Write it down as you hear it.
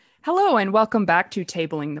Hello, and welcome back to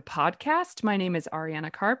Tabling the Podcast. My name is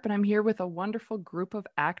Ariana Karp, and I'm here with a wonderful group of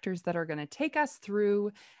actors that are going to take us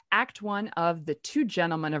through Act One of The Two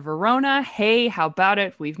Gentlemen of Verona. Hey, how about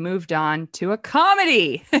it? We've moved on to a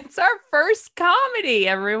comedy. It's our first comedy,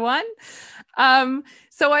 everyone.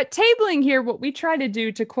 So at Tabling here, what we try to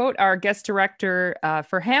do, to quote our guest director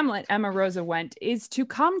for Hamlet, Emma Rosa Wendt, is to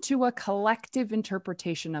come to a collective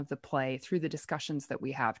interpretation of the play through the discussions that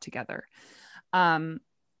we have together.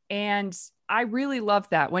 And I really love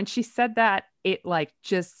that. When she said that, it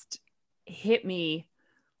just hit me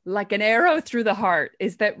like an arrow through the heart,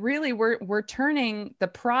 is that really we're turning the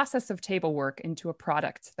process of table work into a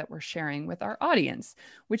product that we're sharing with our audience,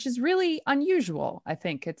 which is really unusual. I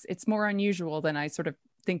think it's more unusual than I sort of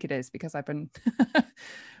think it is, because I've been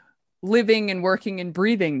living and working and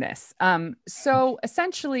breathing this. So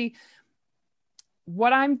essentially,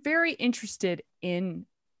 what I'm very interested in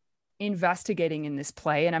investigating in this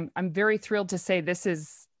play, and I'm very thrilled to say this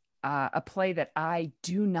is a play that I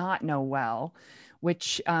do not know well,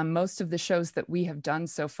 which most of the shows that we have done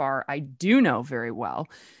so far I do know very well.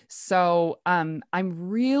 So I'm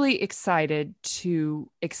really excited to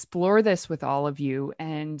explore this with all of you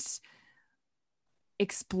and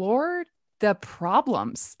explore the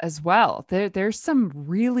problems as well. There's some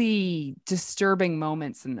really disturbing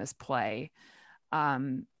moments in this play.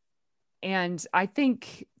 And I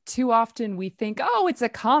think too often we think, oh, it's a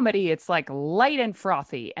comedy, it's like light and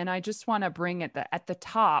frothy. And I just want to bring at the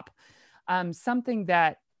top something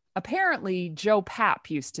that apparently Joe Papp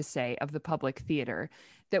used to say of the Public Theater,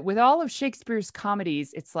 that with all of Shakespeare's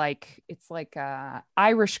comedies, it's like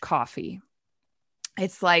Irish coffee.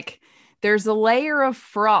 It's like there's a layer of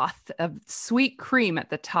froth, of sweet cream at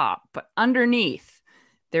the top, but underneath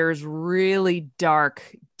there's really dark,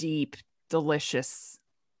 deep, delicious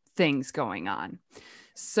things going on.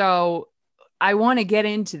 So I want to get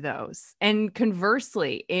into those. And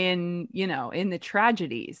conversely, in the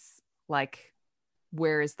tragedies, like,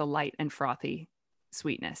 where is the light and frothy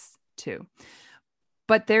sweetness too?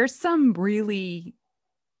 But there's some really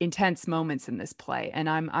intense moments in this play, and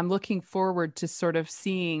I'm looking forward to sort of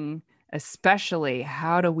seeing, especially,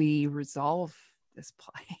 how do we resolve this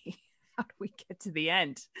play? How do we get to the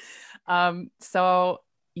end? So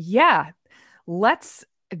yeah, let's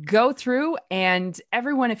go through, and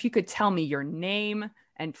everyone, if you could tell me your name,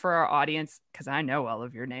 and for our audience, because I know all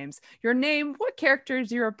of your names, your name, what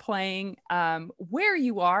characters you're playing, where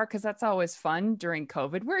you are, because that's always fun during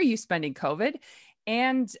COVID. Where are you spending COVID?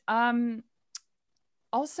 And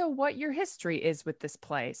also what your history is with this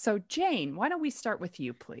play. So Jane, why don't we start with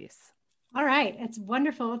you, please? All right. It's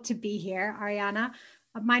wonderful to be here, Ariana.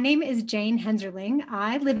 My name is Jane Henzerling.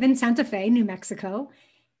 I live in Santa Fe, New Mexico,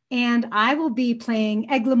 and I will be playing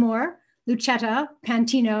Eglamour, Lucetta,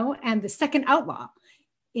 Pantino, and the second outlaw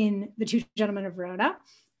in The Two Gentlemen of Verona.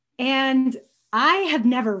 And I have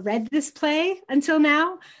never read this play until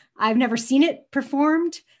now. I've never seen it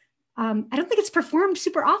performed. I don't think it's performed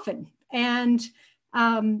super often. And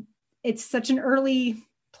it's such an early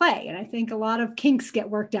play. And I think a lot of kinks get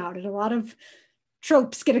worked out and a lot of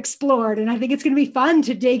tropes get explored. And I think it's going to be fun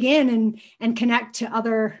to dig in and connect to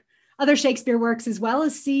other Shakespeare works, as well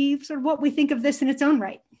as see sort of what we think of this in its own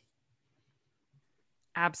right.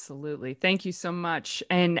 Absolutely. Thank you so much.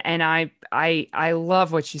 And I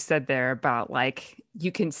love what you said there about, like,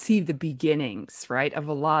 you can see the beginnings, right, of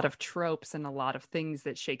a lot of tropes and a lot of things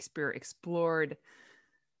that Shakespeare explored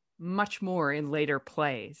much more in later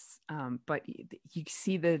plays. But you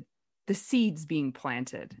see the seeds being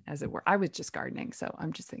planted, as it were. I was just gardening, so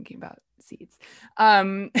I'm just thinking about seeds. Sam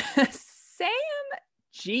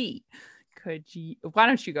G, why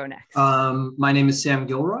don't you go next? My name is Sam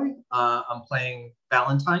Gilroy. I'm playing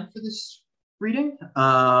Valentine for this reading.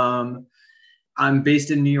 I'm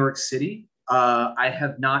based in New York City. I've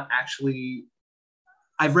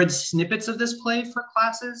read snippets of this play for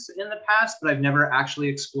classes in the past, but I've never actually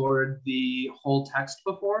explored the whole text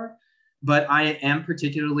before. But I am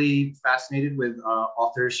particularly fascinated with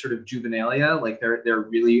authors' sort of juvenilia, like their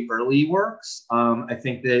really early works. I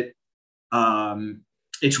think that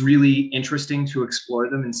it's really interesting to explore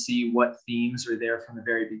them and see what themes are there from the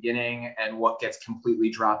very beginning and what gets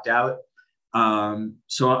completely dropped out.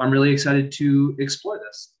 So I'm really excited to explore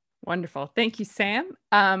this. Wonderful. Thank you, Sam.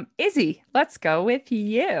 Izzy, let's go with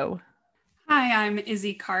you. Hi, I'm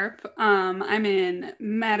Izzy Karp. I'm in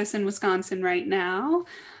Madison, Wisconsin right now.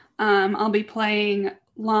 I'll be playing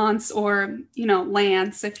Lance, or,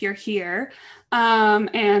 Lance if you're here,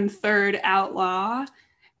 and third outlaw.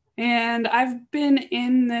 And I've been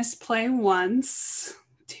in this play once,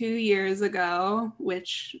 2 years ago,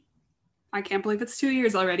 which I can't believe it's 2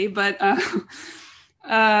 years already, but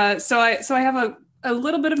So I have a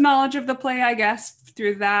little bit of knowledge of the play, I guess,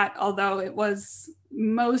 through that, although it was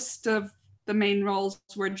most of the main roles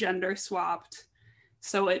were gender swapped.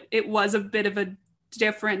 So it was a bit of a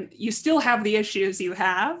different, you still have the issues you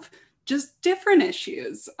have, just different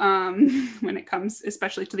issues when it comes,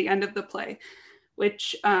 especially to the end of the play,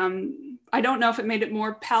 which I don't know if it made it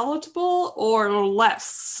more palatable or less.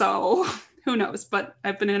 So who knows, but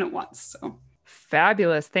I've been in it once, so.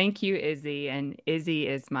 Fabulous. Thank you, Izzy. And Izzy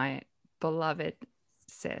is my beloved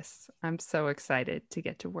sis. I'm so excited to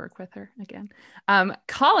get to work with her again.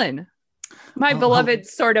 Colin, my beloved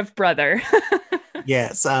sort of brother.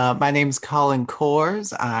 Yes, my name's Colin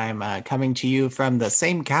Kors. I'm coming to you from the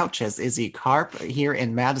same couch as Izzy Karp here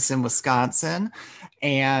in Madison, Wisconsin.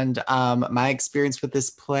 And my experience with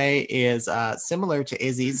this play is similar to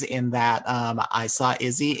Izzy's in that I saw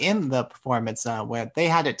Izzy in the performance where they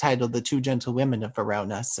had it titled The Two Gentle Women of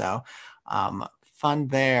Verona. So fun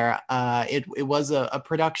there. It was a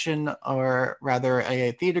production, or rather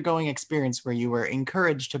a theater-going experience where you were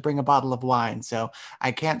encouraged to bring a bottle of wine. So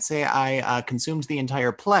I can't say I consumed the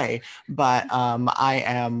entire play, but I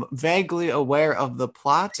am vaguely aware of the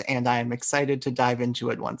plot, and I'm excited to dive into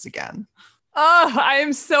it once again. Oh, I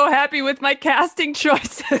am so happy with my casting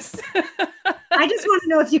choices. I just want to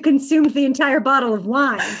know if you consumed the entire bottle of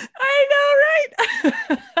wine. I know,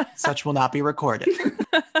 right? Such will not be recorded.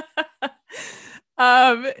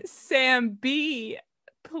 Sam B,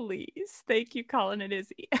 please. Thank you, Colin and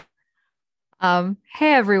Izzy.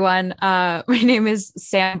 Hey everyone. My name is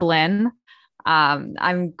Sam Blinn.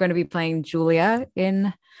 I'm going to be playing Julia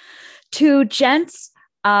in Two Gents.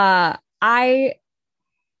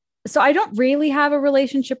 So I don't really have a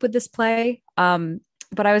relationship with this play,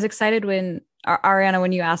 but I was excited when Ariana,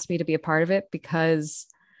 when you asked me to be a part of it, because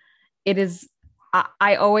it is.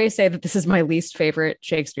 I always say that this is my least favorite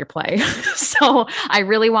Shakespeare play. So I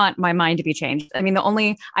really want my mind to be changed. I mean,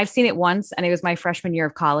 I've seen it once, and it was my freshman year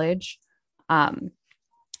of college. And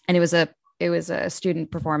it was a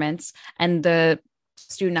student performance, and the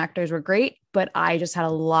student actors were great, but I just had a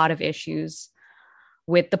lot of issues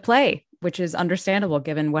with the play, which is understandable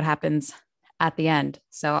given what happens at the end.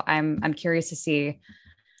 So I'm curious to see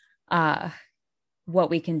what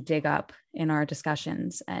we can dig up in our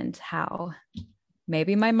discussions and how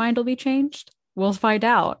maybe my mind will be changed. We'll find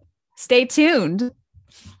out. Stay tuned.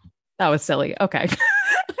 That was silly. Okay.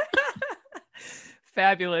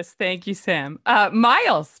 Fabulous. Thank you, Sam.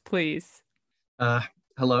 Miles, please.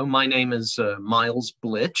 Hello, my name is Miles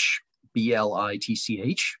Blitch,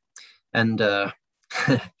 Blitch, and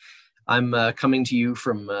I'm coming to you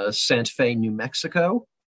from Santa Fe, New Mexico,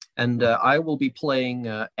 and I will be playing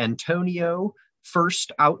Antonio,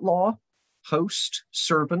 first outlaw, host,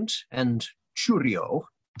 servant, and Churio.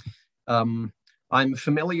 I'm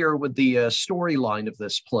familiar with the storyline of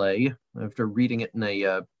this play after reading it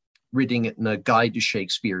in a guide to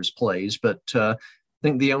Shakespeare's plays, but I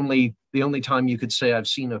think the only time you could say I've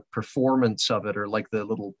seen a performance of it are like the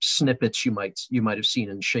little snippets you might have seen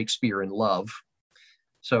in Shakespeare in Love.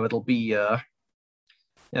 So it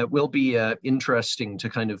will be interesting to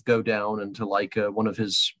kind of go down into like one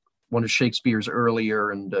of Shakespeare's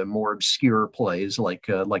earlier and more obscure plays, like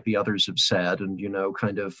the others have said, and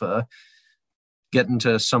kind of get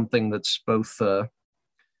into something that's both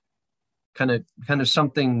kind of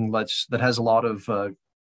something that has a lot of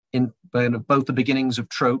in both the beginnings of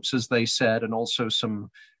tropes, as they said, and also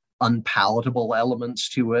some unpalatable elements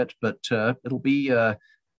to it. But it'll be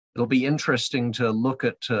interesting to look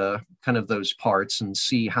at kind of those parts and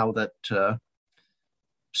see how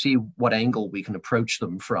see what angle we can approach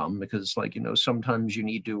them from, because sometimes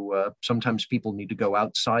sometimes people need to go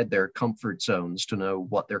outside their comfort zones to know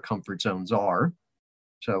what their comfort zones are.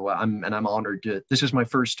 So I'm honored this is my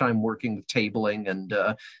first time working with tabling, and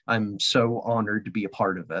I'm so honored to be a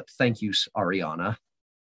part of it. Thank you, Ariana.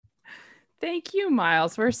 Thank you,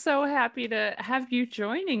 Miles. We're so happy to have you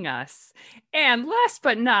joining us. And last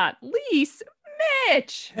but not least,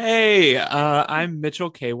 Mitch. Hey, I'm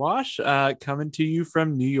Mitchell Kawash, coming to you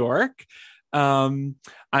from New York. I'm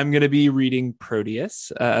going to be reading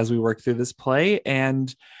Proteus as we work through this play.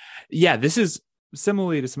 And yeah, this is,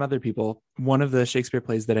 similarly to some other people, one of the Shakespeare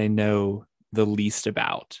plays that I know the least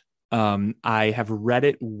about. I have read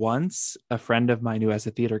it once. A friend of mine who has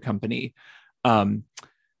a theater company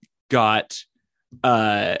got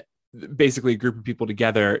basically a group of people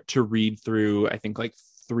together to read through, I think, like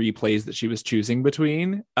 3 plays that she was choosing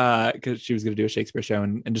between, because she was going to do a Shakespeare show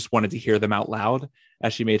and just wanted to hear them out loud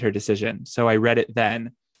as she made her decision. So I read it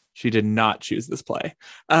then. She did not choose this play.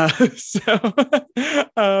 But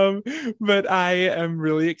I am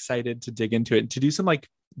really excited to dig into it and to do some like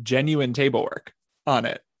genuine table work. on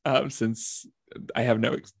it, since I have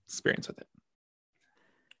no experience with it.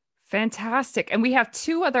 Fantastic. And we have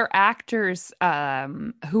two other actors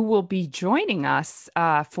who will be joining us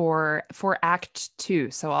for Act 2.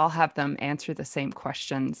 So I'll have them answer the same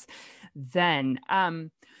questions then.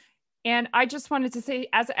 And I just wanted to say,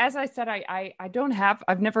 as I said,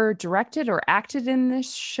 I've never directed or acted in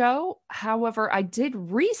this show. However, I did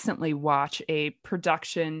recently watch a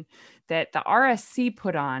production that the RSC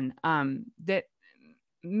put on that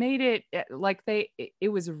made it like it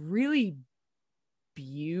was really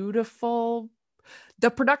beautiful. The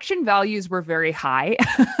production values were very high,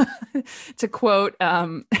 to quote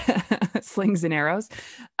Slings and Arrows.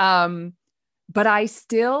 But I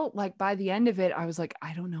still, like, by the end of it, I was like,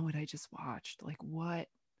 I don't know what I just watched. Like, what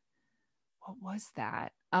was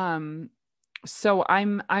that? So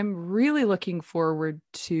I'm really looking forward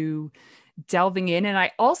to delving in. And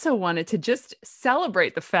I also wanted to just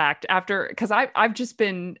celebrate the fact because I've just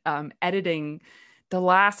been editing the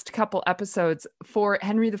last couple episodes for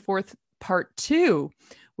Henry IV Part 2,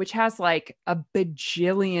 which has like a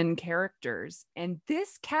bajillion characters. And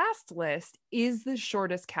this cast list is the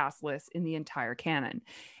shortest cast list in the entire canon.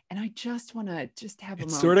 And I just want to have a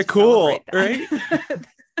moment. It's sort of cool, right?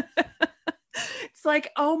 It's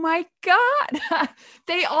like, oh my God,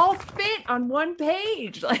 they all fit on one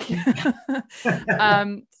page. Like,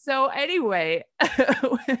 so anyway,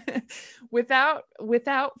 without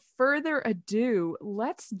further ado,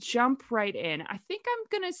 let's jump right in. I think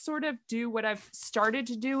I'm going to sort of do what I've started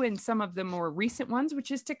to do in some of the more recent ones,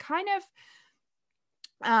 which is to kind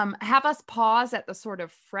of have us pause at the sort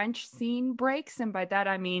of French scene breaks. And by that,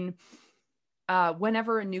 I mean,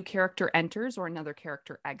 whenever a new character enters or another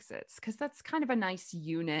character exits, because that's kind of a nice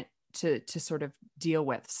unit to sort of deal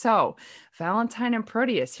with. So Valentine and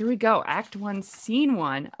Proteus, here we go. Act 1, Scene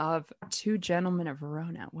 1 of Two Gentlemen of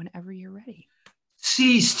Verona, whenever you're ready.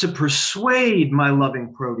 Cease to persuade, my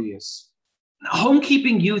loving Proteus.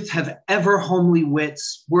 Homekeeping youth have ever homely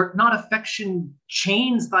wits, were it not affection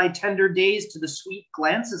chains thy tender days to the sweet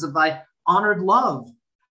glances of thy honored love.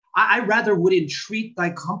 I rather would entreat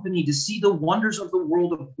thy company to see the wonders of the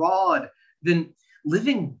world abroad than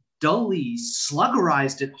living dully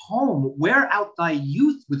sluggerized at home, wear out thy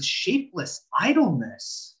youth with shapeless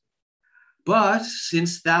idleness. But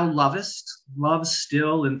since thou lovest, love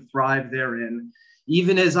still and thrive therein,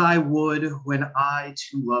 even as I would when I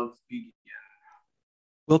to love begin.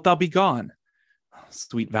 Wilt thou be gone?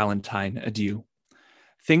 Sweet Valentine, adieu.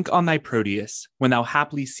 Think on thy Proteus, when thou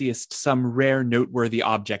haply seest some rare noteworthy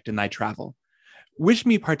object in thy travel. Wish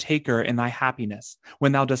me partaker in thy happiness,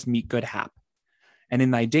 when thou dost meet good hap. And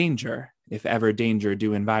in thy danger, if ever danger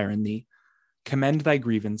do environ thee, commend thy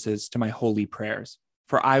grievances to my holy prayers,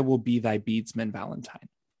 for I will be thy beadsman, Valentine.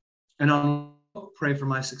 And on pray for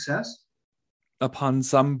my success? Upon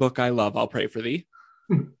some book I love, I'll pray for thee.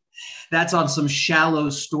 That's on some shallow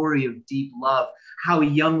story of deep love, how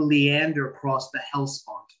young Leander crossed the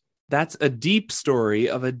Hellespont. That's a deep story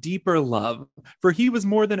of a deeper love, for he was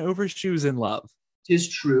more than overshoes in love. 'Tis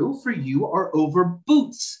true, for you are over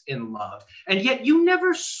boots in love, and yet you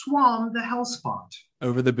never swam the Hellespont.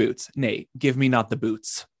 Over the boots. Nay, give me not the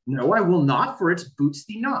boots. No, I will not, for it boots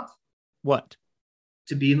thee not. What?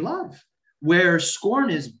 To be in love, where scorn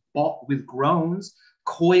is bought with groans,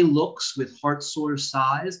 coy looks with heart-sore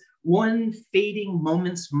sighs, one fading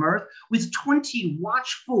moment's mirth with 20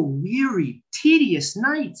 watchful, weary, tedious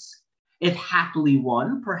nights. If happily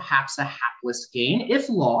won, perhaps a hapless gain. If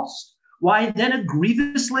lost, why then a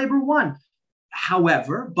grievous labor won.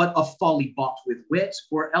 However, but a folly bought with wit,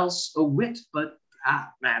 or else a wit, but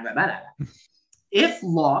if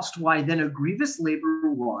lost, why then a grievous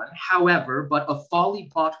labor won. However, but a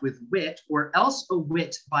folly bought with wit, or else a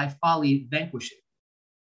wit by folly vanquishing.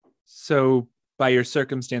 So, by your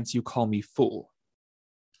circumstance, you call me fool.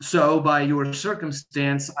 So, by your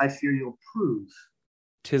circumstance, I fear you'll prove.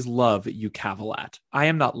 'Tis love you cavil at. I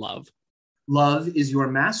am not love. Love is your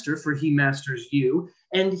master, for he masters you,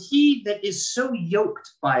 and he that is so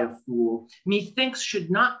yoked by a fool, methinks should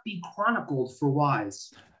not be chronicled for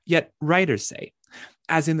wise. Yet writers say,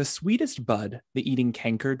 as in the sweetest bud the eating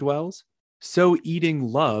canker dwells, so eating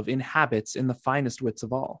love inhabits in the finest wits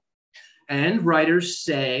of all. And writers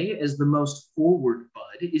say, as the most forward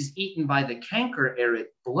bud is eaten by the canker ere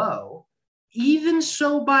it blow, even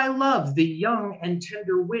so by love the young and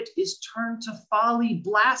tender wit is turned to folly,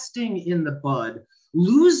 blasting in the bud,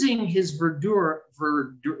 losing his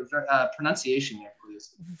pronunciation there,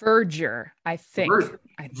 please. Verdure, I think.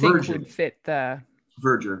 Verdure. Would fit the...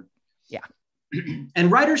 Verdure. Yeah.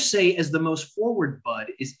 And writers say, as the most forward bud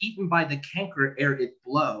is eaten by the canker ere it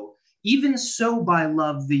blow, Even so, by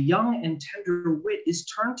love, the young and tender wit is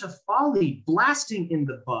turned to folly, blasting in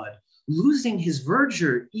the bud, losing his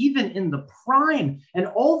verdure even in the prime, and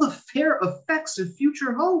all the fair effects of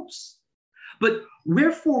future hopes. But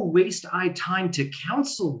wherefore waste I time to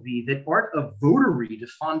counsel thee that art a votary to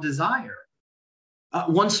fond desire?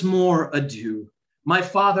 Once more adieu. My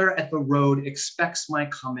father at the road expects my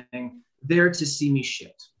coming, there to see me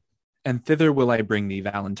shipped. And thither will I bring thee,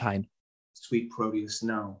 Valentine. Sweet Proteus,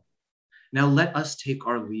 no. Now let us take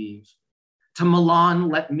our leave. To Milan,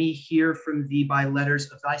 let me hear from thee by letters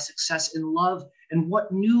of thy success in love, and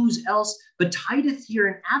what news else betideth here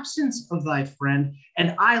in absence of thy friend,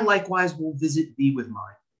 and I likewise will visit thee with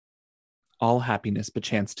mine. All happiness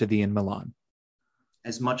bechance to thee in Milan.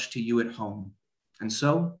 As much to you at home. And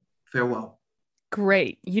so, farewell.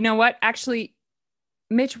 Great. You know what? Actually,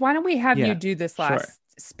 Mitch, why don't we have you do this last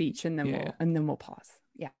speech and then we'll pause.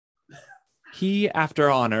 Yeah. He after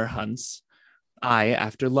honor hunts, I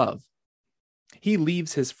after love. He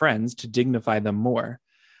leaves his friends to dignify them more.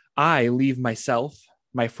 I leave myself,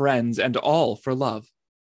 my friends, and all for love.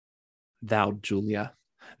 Thou, Julia,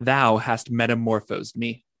 thou hast metamorphosed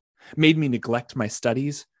me, made me neglect my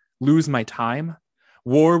studies, lose my time,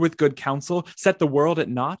 war with good counsel, set the world at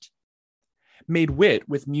naught, made wit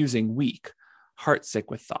with musing weak, heartsick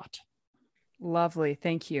with thought. Lovely.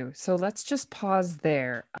 Thank you. So let's just pause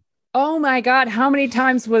there. Oh my God. How many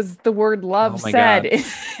times was the word love said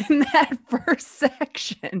in that first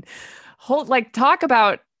section? Talk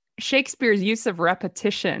about Shakespeare's use of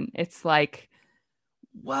repetition. It's like,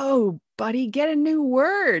 whoa, buddy, get a new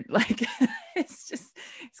word. Like, it's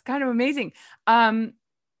kind of amazing.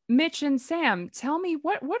 Mitch and Sam, tell me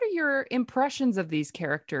what are your impressions of these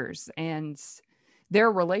characters and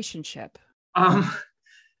their relationship? I'm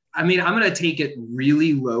going to take it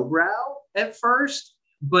really lowbrow at first,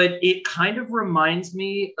 but it kind of reminds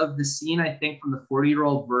me of the scene, I think, from the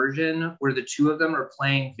 40-year-old version where the two of them are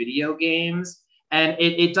playing video games. And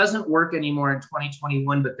it doesn't work anymore in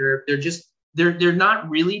 2021, but they're not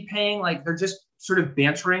really paying, like they're just sort of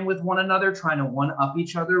bantering with one another, trying to one-up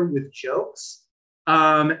each other with jokes.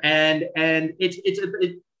 And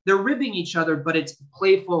they're ribbing each other, but it's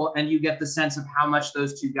playful, and you get the sense of how much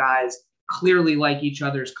those two guys clearly like each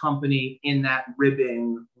other's company in that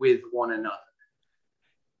ribbing with one another.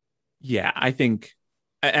 Yeah, I think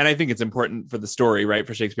it's important for the story, right,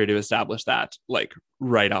 for Shakespeare to establish that, like,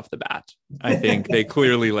 right off the bat. I think they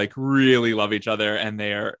clearly, like, really love each other, and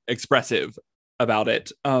they are expressive about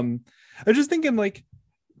it. I was just thinking, like,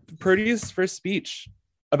 Proteus' first speech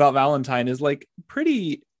about Valentine is, like,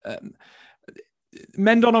 pretty...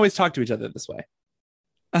 men don't always talk to each other this way.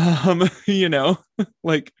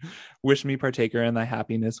 Like, wish me partaker in thy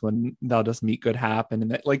happiness when thou dost meet good hap,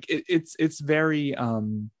 and like it's very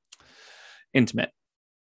intimate.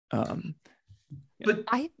 But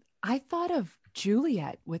I thought of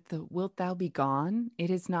Juliet with the wilt thou be gone? It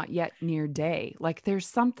is not yet near day. Like, there's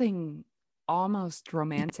something almost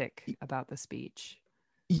romantic about the speech.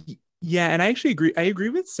 Yeah, and I actually agree. I agree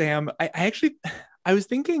with Sam. I was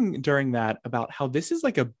thinking during that about how this is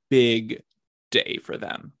like a big day for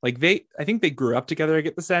them. Like, I think they grew up together, I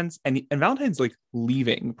get the sense, and Valentine's like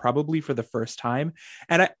leaving probably for the first time.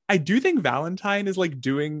 And I do think Valentine is like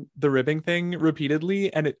doing the ribbing thing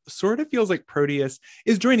repeatedly, and it sort of feels like Proteus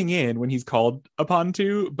is joining in when he's called upon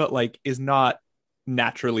to, but like is not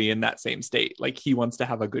naturally in that same state. Like, he wants to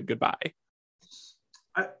have a good goodbye.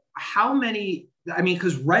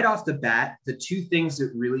 Because right off the bat, the two things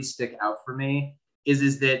that really stick out for me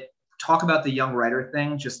is that, talk about the young writer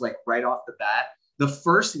thing, just like right off the bat. The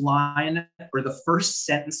first line or the first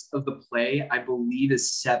sentence of the play, I believe,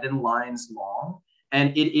 is 7 lines long.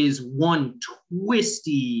 And it is one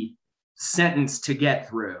twisty sentence to get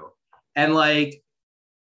through. And like,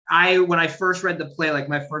 when I first read the play, like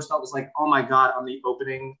my first thought was like, oh my God, on the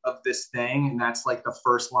opening of this thing. And that's like the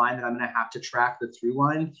first line that I'm going to have to track the through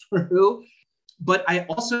line through. But I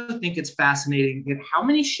also think it's fascinating that how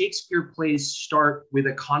many Shakespeare plays start with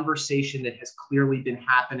a conversation that has clearly been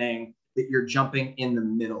happening that you're jumping in the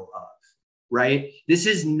middle of, right? This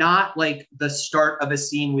is not like the start of a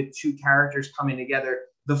scene with two characters coming together.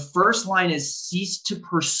 The first line is, cease to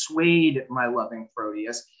persuade my loving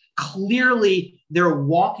Proteus. Clearly, they're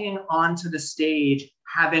walking onto the stage,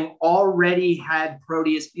 having already had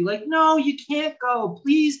Proteus be like, no, you can't go.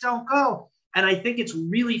 Please don't go. And I think it's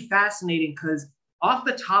really fascinating because off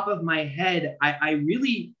the top of my head, I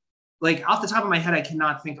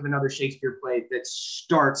cannot think of another Shakespeare play that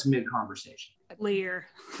starts mid-conversation. Lear.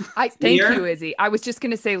 Thank you, Izzy. I was just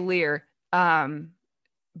going to say Lear.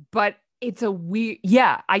 But it's a weird,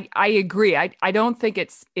 I agree. I don't think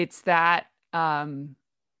it's that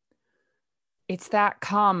it's that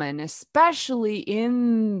common, especially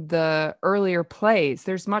in the earlier plays.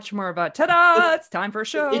 There's much more about ta-da, it's time for a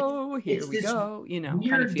show. Here we go. You know,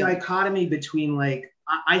 weird kind of feeling. dichotomy between like,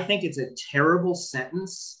 I think it's a terrible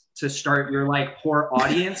sentence to start your like poor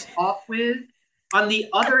audience off with. On the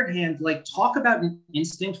other hand, like talk about an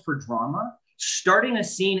instinct for drama. Starting a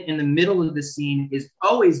scene in the middle of the scene is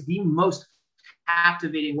always the most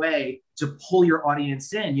captivating way to pull your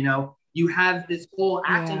audience in. You know, you have this whole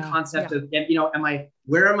acting concept of, you know,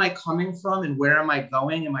 where am I coming from and where am I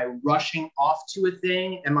going? Am I rushing off to a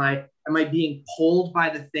thing? Am I being pulled by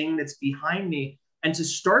the thing that's behind me? And to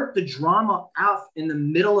start the drama out in the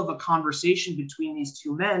middle of a conversation between these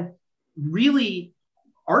two men really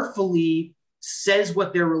artfully says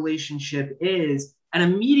what their relationship is and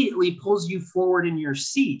immediately pulls you forward in your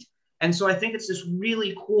seat. And so I think it's this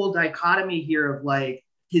really cool dichotomy here of like,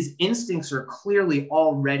 his instincts are clearly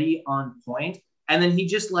already on point. And then he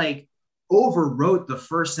just like overwrote the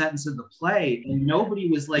first sentence of the play. And nobody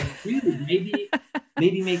was like, dude, maybe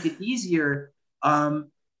make it easier.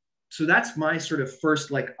 So that's my sort of first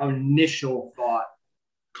like initial thought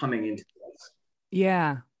coming into this.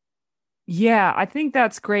 Yeah. Yeah, I think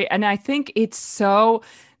that's great. And I think it's so,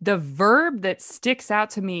 the verb that sticks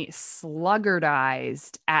out to me,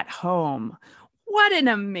 sluggardized at home. What an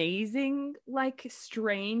amazing, like,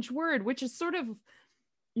 strange word, which is sort of,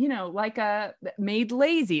 you know, like made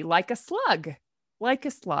lazy, like a slug.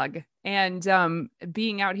 And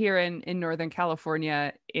being out here in Northern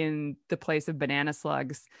California in the place of banana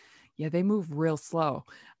slugs, yeah, they move real slow.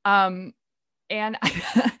 And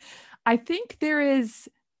I think there is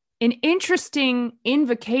an interesting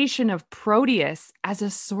invocation of Proteus as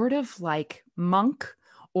a sort of like monk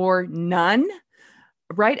or nun,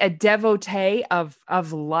 right? A devotee of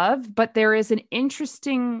love. But there is an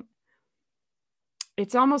interesting,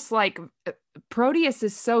 it's almost like Proteus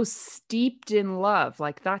is so steeped in love,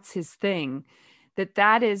 like that's his thing,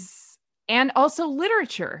 that is, and also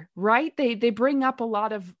literature, right? They bring up a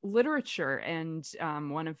lot of literature, and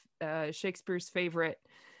one of Shakespeare's favorite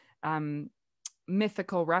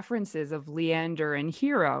mythical references of Leander and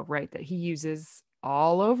Hero, right, that he uses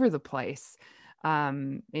all over the place,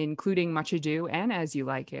 including Much Ado and As You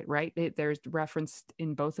Like It, right? There's referenced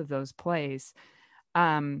in both of those plays.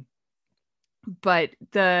 But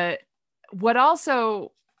what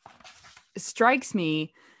also strikes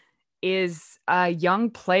me is a young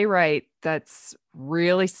playwright that's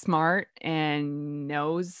really smart and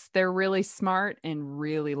knows they're really smart and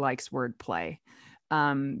really likes wordplay.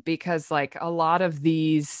 Because like a lot of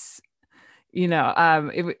these, you know,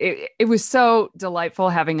 it was so delightful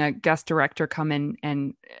having a guest director come in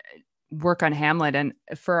and work on Hamlet. And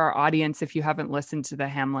for our audience, if you haven't listened to the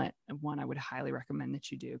Hamlet one, I would highly recommend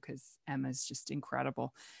that you do, because Emma's just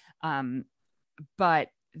incredible. But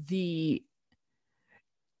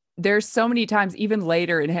there's so many times, even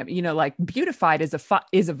later in him, you know, like beautified is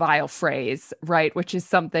a vile phrase, right? Which is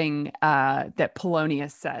something that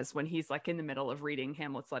Polonius says when he's like in the middle of reading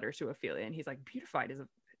Hamlet's letter to Ophelia, and he's like, beautified is a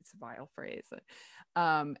vile phrase.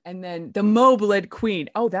 And then the Mobled Queen.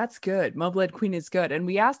 Oh, that's good. Mobled Queen is good. And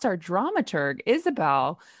we asked our dramaturg,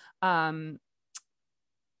 Isabel,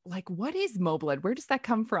 like, what is Mobled? Where does that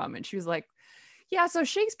come from? And she was like, yeah, so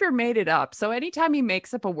Shakespeare made it up. So anytime he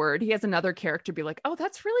makes up a word, he has another character be like, oh,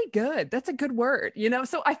 that's really good. That's a good word, you know?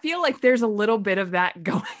 So I feel like there's a little bit of that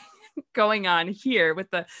going on here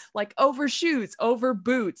with the like over shoes, over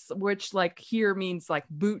boots, which like here means like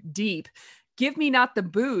boot deep. Give me not the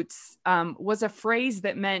boots was a phrase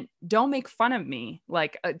that meant don't make fun of me.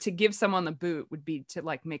 Like to give someone the boot would be to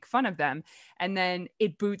like make fun of them. And then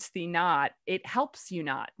it boots thee not, it helps you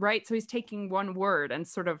not, right? So he's taking one word and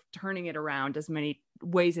sort of turning it around as many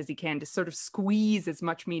ways as he can to sort of squeeze as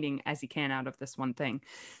much meaning as he can out of this one thing.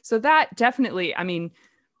 So that definitely, I mean,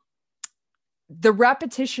 the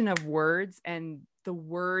repetition of words and the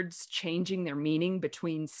words changing their meaning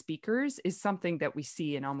between speakers is something that we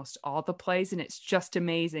see in almost all the plays. And it's just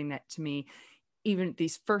amazing that to me, even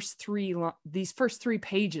these first three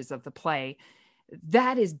pages of the play,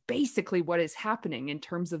 that is basically what is happening in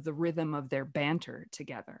terms of the rhythm of their banter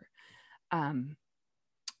together.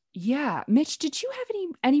 Yeah. Mitch, did you have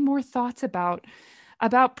any more thoughts about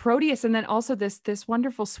Proteus? And then also this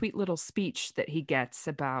wonderful, sweet little speech that he gets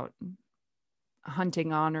about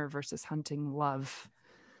hunting honor versus hunting love.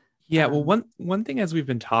 Yeah, well, one thing as we've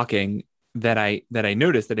been talking that I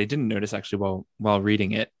noticed that I didn't notice actually while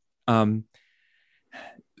reading it, the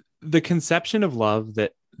conception of love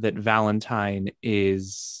that Valentine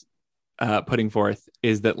is putting forth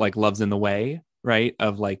is that like love's in the way, right?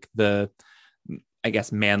 Of like the I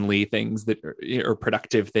guess, manly things that or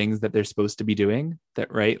productive things that they're supposed to be doing,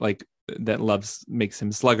 that, right? Like that love makes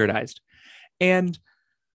him sluggardized. And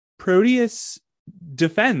Proteus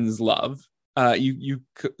defends love. You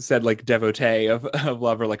said like devotee of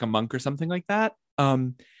love, or like a monk or something like that.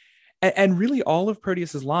 And really all of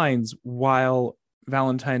Proteus's lines while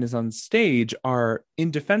Valentine is on stage are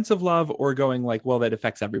in defense of love or going like, well, that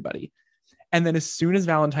affects everybody. And then as soon as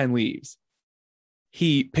Valentine leaves,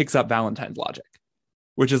 he picks up Valentine's logic,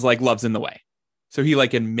 which is like love's in the way. So he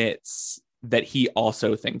like admits that he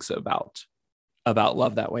also thinks about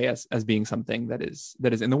love that way as being something that is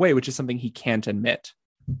in the way, which is something he can't admit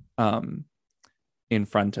in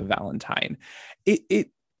front of Valentine. It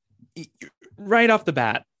right off the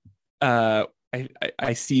bat,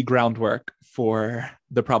 I see groundwork for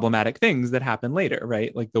the problematic things that happen later,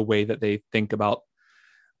 right? Like the way that they think about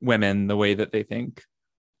women, the way that they think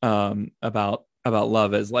about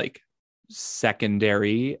love as like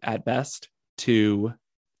secondary at best to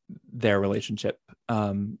their relationship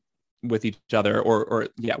with each other, or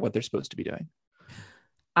what they're supposed to be doing.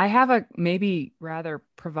 I have a maybe rather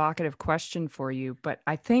provocative question for you, but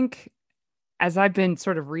I think as I've been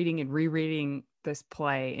sort of reading and rereading this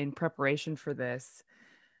play in preparation for this,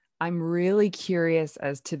 I'm really curious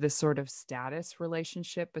as to the sort of status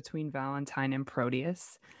relationship between Valentine and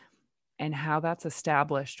Proteus and how that's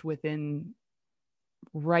established within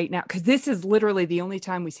right now. Because this is literally the only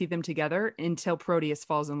time we see them together until Proteus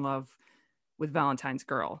falls in love with Valentine's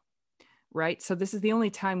girl, right? So this is the only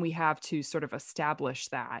time we have to sort of establish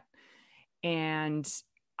that. And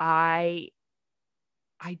I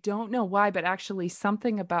don't know why, but actually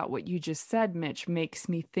something about what you just said, Mitch, makes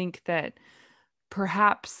me think that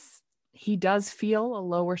perhaps he does feel a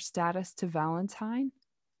lower status to Valentine.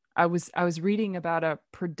 I was reading about a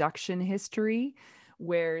production history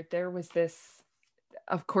where there was this,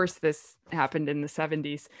 of course, this happened in the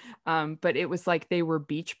 70s, but it was like they were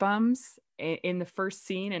beach bums in the first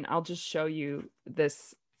scene. And I'll just show you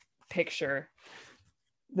this picture.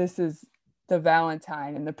 This is the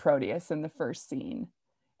Valentine and the Proteus in the first scene.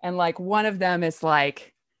 And like one of them is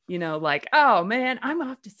like, you know, like, oh man, I'm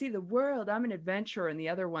off to see the world, I'm an adventurer. And the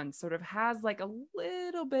other one sort of has like a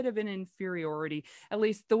little bit of an inferiority, at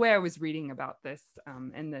least the way I was reading about this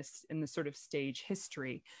in the sort of stage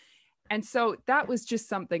history. And so that was just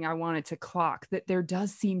something I wanted to clock, that there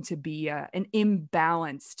does seem to be an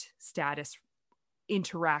imbalanced status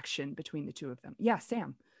interaction between the two of them. Yeah,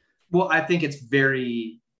 Sam. Well, I think it's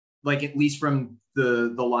very, like, at least from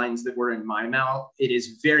the lines that were in my mouth, it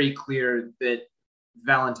is very clear that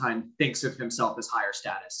Valentine thinks of himself as higher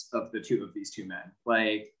status of these two men.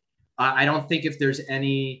 Like, I don't think if there's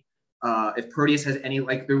any, if Proteus has any,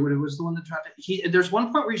 like, there was the one that tried to, there's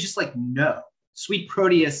one point where he's just like, no, sweet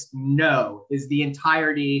Proteus, no, is the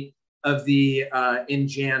entirety of the in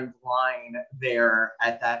Jan line there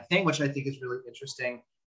at that thing, which I think is really interesting.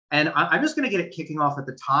 And I'm just going to get it kicking off at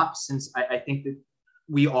the top, since I think that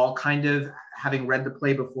we all kind of, having read the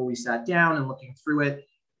play before we sat down and looking through it,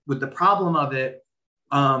 with the problem of it,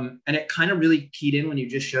 and it kind of really keyed in when you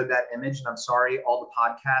just showed that image. And I'm sorry, all the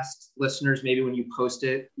podcast listeners, maybe when you post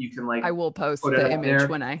it, you can like, I will post the image there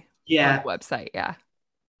when I on the website. Yeah.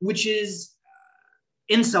 Which is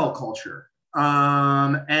incel culture.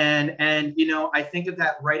 And you know, I think of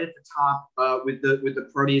that right at the top with the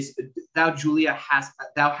Proteus. Thou Julia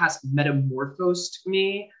thou hast metamorphosed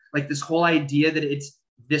me. Like this whole idea that it's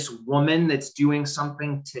this woman that's doing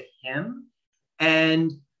something to him.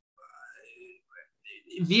 And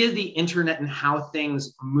via the internet and how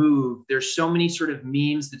things move, there's so many sort of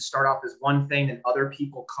memes that start off as one thing and other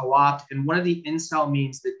people co-opt. And one of the incel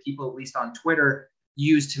memes that people, at least on Twitter,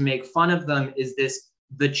 use to make fun of them is this: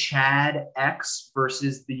 the Chad X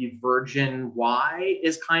versus the Virgin Y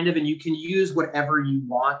is kind of, and you can use whatever you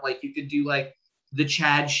want. Like you could do like the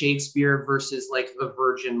Chad Shakespeare versus like the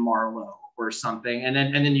Virgin Marlowe or something. And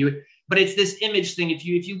then you, but it's this image thing. If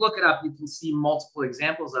you look it up, you can see multiple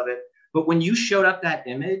examples of it. But when you showed up that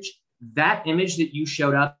image that you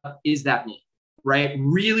showed up is that meme, right?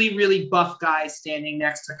 Really, really buff guy standing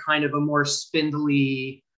next to kind of a more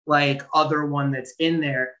spindly, like other one that's in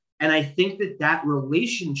there. And I think that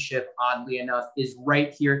relationship, oddly enough, is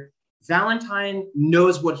right here. Valentine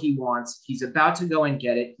knows what he wants. He's about to go and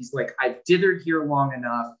get it. He's like, I've dithered here long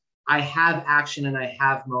enough. I have action and I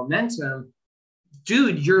have momentum.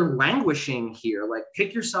 Dude, you're languishing here. Like,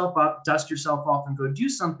 pick yourself up, dust yourself off, and go do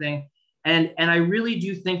something. And I really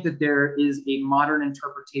do think that there is a modern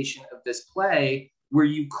interpretation of this play where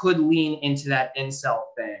you could lean into that incel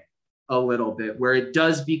thing a little bit, where it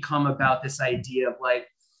does become about this idea of like,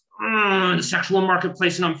 the sexual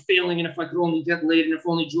marketplace and I'm failing, and if I could only get laid, and if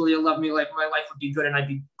only Julia loved me, like my life would be good and I'd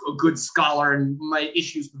be a good scholar, and my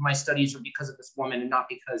issues with my studies are because of this woman and not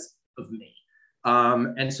because of me.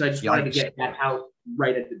 And so I just wanted to get that out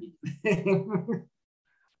right at the beginning.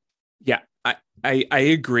 Yeah, I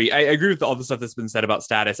agree. I agree with all the stuff that's been said about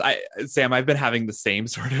status. Sam, I've been having the same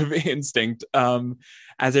sort of instinct.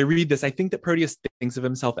 As I read this, I think that Proteus thinks of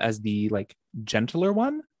himself as the like gentler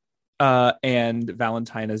one. And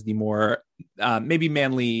Valentine as the more maybe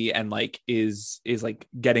manly and like is like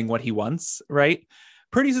getting what he wants, right?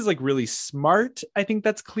 Proteus is like really smart. I think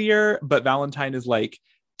that's clear, but Valentine is like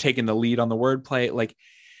taking the lead on the wordplay. Like,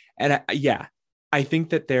 and I think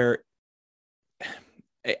that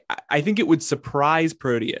I think it would surprise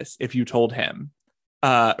Proteus if you told him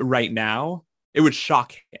right now. It would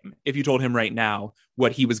shock him if you told him right now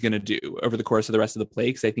what he was going to do over the course of the rest of the play,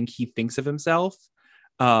 because I think he thinks of himself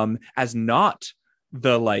as not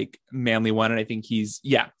the like manly one, and I think he's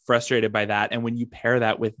frustrated by that. And when you pair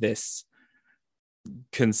that with this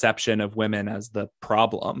conception of women as the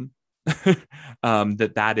problem,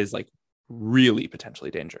 that is like really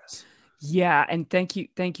potentially dangerous. Yeah, and thank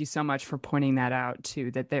you so much for pointing that out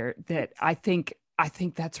too. That I think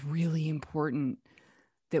that's really important,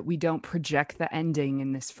 that we don't project the ending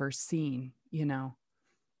in this first scene. You know,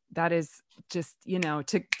 that is just, you know,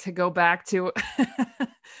 to go back to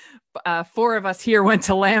four of us here went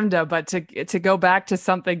to Lambda, but to go back to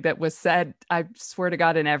something that was said, I swear to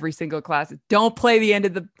God, in every single class, don't play the end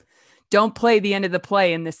of the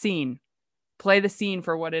play in the scene. Play the scene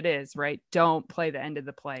for what it is, right? Don't play the end of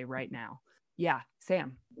the play right now. Yeah,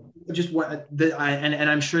 Sam. Just what and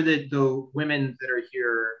I'm sure that the women that are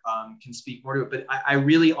here can speak more to it, but I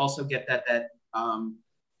really also get that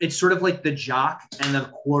it's sort of like the jock and the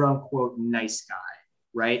quote unquote nice guy,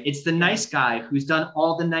 right? It's the nice guy who's done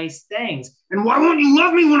all the nice things. And why won't you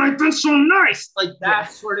love me when I've been so nice? Like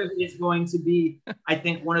that sort of is going to be, I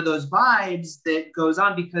think, one of those vibes that goes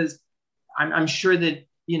on, because I'm sure that,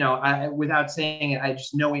 you know, without saying it, I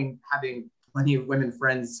just knowing, having plenty of women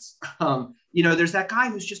friends, you know, there's that guy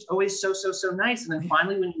who's just always so nice. And then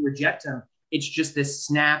finally, when you reject him, it's just this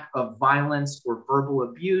snap of violence or verbal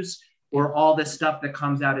abuse or all this stuff that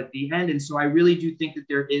comes out at the end. And so I really do think that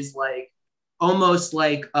there is like, almost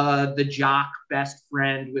like the jock best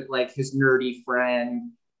friend with like his nerdy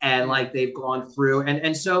friend, and like they've gone through.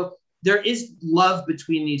 And so there is love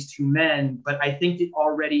between these two men, but I think that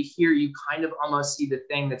already here you kind of almost see the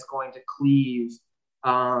thing that's going to cleave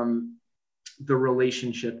the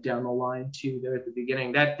relationship down the line too, there at the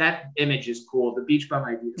beginning. That image is cool. The beach bum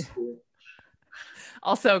idea is cool.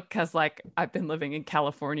 Also, because like I've been living in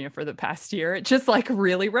California for the past year, it just like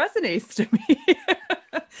really resonates to me.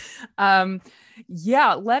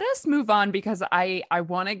 Let us move on, because I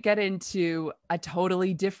want to get into a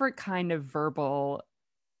totally different kind of verbal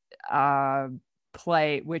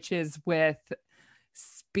play, which is with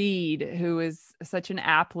Speed, who is such an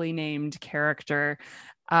aptly named character.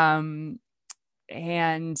 Let's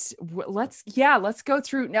go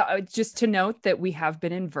through now, just to note that we have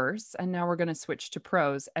been in verse and now we're going to switch to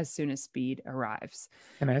prose as soon as Speed arrives.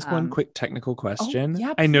 Can I ask one quick technical question?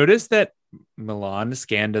 Yeah, I noticed that Milan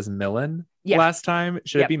scanned as Millen last time.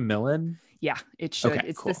 Should it be Millen? Yeah, it should. Okay,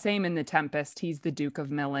 it's cool. the same in The Tempest. He's the Duke of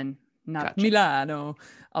Millen, not Gotcha. Milano.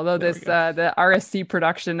 Although the RSC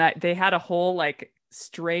production, that they had a whole like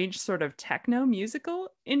strange sort of techno musical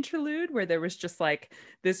interlude where there was just like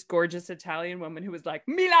this gorgeous Italian woman who was like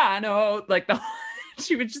Milano, like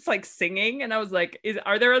she was just like singing, and I was like,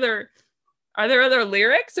 are there other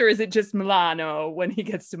lyrics, or is it just Milano when he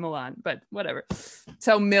gets to Milan? But whatever.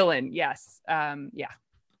 So Millen, yes. And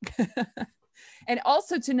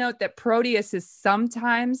also to note that Proteus is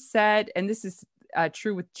sometimes said, and this is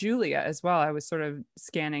true with Julia as well. I was sort of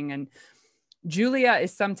scanning, and Julia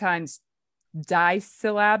is sometimes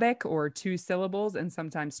disyllabic or two syllables, and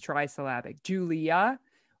sometimes trisyllabic. Julia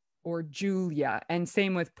or Julia. And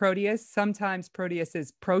same with Proteus. Sometimes Proteus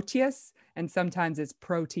is Proteus, and sometimes it's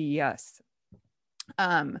Proteus.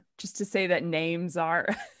 Just to say that names are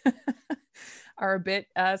a bit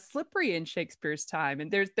slippery in Shakespeare's time.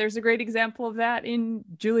 And there's a great example of that in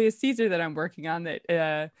Julius Caesar that I'm working on,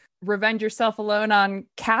 that revenge yourself alone on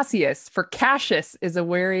Cassius, for Cassius is a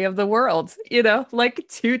weary of the world, you know, like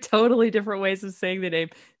two totally different ways of saying the name.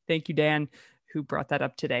 Thank you, Dan, who brought that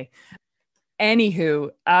up today.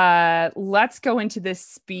 Anywho, let's go into this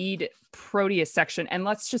Speed Proteus section, and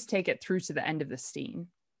let's just take it through to the end of the scene.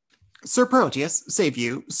 Sir Proteus, save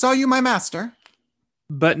you. Saw you my master?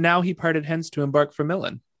 But now he parted hence to embark for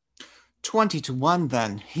Millen. 20 to 1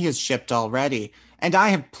 then. He is shipped already, and I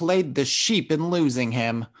have played the sheep in losing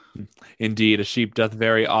him. Indeed, a sheep doth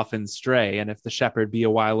very often stray, and if the shepherd be a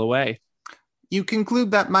while away. You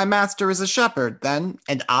conclude that my master is a shepherd, then,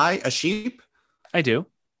 and I a sheep? I do.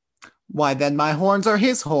 Why, then my horns are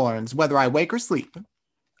his horns, whether I wake or sleep.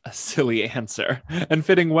 A silly answer, and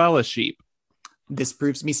fitting well a sheep. This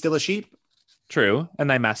proves me still a sheep. True, and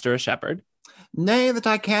thy master a shepherd. Nay, that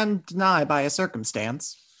I can deny by a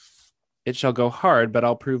circumstance. It shall go hard, but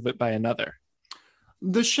I'll prove it by another.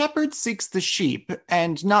 The shepherd seeks the sheep,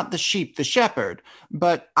 and not the sheep the shepherd.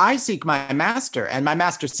 But I seek my master, and my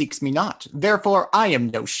master seeks me not. Therefore I am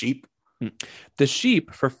no sheep. The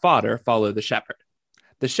sheep for fodder follow the shepherd.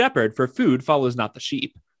 The shepherd for food follows not the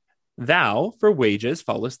sheep. Thou for wages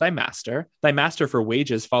followest thy master. Thy master for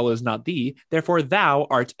wages follows not thee. Therefore thou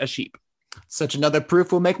art a sheep. Such another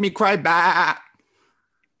proof will make me cry bah.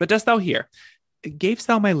 But dost thou hear? Gavest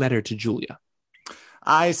thou my letter to Julia?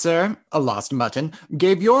 I, sir, a lost mutton,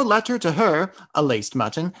 gave your letter to her, a laced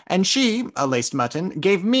mutton, and she, a laced mutton,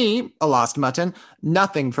 gave me, a lost mutton,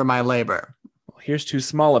 nothing for my labor. Well, here's too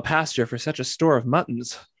small a pasture for such a store of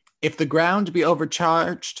muttons. If the ground be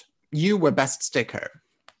overcharged, you were best stick her.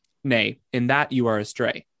 Nay, in that you are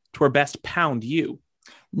astray. 'Twere best pound you.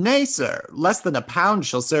 Nay, sir, less than a pound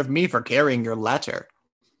shall serve me for carrying your letter.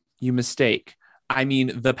 You mistake. I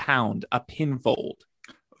mean the pound, a pinfold.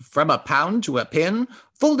 From a pound to a pin?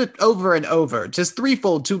 Fold it over and over. 'Tis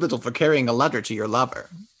threefold too little for carrying a letter to your lover.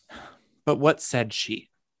 But what said she?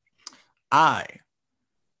 I.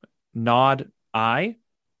 Nod I?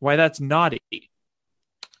 Why, that's naughty.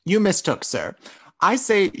 You mistook, sir. I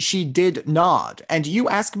say she did nod, and you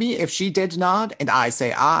ask me if she did nod, and I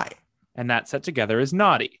say I. And that set together is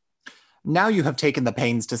naughty. Now you have taken the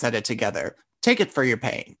pains to set it together. Take it for your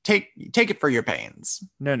pain. Take it for your pains.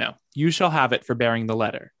 No. You shall have it for bearing the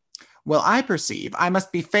letter. Well, I perceive I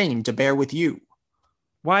must be fain to bear with you.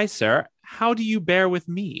 Why, sir, how do you bear with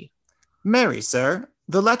me? Marry, sir,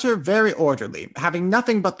 the letter very orderly, having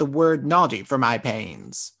nothing but the word naughty for my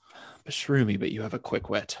pains. Beshrew me, but you have a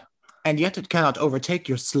quick wit. And yet it cannot overtake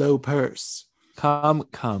your slow purse.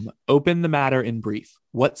 Come, open the matter in brief.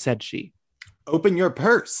 What said she? Open your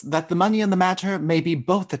purse, that the money and the matter may be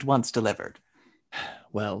both at once delivered.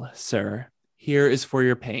 Well, sir, here is for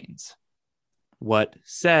your pains. What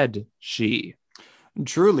said she?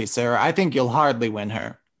 Truly, sir, I think you'll hardly win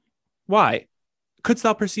her. Why? Couldst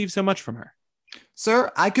thou perceive so much from her?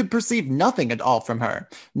 Sir, I could perceive nothing at all from her.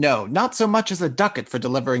 No, not so much as a ducat for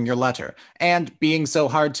delivering your letter. And being so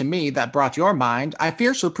hard to me that brought your mind, I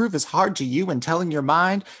fear she'll prove as hard to you in telling your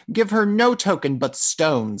mind. Give her no token but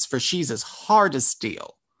stones, for she's as hard as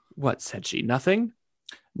steel. What said she? Nothing?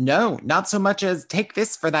 No, not so much as take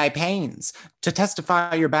this for thy pains. To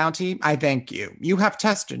testify your bounty, I thank you. You have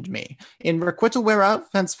tested me. In requital whereof,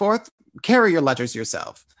 henceforth, carry your letters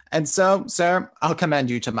yourself. And so, sir, I'll commend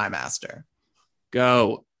you to my master.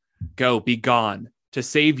 Go, be gone, to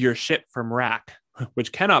save your ship from wrack,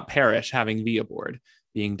 which cannot perish having thee aboard,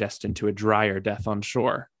 being destined to a drier death on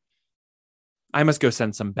shore. I must go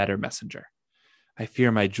send some better messenger. I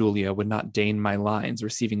fear my Julia would not deign my lines,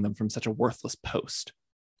 receiving them from such a worthless post.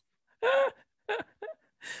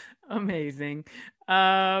 Amazing.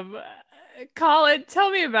 Colin, tell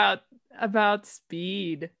me about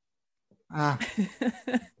Speed.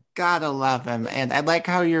 Gotta love him. And I like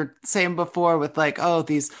how you're saying before with like, oh,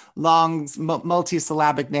 these long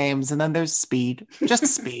multi-syllabic names, and then there's Speed. Just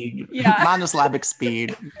Speed. Yeah. Monosyllabic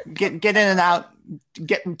Speed. Get in and out.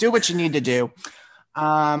 Do what you need to do.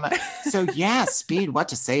 So yeah, Speed. What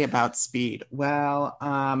to say about Speed? Well,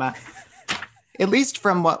 at least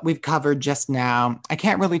from what we've covered just now, I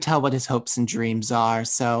can't really tell what his hopes and dreams are.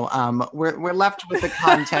 So we're left with the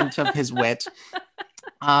content of his wit.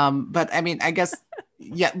 But I mean, I guess,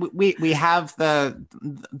 yeah, we have the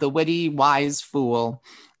witty wise fool,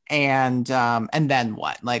 and then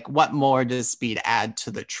what? Like, what more does Speed add to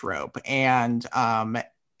the trope? And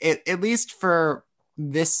at least for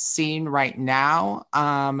this scene right now,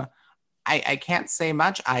 I can't say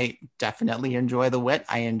much. I definitely enjoy the wit.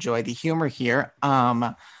 I enjoy the humor here.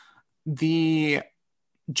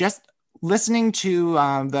 Just listening to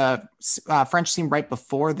the French scene right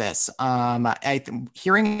before this,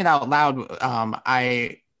 hearing it out loud,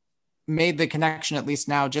 I made the connection, at least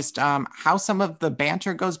now, just how some of the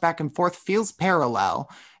banter goes back and forth feels parallel.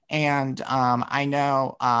 And I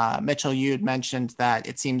know, Mitchell, you'd mentioned that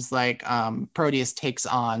it seems like Proteus takes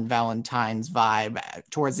on Valentine's vibe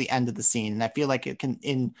towards the end of the scene. And I feel like it can,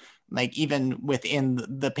 even within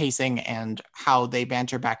the pacing and how they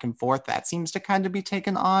banter back and forth, that seems to kind of be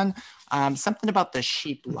taken on. Something about the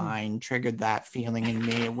sheep line triggered that feeling in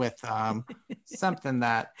me with something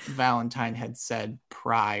that Valentine had said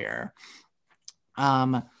prior.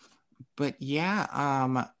 But yeah,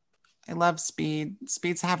 I love Speed.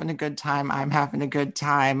 Speed's having a good time. I'm having a good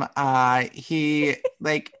time. He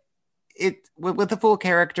like it with the full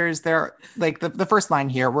characters. They're like the first line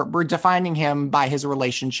here. We're defining him by his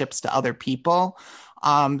relationships to other people.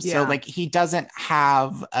 So Yeah. like he doesn't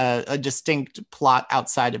have a distinct plot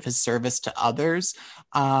outside of his service to others.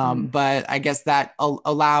 But I guess that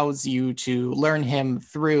allows you to learn him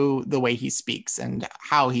through the way he speaks and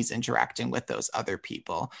how he's interacting with those other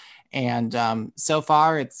people. And so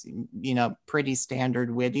far, it's, pretty standard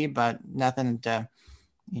witty, but nothing to,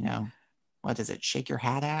 what is it? Shake your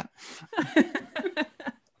hat at?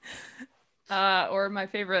 Or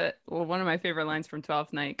one of my favorite lines from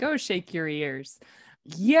 12th Night, go shake your ears.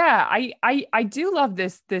 Yeah, I do love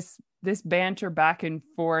this banter back and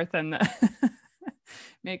forth and the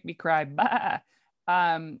make me cry. Bah.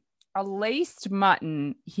 A laced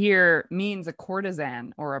mutton here means a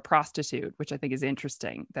courtesan or a prostitute, which I think is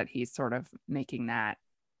interesting that he's sort of making that.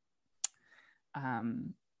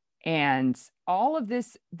 And all of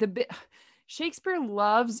this, Shakespeare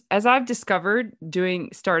loves, as I've discovered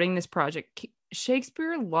starting this project,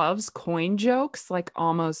 Shakespeare loves coin jokes like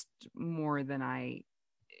almost more than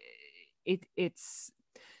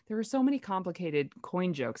there are so many complicated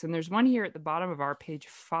coin jokes, and there's one here at the bottom of our page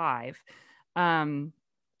 5.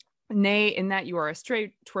 Nay, in that you are a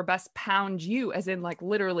stray, 'twere best pound you, as in like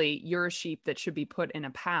literally you're a sheep that should be put in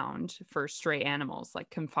a pound for stray animals, like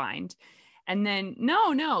confined. And then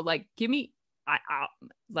no, like give me I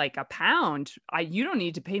like a pound. You don't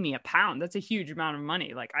need to pay me a pound. That's a huge amount of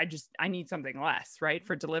money. Like I need something less, right,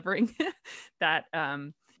 for delivering that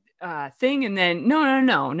thing. And then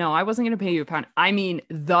no, I wasn't going to pay you a pound. I mean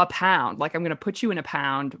the pound. Like I'm going to put you in a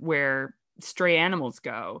pound where stray animals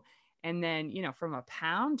go. And then, from a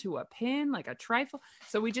pound to a pin, like a trifle.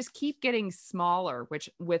 So we just keep getting smaller, which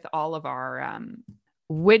with all of our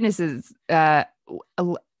witnesses.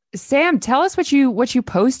 Sam, tell us what you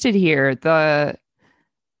posted here. The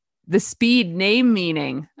Speed name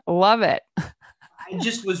meaning. Love it. I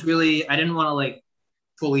didn't want to like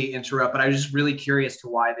fully interrupt, but I was just really curious to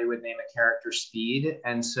why they would name a character Speed.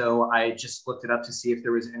 And so I just looked it up to see if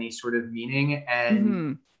there was any sort of meaning.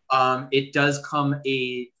 And it does come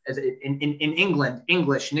in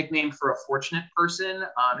English, nickname for a fortunate person.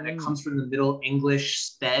 And it comes from the Middle English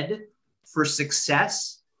sped for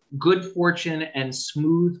success, good fortune, and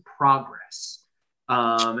smooth progress.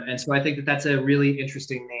 And so I think that that's a really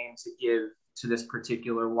interesting name to give to this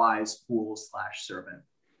particular wise fool / servant.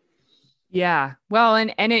 Yeah. Well,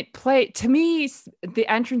 and it to me, the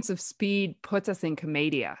entrance of Speed puts us in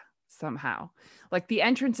Commedia somehow. Like the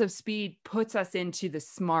entrance of Speed puts us into the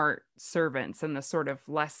smart servants and the sort of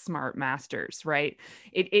less smart masters, right?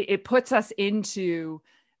 It puts us into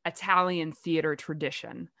Italian theater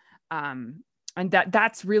tradition. And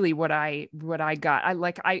that's really what I got.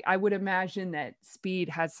 I would imagine that Speed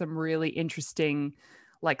has some really interesting,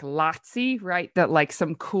 like Lazzi, right? That like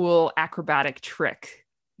some cool acrobatic trick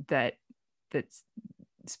that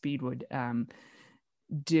Speed would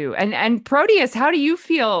do. And Proteus, how do you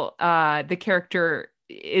feel the character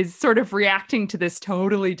is sort of reacting to this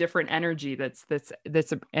totally different energy that's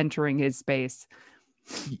entering his space?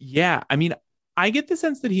 Yeah, I mean, I get the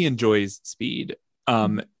sense that he enjoys Speed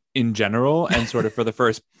in general, and sort of for the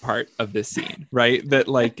first part of this scene, right? That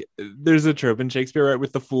like there's a trope in Shakespeare, right,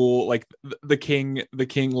 with the fool, like the king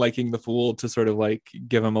liking the fool to sort of like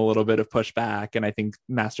give him a little bit of pushback. And I think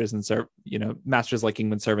masters liking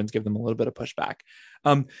when servants give them a little bit of pushback.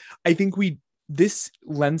 I think this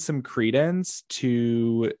lends some credence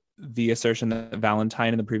to the assertion that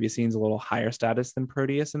Valentine in the previous scene is a little higher status than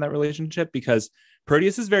Proteus in that relationship, because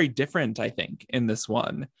Proteus is very different, I think, in this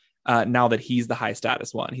one. Now that he's the high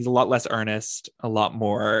status one, he's a lot less earnest, a lot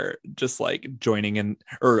more just like joining in,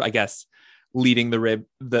 or I guess leading the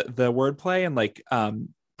wordplay and like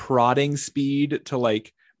prodding Speed to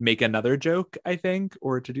like make another joke, I think,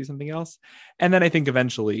 or to do something else. And then I think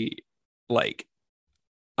eventually, like,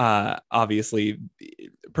 obviously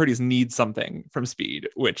Proteus needs something from Speed,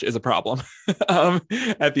 which is a problem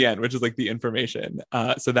at the end, which is like the information.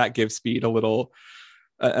 So that gives Speed a little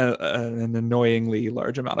an annoyingly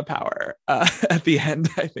large amount of power at the end,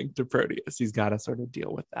 I think, to Proteus. He's got to sort of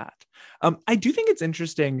deal with that. I do think it's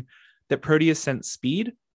interesting that Proteus sent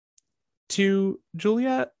Speed to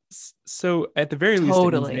Julia. So at the very least,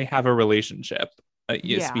 it means they have a relationship,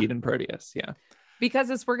 Speed and Proteus. Yeah.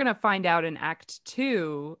 Because as we're going to find out in Act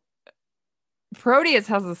 2, Proteus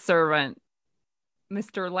has a servant,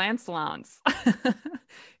 Mr. Lance,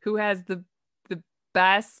 who has the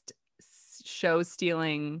best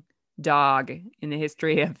show-stealing dog in the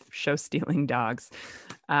history of show stealing dogs.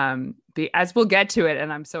 As we'll get to it,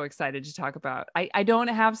 and I'm so excited to talk about. I don't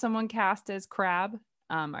have someone cast as Crab.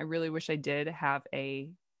 I really wish I did have a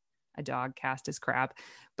dog cast as Crab,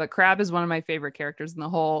 but Crab is one of my favorite characters in the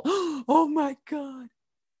whole. Oh my god!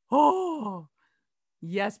 Oh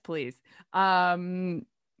yes, please. Sam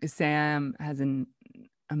has an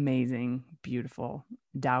amazing, beautiful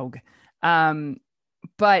dog,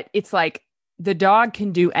 but it's like the dog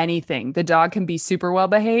can do anything. The dog can be super well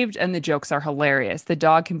behaved, and the jokes are hilarious. The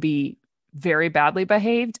dog can be very badly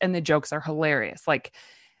behaved, and the jokes are hilarious. Like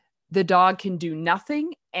the dog can do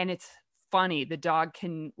nothing, and it's funny. The dog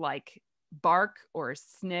can like bark or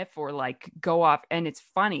sniff or like go off, and it's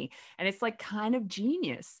funny, and it's like kind of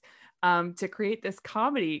genius to create this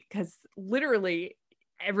comedy, because literally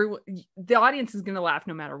the audience is going to laugh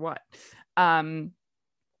no matter what.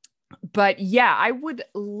 But yeah, I would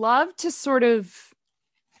love to sort of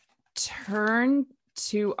turn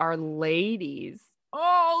to our ladies.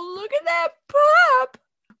 Oh, look at that pup.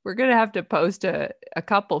 We're going to have to post a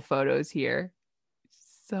couple photos here.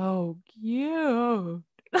 So cute.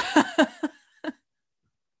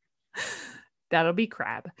 That'll be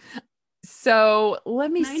Crab. So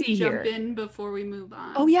let me see here. Jump in before we move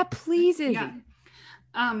on. Oh yeah, please, Izzy. Yeah.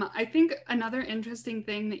 I think another interesting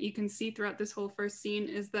thing that you can see throughout this whole first scene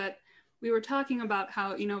is that we were talking about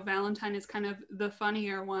how, Valentine is kind of the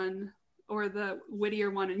funnier one or the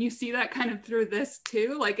wittier one. And you see that kind of through this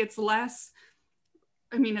too. Like it's less,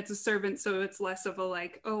 it's a servant, so it's less of a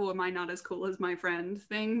like, oh, am I not as cool as my friend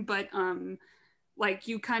thing? But like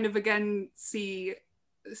you kind of again see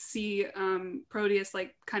Proteus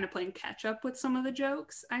like kind of playing catch up with some of the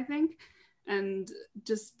jokes, I think. And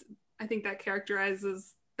just I think that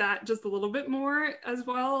characterizes that just a little bit more as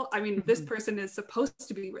well. This person is supposed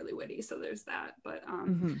to be really witty, so there's that. But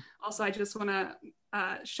also, I just want to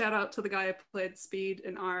shout out to the guy who played Speed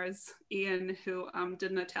in ours, Ian, who did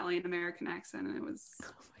an Italian American accent, and it was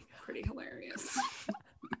pretty hilarious.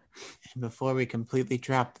 Before we completely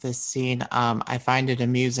drop this scene, I find it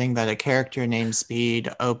amusing that a character named Speed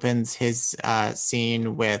opens his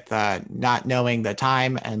scene with not knowing the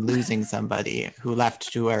time and losing somebody who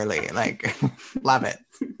left too early. Like, love it.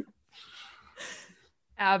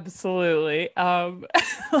 Absolutely.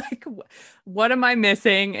 Like, what am I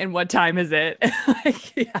missing and what time is it?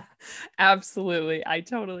 Like, yeah, absolutely. I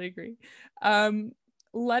totally agree.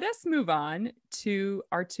 Let us move on to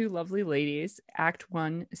our two lovely ladies, Act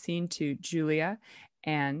 1, Scene 2, Julia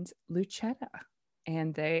and Lucetta.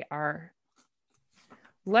 And they are,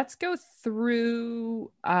 let's go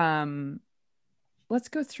through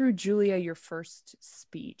Julia, your first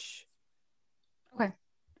speech. Okay.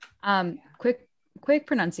 Quick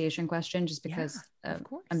pronunciation question, just because of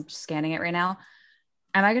course. I'm scanning it right now.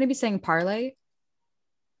 Am I going to be saying parlay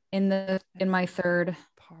in my third?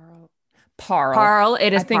 Parl.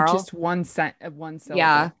 It is. I think parl. Just one syllable.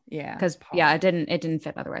 Yeah. Because it didn't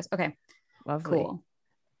fit otherwise. Okay. Lovely. Cool.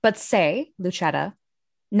 But say, Lucetta,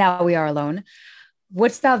 now we are alone.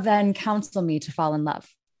 Wouldst thou then counsel me to fall in love?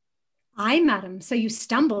 Aye, madam. So you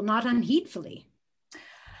stumble not unheedfully.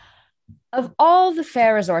 Of all the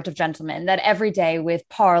fair resort of gentlemen that every day with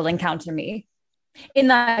parl encounter me, in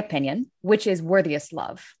thy opinion, which is worthiest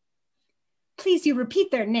love? Please you repeat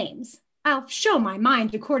their names. I'll show my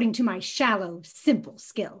mind according to my shallow, simple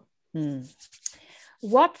skill.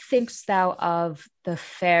 What thinkst thou of the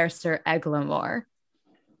fair Sir Eglamour?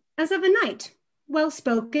 As of a knight, well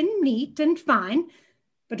spoken, neat, and fine.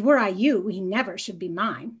 But were I you, he never should be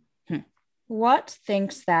mine. What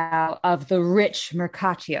thinkst thou of the rich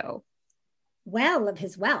Mercatio? Well of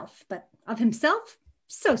his wealth, but of himself,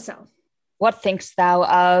 so-so. What thinkst thou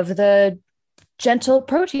of the gentle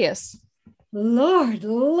Proteus? Lord,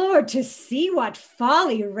 Lord, to see what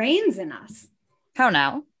folly reigns in us. How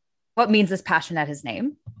now? What means this passion at his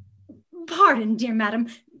name? Pardon, dear madam,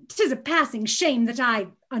 'tis a passing shame that I,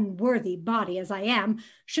 unworthy body as I am,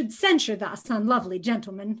 should censure thus on lovely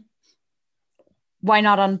gentlemen. Why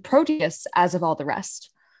not on Proteus as of all the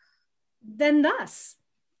rest? Then thus,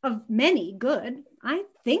 of many good, I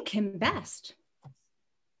think him best.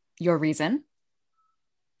 Your reason?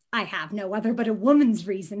 I have no other but a woman's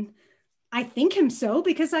reason. I think him so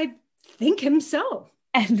because I think him so.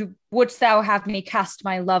 And wouldst thou have me cast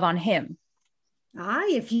my love on him?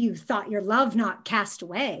 Aye, if you thought your love not cast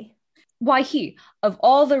away. Why he, of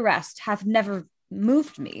all the rest, hath never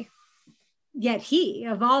moved me. Yet he,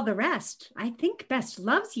 of all the rest, I think best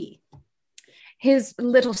loves ye. His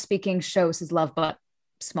little speaking shows his love but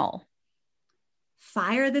small.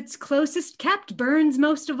 Fire that's closest kept burns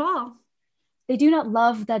most of all. They do not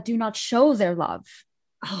love that do not show their love.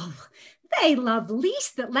 Oh, They love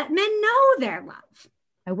least that let men know their love.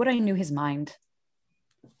 I would I knew his mind.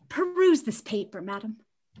 Peruse this paper, madam.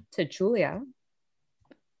 To Julia.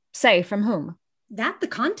 Say, from whom? That the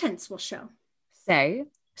contents will show.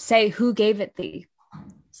 Say who gave it thee.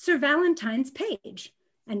 Sir Valentine's page,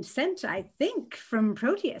 and sent, I think, from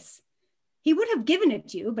Proteus. He would have given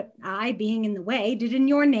it you, but I, being in the way, did in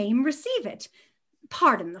your name receive it.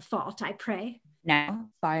 Pardon the fault, I pray. Now,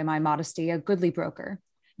 by my modesty, a goodly broker,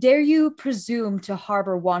 dare you presume to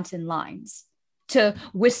harbor wanton lines, to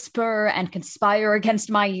whisper and conspire against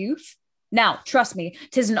my youth? Now, trust me,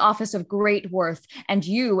 'tis an office of great worth, and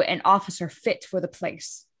you an officer fit for the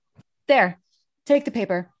place. There, take the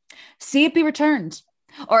paper. See it be returned,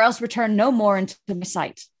 or else return no more into my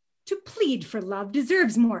sight. To plead for love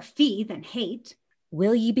deserves more fee than hate.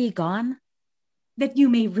 Will ye be gone? That you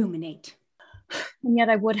may ruminate. And yet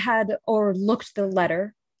I would had o'erlooked the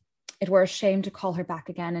letter. It were a shame to call her back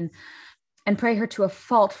again and pray her to a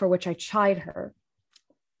fault for which I chide her.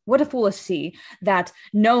 What a fool is she that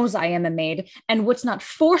knows I am a maid and wouldst not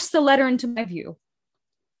force the letter into my view?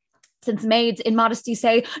 Since maids in modesty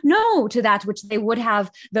say no to that which they would have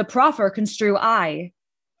the proffer construe I.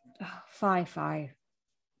 Oh, fie.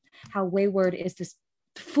 How wayward is this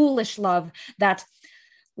foolish love that,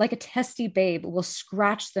 like a testy babe, will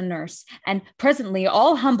scratch the nurse, and presently,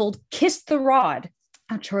 all humbled, kiss the rod.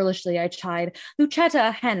 How churlishly I chide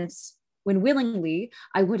Lucetta hence, when willingly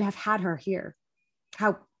I would have had her here.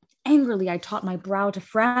 How angrily I taught my brow to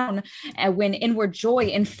frown, and when inward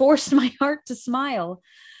joy enforced my heart to smile.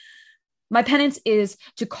 My penance is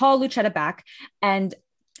to call Lucetta back and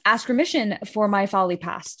ask remission for my folly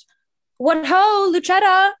past. What ho,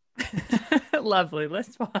 Lucetta! Lovely.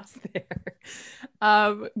 Let's pause there.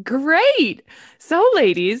 Great. So,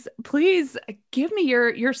 ladies, please give me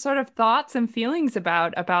your sort of thoughts and feelings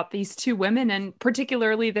about these two women, and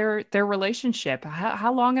particularly their relationship.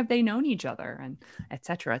 How long have they known each other, and et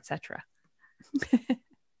cetera, et cetera.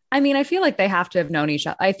 I mean, I feel like they have to have known each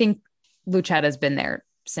other. I think Lucetta's been there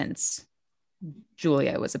since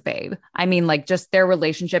Julia was a babe. I mean, like, just their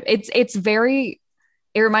relationship.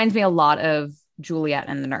 It reminds me a lot of Juliet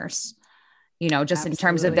and the nurse, just Absolutely. In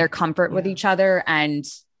terms of their comfort with each other, and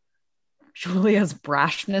Julia's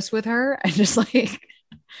brashness with her, and just like,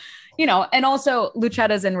 and also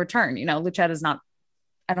Lucetta's in return. Lucetta's not,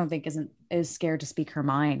 I don't think is scared to speak her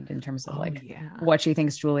mind in terms of what she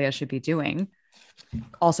thinks Julia should be doing.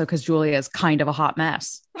 Also, because Julia is kind of a hot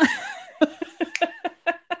mess.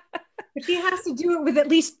 But she has to do it with at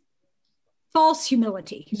least false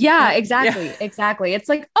humility. Yeah, exactly. Yeah. Exactly. It's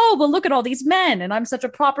like, oh, well, look at all these men, and I'm such a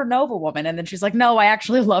proper noble woman. And then she's like, no, I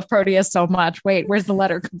actually love Proteus so much. Wait, where's the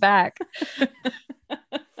letter? Come back.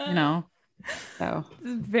 So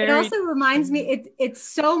it also reminds me, it's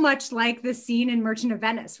so much like the scene in Merchant of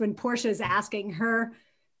Venice when Portia's asking her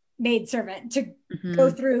maidservant to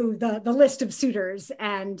go through the list of suitors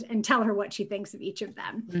and tell her what she thinks of each of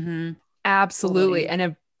them. Mm-hmm. Absolutely. Totally. And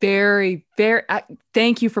a very, very,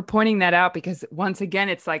 thank you for pointing that out, because once again,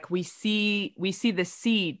 it's like we see the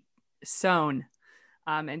seed sown.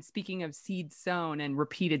 And speaking of seed sown and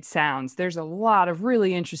repeated sounds, there's a lot of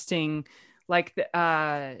really interesting, like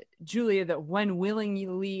Julia, that when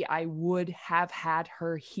willingly I would have had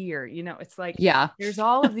her here. It's like, there's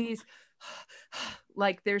all of these,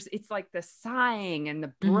 like it's like the sighing and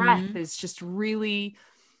the breath is just really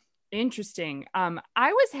interesting.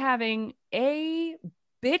 I was having a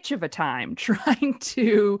bitch of a time trying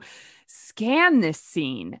to scan this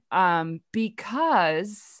scene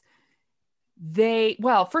because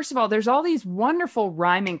first of all, there's all these wonderful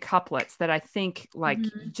rhyming couplets that I think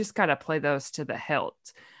you just got to play those to the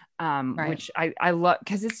hilt, right. Which I love,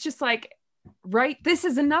 because it's just like, right, this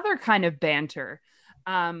is another kind of banter,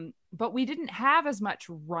 but we didn't have as much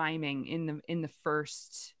rhyming in the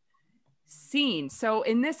first scene. So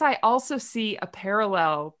in this, I also see a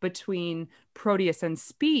parallel between Proteus and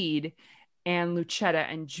Speed and Lucetta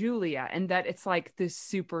and Julia, and that it's like this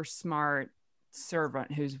super smart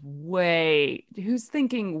servant who's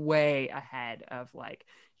thinking way ahead of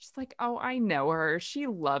she's like, oh, I know her. She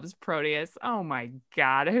loves Proteus. Oh my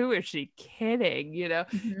God, who is she kidding?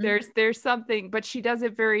 There's something, but she does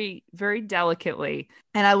it very, very delicately.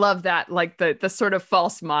 And I love that, like the sort of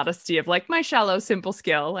false modesty of like my shallow, simple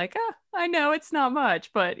skill, like, I know it's not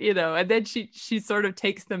much, but and then she sort of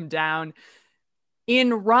takes them down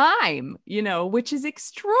in rhyme, which is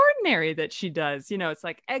extraordinary that she does. It's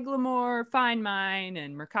like Eglamour, fine mine,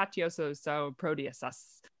 and Mercatioso, so Proteus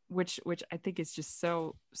us, which I think is just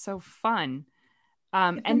so fun.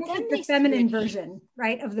 And then the feminine version,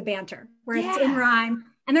 right, of the banter, where it's in rhyme,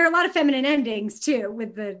 and there are a lot of feminine endings too,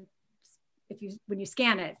 with when you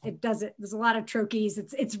scan it, it does it. There's a lot of trochees.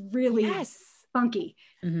 It's really funky.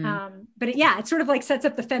 Mhm. But it sort of like sets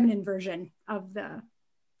up the feminine version of the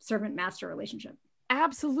servant master relationship.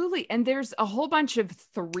 Absolutely. And there's a whole bunch of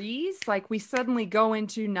threes. Like we suddenly go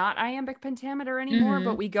into not iambic pentameter anymore,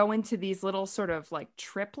 but we go into these little sort of like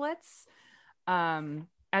triplets.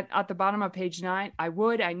 At the bottom of page 9,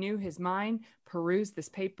 I knew his mind, peruse this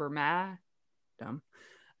paper, madam.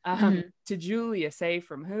 To Julia, say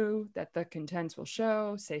from who that the contents will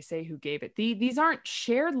show, say who gave it. These aren't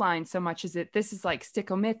shared lines so much as this is like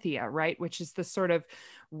stickomythia, right? Which is the sort of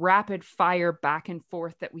rapid fire back and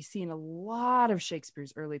forth that we see in a lot of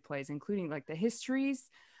Shakespeare's early plays, including like the histories,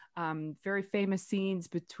 very famous scenes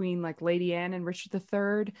between like Lady Anne and Richard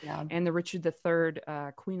III, and the Richard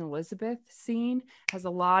III Queen Elizabeth scene has a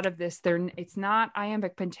lot of this. It's not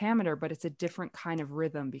iambic pentameter, but it's a different kind of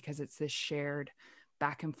rhythm because it's this shared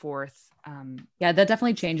back and forth. That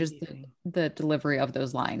definitely changes the delivery of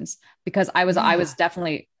those lines, because I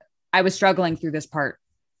was struggling through this part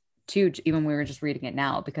too, even when we were just reading it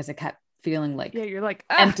now, because it kept feeling like you're like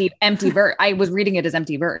empty verse. I was reading it as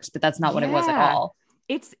empty verse, but that's not what it was at all.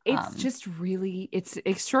 It's just really, it's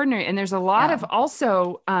extraordinary. And there's a lot of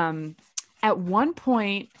also at one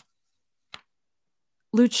point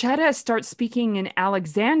Lucetta starts speaking in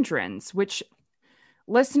Alexandrines, which,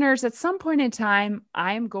 listeners, at some point in time,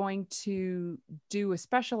 I am going to do a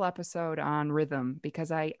special episode on rhythm,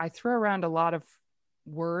 because I throw around a lot of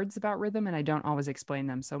words about rhythm and I don't always explain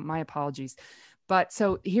them. So my apologies. But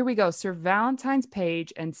so here we go. Sir Valentine's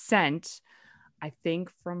page and sent, I think,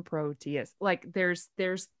 from Proteus. Like there's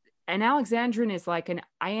an Alexandrine is like an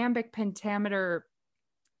iambic pentameter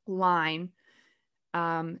line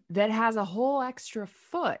that has a whole extra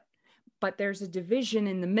foot, but there's a division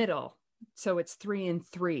in the middle. So it's 3 and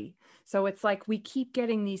 3. So it's like we keep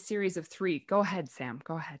getting these series of 3. Go ahead, Sam.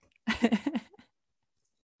 Go ahead.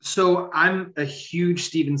 So I'm a huge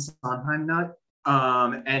Stephen Sondheim nut.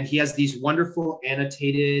 And he has these wonderful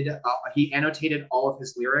annotated, he annotated all of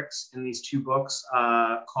his lyrics in these 2 books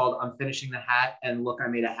called I'm Finishing the Hat and Look, I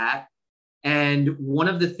Made a Hat. And one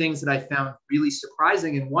of the things that I found really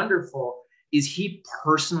surprising and wonderful is he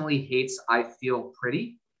personally hates I Feel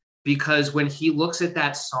Pretty, because when he looks at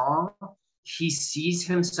that song, he sees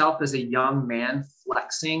himself as a young man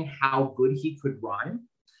flexing how good he could rhyme.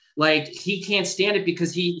 Like he can't stand it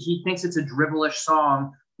because he thinks it's a dribblish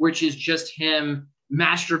song, which is just him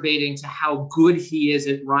masturbating to how good he is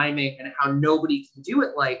at rhyming and how nobody can do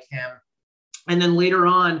it like him. And then later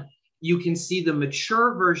on, you can see the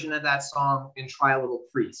mature version of that song in Try a Little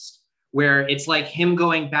Priest, where it's like him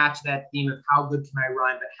going back to that theme of how good can I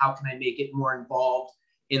rhyme, but how can I make it more involved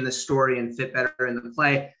in the story and fit better in the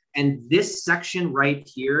play. And this section right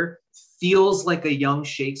here feels like a young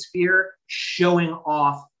Shakespeare showing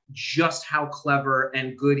off just how clever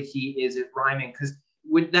and good he is at rhyming. Because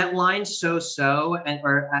with that line you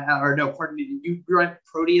write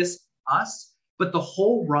Proteus us, but the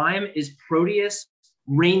whole rhyme is Proteus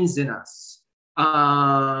reigns in us.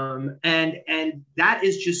 And that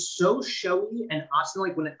is just so showy and awesome.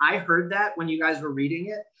 Like when I heard that, when you guys were reading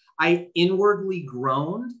it, I inwardly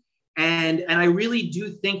groaned. And I really do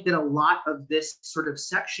think that a lot of this sort of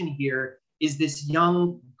section here is this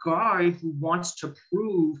young guy who wants to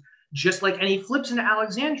prove just like, and he flips into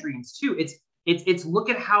Alexandrines too. It's look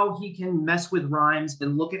at how he can mess with rhymes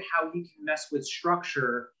and look at how he can mess with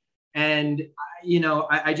structure. And,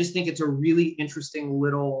 I just think it's a really interesting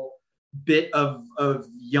little bit of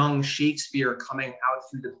young Shakespeare coming out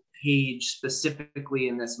through the page, specifically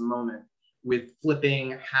in this moment, with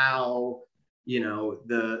flipping how,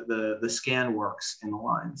 the scan works in the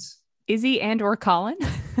lines. Izzy and or Colin?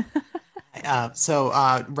 So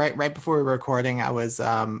right before we were recording, I was,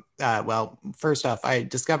 first off, I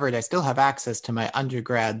discovered I still have access to my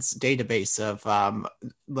undergrad's database of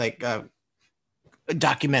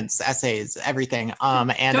documents, essays, everything.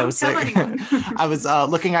 And I was tell anyone. I was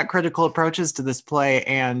looking at critical approaches to this play,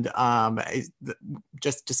 and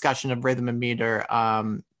just discussion of rhythm and meter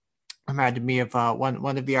reminded me of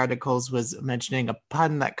one of the articles was mentioning a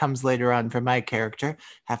pun that comes later on for my character.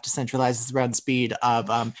 Have to centralize this around speed.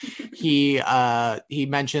 Of he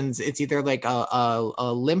mentions it's either like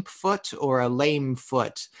a limp foot or a lame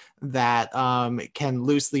foot that can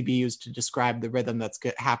loosely be used to describe the rhythm that's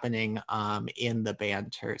happening in the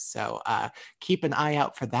banter. So keep an eye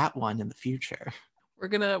out for that one in the future. We're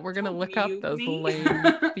gonna look up those lame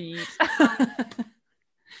feet.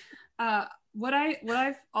 What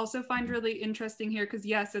I also find really interesting here, because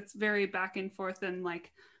yes, it's very back and forth and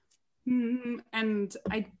like, and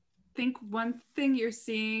I think one thing you're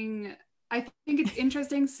seeing, I think it's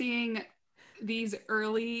interesting seeing these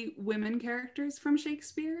early women characters from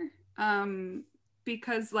Shakespeare.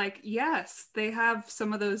 Because like, yes, they have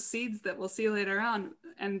some of those seeds that we'll see later on,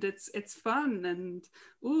 and it's fun and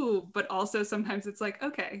ooh, but also sometimes it's like,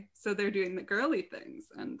 okay, so they're doing the girly things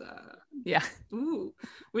and yeah, ooh,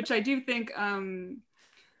 which I do think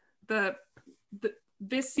the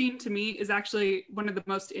this scene to me is actually one of the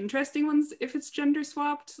most interesting ones if it's gender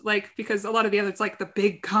swapped, like, because a lot of the others like the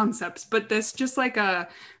big concepts, but this just like a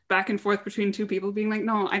back and forth between two people being like,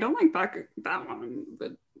 no, I don't like that one,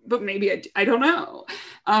 but maybe I don't know.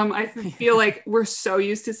 I feel like we're so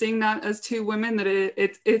used to seeing that as two women that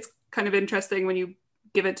it's kind of interesting when you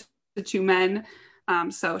give it to two men.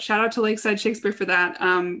 So shout out to Lakeside Shakespeare for that.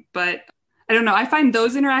 But I don't know, I find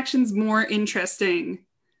those interactions more interesting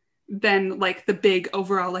than like the big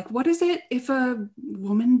overall, like, what is it if a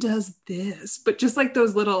woman does this? But just like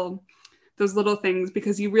those little things,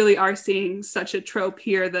 because you really are seeing such a trope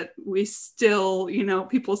here that we still, you know,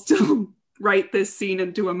 people still write this scene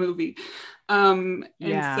into a movie. And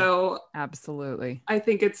so absolutely. I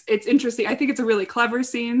think it's interesting. I think it's a really clever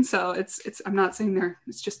scene. So it's I'm not saying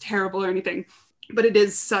it's just terrible or anything, but it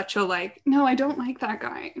is such a like, no, I don't like that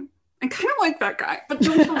guy. I kind of like that guy, but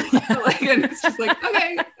don't like, and it's just like,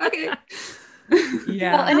 okay.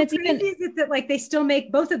 Yeah. Well, and it's crazy is it that like they still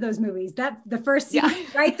make both of those movies. That the first scene,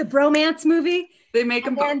 right? The bromance movie. They make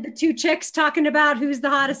them and the two chicks talking about who's the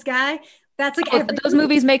hottest guy. That's like those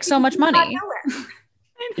movies make so much money.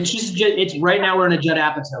 It's right now we're in a Judd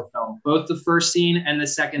Apatow film. Both the first scene and the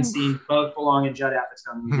second scene both belong in Judd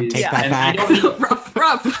Apatow movies. Take that back.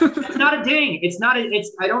 rough. It's not a ding.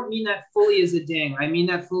 I don't mean that fully as a ding. I mean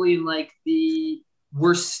that fully in like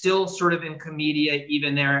we're still sort of in commedia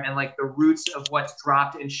even there, and like the roots of what's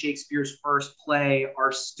dropped in Shakespeare's first play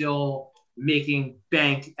are still making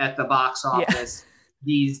bank at the box office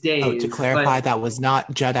these days. Oh, to clarify, that was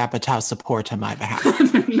not Judd Apatow support on my behalf.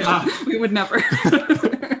 No, we would never.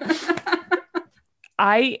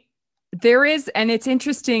 There is, and it's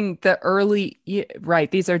interesting,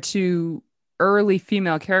 these are two early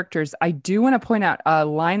female characters. I do want to point out a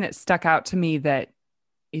line that stuck out to me that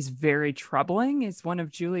is very troubling is one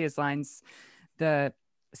of Julia's lines.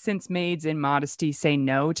 Since maids in modesty say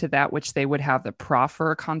no to that which they would have the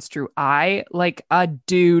proffer construe I, like a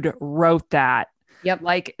dude wrote that. Yep.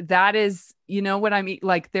 Like that is, you know what I mean?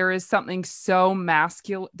 Like there is something so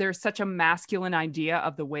masculine. There's such a masculine idea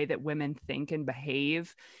of the way that women think and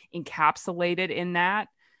behave encapsulated in that.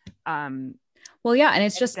 Well, yeah. And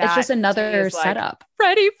it's just another setup. Like,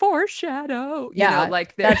 ready for shadow. Yeah. You know,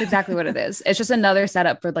 like that's exactly what it is. It's just another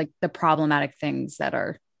setup for like the problematic things that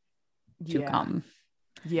are to come.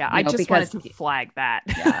 Yeah. I just wanted to flag that.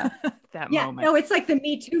 Yeah. that moment. No, it's like the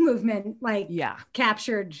Me Too movement, like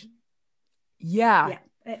captured. Yeah.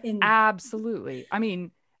 Absolutely. I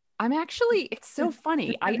mean, it's so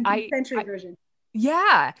funny. Century version.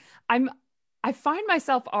 Yeah. I find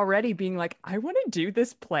myself already being like, I want to do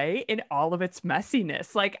this play in all of its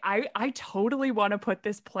messiness. Like I totally want to put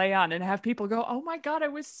this play on and have people go, oh my God, I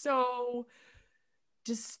was so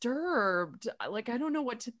disturbed. Like, I don't know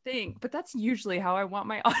what to think, but that's usually how I want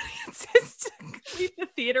my audiences to leave the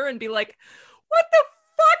theater and be like, what the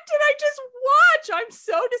fuck did I just watch? I'm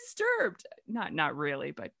so disturbed. Not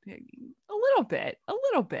really, but a little bit.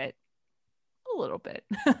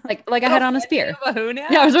 Like I had on a spear.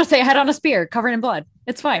 Yeah, I was going to say I had on a spear covered in blood.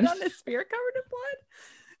 It's fine. On a spear covered in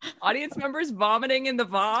blood. Audience members vomiting in the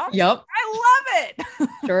vom. Yep. I love it.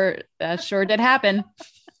 Sure. That sure did happen.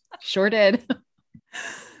 Sure did.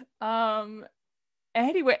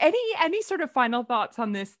 Anyway, any sort of final thoughts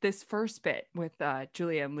on this first bit with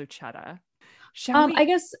Julia and Lucetta? I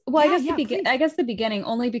guess the beginning,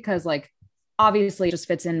 only because like obviously it just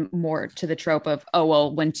fits in more to the trope of, oh,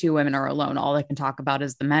 well, when two women are alone, all they can talk about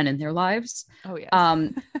is the men in their lives. Oh, yes.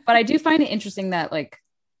 But I do find it interesting that like,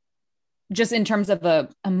 just in terms of a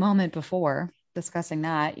moment before discussing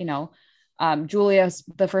that, you know, Julia,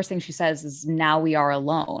 the first thing she says is, now we are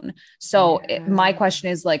alone. So my question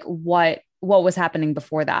is like, what was happening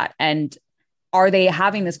before that? And are they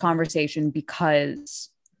having this conversation because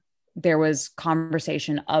there was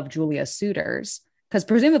conversation of Julia's suitors? Because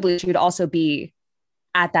presumably she would also be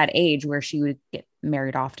at that age where she would get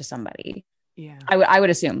married off to somebody. Yeah. I would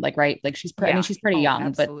assume, like, right. Like she's she's pretty young,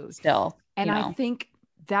 absolutely. But still. And I think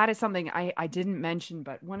that is something I didn't mention,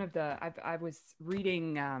 but one of I was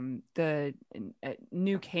reading the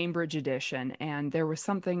new Cambridge edition, and there was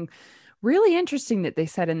something really interesting that they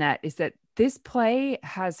said in that is that this play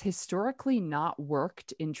has historically not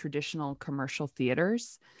worked in traditional commercial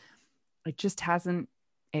theaters. It just hasn't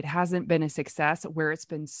been a success. Where it's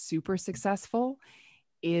been super successful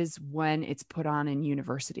is when it's put on in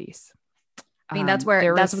universities. I mean, that's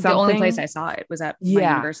the only place I saw it was at my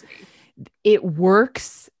university. It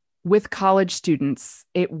works with college students.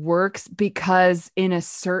 It works because in a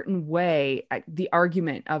certain way, the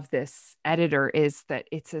argument of this editor is that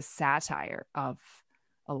it's a satire of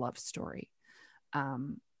a love story,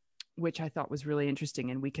 which I thought was really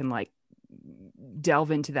interesting. And we can like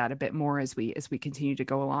delve into that a bit more as we continue to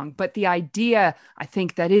go along. But the idea, I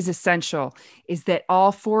think, that is essential is that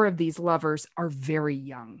all four of these lovers are very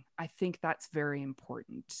young. I think that's very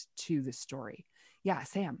important to the story. Yeah,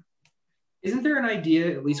 Sam. Isn't there an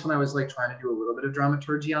idea, at least when I was like trying to do a little bit of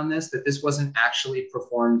dramaturgy on this, that this wasn't actually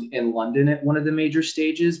performed in London at one of the major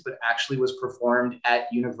stages, but actually was performed at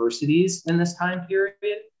universities in this time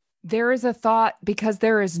period? There is a thought, because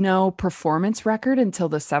there is no performance record until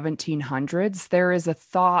the 1700s, there is a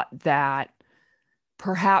thought that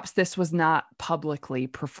perhaps this was not publicly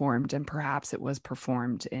performed and perhaps it was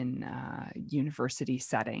performed in a university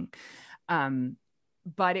setting.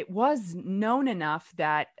 But it was known enough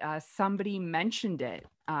that somebody mentioned it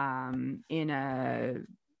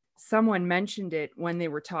someone mentioned it when they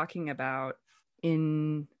were talking about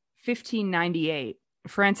in 1598,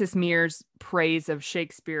 Francis Mere's praise of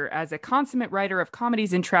Shakespeare as a consummate writer of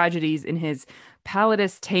comedies and tragedies in his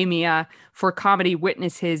Pallidus Tamia. For comedy,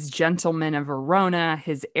 witness his Gentleman of Verona,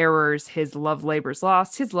 his Errors, his Love Labours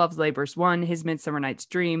Lost, his Love Labours Won, his Midsummer Night's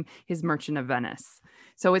Dream, his Merchant of Venice.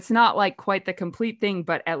 So it's not like quite the complete thing,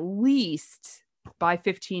 but at least by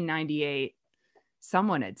 1598,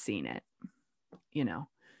 someone had seen it, you know.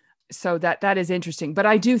 So that is interesting. But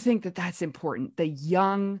I do think that that's important.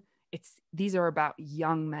 These are about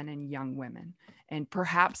young men and young women, and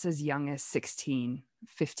perhaps as young as 15,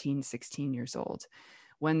 16 years old,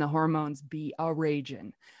 when the hormones be a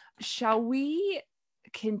raging. Shall we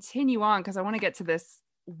continue on? Because I want to get to this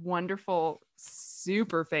wonderful,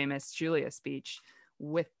 super famous Julia speech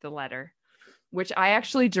with the letter, which I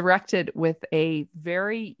actually directed with a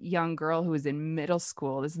very young girl who was in middle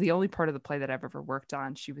school. This is the only part of the play that I've ever worked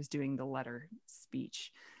on. She was doing the letter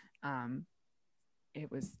speech. It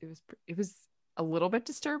was a little bit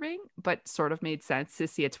disturbing, but sort of made sense to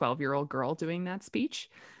see a 12-year-old girl doing that speech.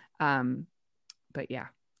 But yeah,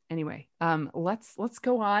 anyway, let's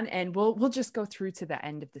go on, and we'll just go through to the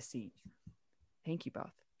end of the scene. Thank you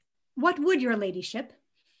both. What would your ladyship?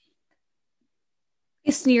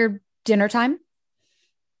 It's near dinner time.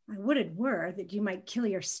 I would it were that you might kill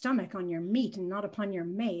your stomach on your meat and not upon your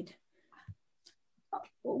maid.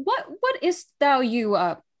 What is't thou you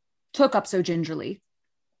took up so gingerly?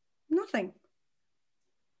 Nothing.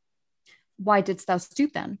 Why didst thou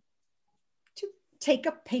stoop then? To take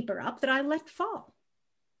a paper up that I let fall.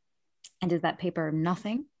 And is that paper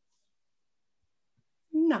nothing?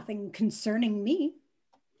 Nothing concerning me.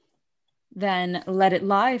 Then let it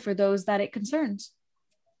lie for those that it concerns.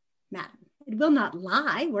 Madam, it will not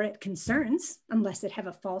lie where it concerns, unless it have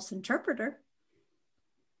a false interpreter.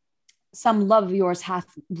 Some love of yours hath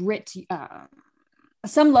writ to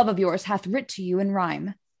you in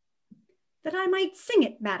rhyme. That I might sing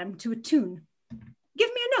it, madam, to a tune. Give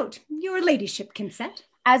me a note, your ladyship consent.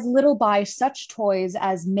 As little by such toys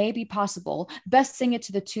as may be possible, best sing it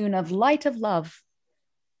to the tune of Light of Love.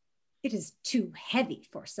 It is too heavy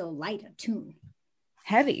for so light a tune.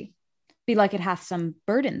 Heavy? Belike it hath some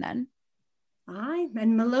burden then. Aye,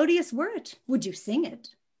 and melodious were it. Would you sing it?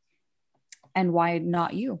 And why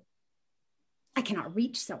not you? I cannot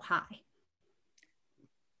reach so high.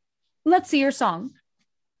 Let's see your song.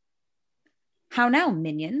 How now,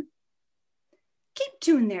 minion? Keep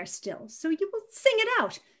tune there still, so you will sing it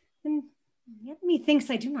out. And yet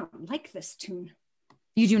methinks I do not like this tune.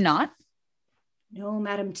 You do not? No,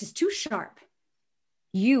 madam, 'tis too sharp.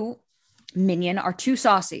 You, minion, are too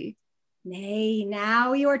saucy. Nay,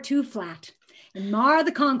 now you are too flat, and mar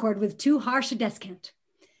the concord with too harsh a descant.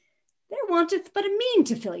 There wanteth but a mean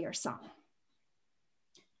to fill your song.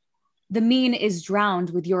 The mean is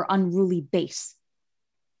drowned with your unruly bass.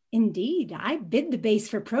 Indeed, I bid the bass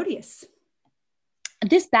for Proteus.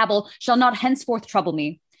 This babble shall not henceforth trouble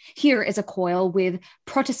me. Here is a coil with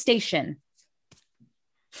protestation.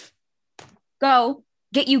 Go,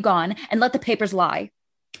 get you gone, and let the papers lie.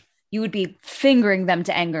 You would be fingering them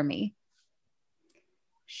to anger me.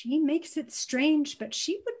 She makes it strange, but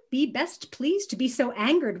she would be best pleased to be so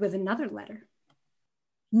angered with another letter.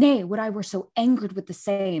 Nay, would I were so angered with the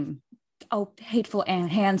same. Oh, hateful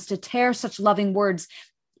hands to tear such loving words,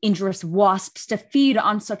 injurious wasps to feed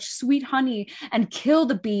on such sweet honey and kill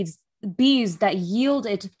the bees that yield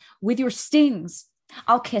it with your stings.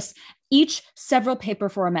 I'll kiss each several paper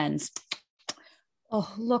for amends.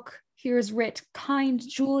 Oh, look, here is writ, kind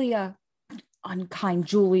Julia. Unkind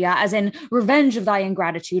Julia, as in revenge of thy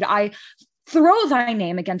ingratitude, I throw thy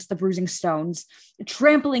name against the bruising stones,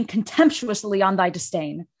 trampling contemptuously on thy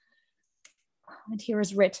disdain. And here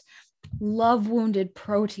is writ, love-wounded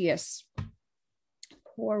Proteus.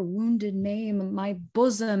 Poor wounded name, my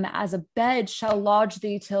bosom as a bed shall lodge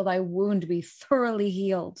thee till thy wound be thoroughly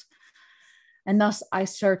healed. And thus I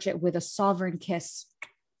search it with a sovereign kiss.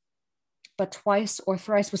 But twice or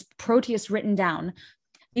thrice was Proteus written down.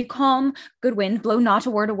 Be calm, good wind, blow not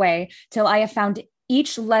a word away, till I have found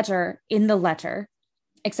each letter in the letter,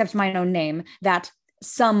 except mine own name, that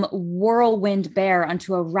some whirlwind bear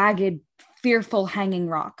unto a ragged, fearful hanging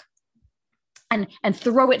rock, and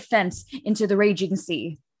throw it thence into the raging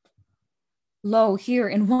sea. Lo, here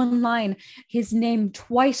in one line, his name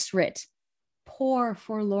twice writ. Poor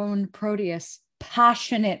forlorn Proteus,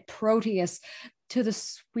 passionate Proteus, to the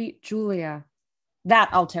sweet Julia. That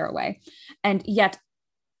I'll tear away. And yet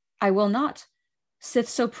I will not. Sith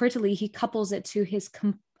so prettily he couples it to his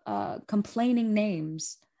complaining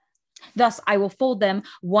names. Thus I will fold them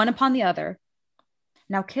one upon the other.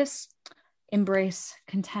 Now kiss, embrace,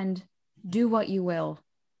 contend, do what you will.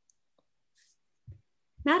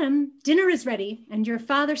 Madam, dinner is ready, and your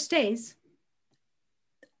father stays.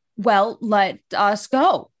 Well, let us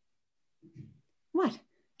go. What?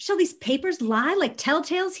 Shall these papers lie like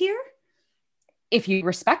telltales here? If you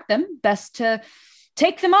respect them, best to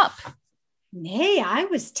take them up. Nay, I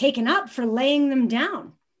was taken up for laying them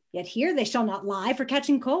down. Yet here they shall not lie for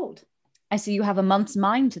catching cold. I see you have a month's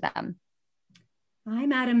mind to them. Aye,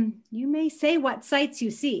 madam, you may say what sights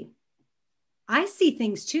you see. I see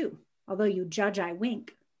things too, although you judge I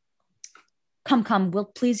wink. Come, will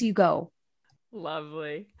please you go.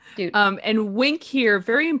 Lovely. Dude. And wink here,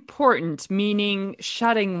 very important, meaning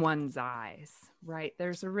shutting one's eyes, right?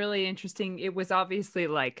 There's a really interesting, it was obviously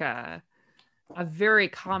like a very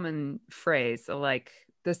common phrase, like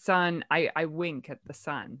the sun, I wink at the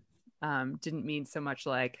sun. Didn't mean so much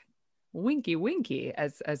like winky winky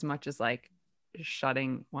as much as like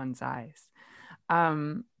shutting one's eyes.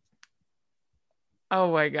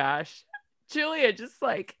 Oh my gosh. Julia just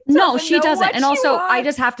like no, she doesn't. And also wants. I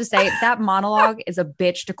just have to say that monologue is a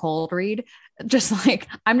bitch to cold read. Just like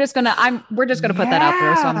we're just gonna put that out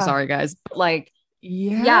there. So I'm sorry guys. But like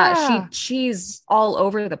she's all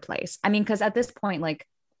over the place. I mean, because at this point, like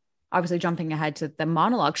obviously jumping ahead to the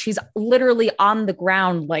monologue, she's literally on the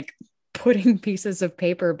ground, like putting pieces of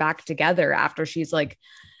paper back together after she's like,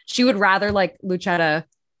 she would rather like Lucetta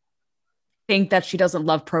think that she doesn't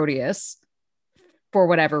love Proteus for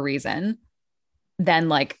whatever reason than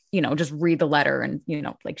like, you know, just read the letter and, you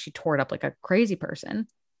know, like she tore it up like a crazy person.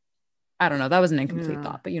 I don't know. That was an incomplete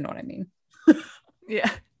thought, but you know what I mean? Yeah.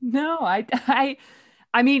 No, I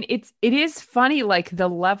mean, it is funny, like the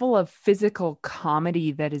level of physical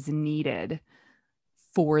comedy that is needed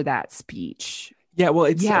for that speech. Yeah, well,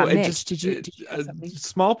 it's Mitch, did you a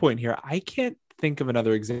small point here. I can't think of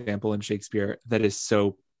another example in Shakespeare that is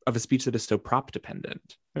so of a speech that is so prop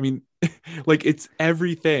dependent. I mean, like it's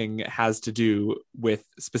everything has to do with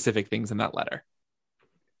specific things in that letter.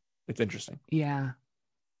 It's interesting. Yeah.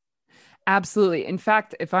 Absolutely. In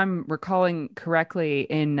fact, if I'm recalling correctly,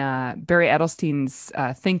 in Barry Edelstein's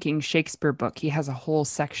Thinking Shakespeare book, he has a whole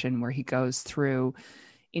section where he goes through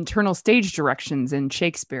internal stage directions in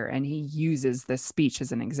Shakespeare, and he uses this speech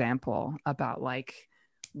as an example about like,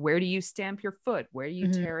 where do you stamp your foot? Where do you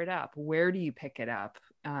tear it up? Where do you pick it up?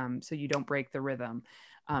 So you don't break the rhythm.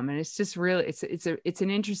 And it's just really, it's an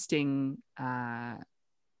interesting, I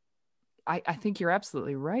think you're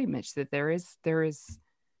absolutely right, Mitch, that there is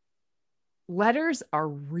letters are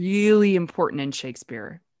really important in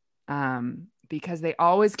Shakespeare because they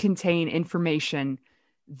always contain information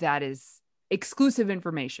that is exclusive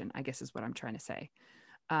information, I guess is what I'm trying to say.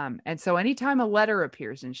 And so anytime a letter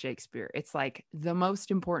appears in Shakespeare, it's like the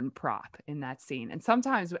most important prop in that scene. And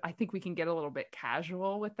sometimes I think we can get a little bit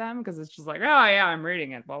casual with them because it's just like, oh yeah, I'm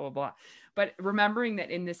reading it, blah, blah, blah. But remembering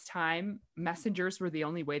that in this time, messengers were the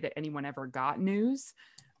only way that anyone ever got news.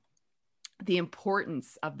 The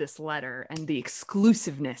importance of this letter and the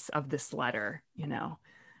exclusiveness of this letter, you know,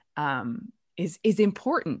 is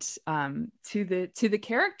important to the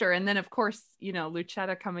character. And then of course, you know,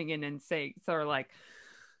 Lucetta coming in and saying sort of like,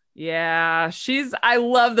 yeah, I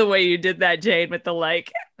love the way you did that, Jane, with the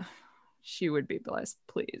like, she would be blessed,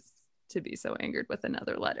 please, to be so angered with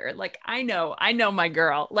another letter. Like, I know my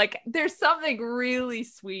girl. Like, there's something really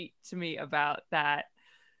sweet to me about that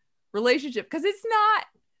relationship because it's not,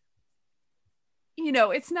 you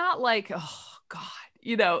know, it's not like, oh God,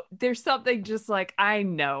 you know, there's something just like, I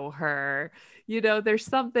know her, you know, there's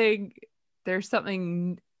something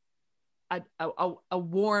a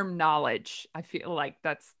warm knowledge. I feel like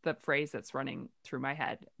that's the phrase that's running through my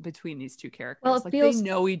head between these two characters. Well, it like feels, they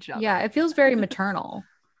know each other. Yeah, it feels very maternal.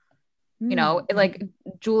 You know, Mm. like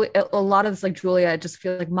Julia, a lot of this, like Julia, I just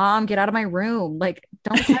feel like, Mom, get out of my room. Like,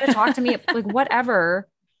 don't try to talk to me. Like, whatever.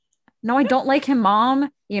 No, I don't like him,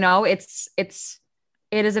 Mom. You know, it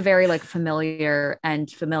is a very like familiar and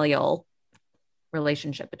familial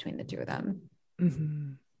relationship between the two of them.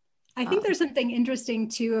 Mm-hmm. I think there's something interesting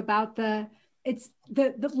too about the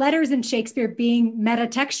letters in Shakespeare being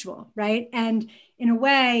metatextual, right? And in a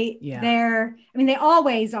way, they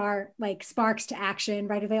always are like sparks to action,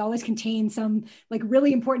 right? Or they always contain some like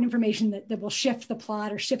really important information that will shift the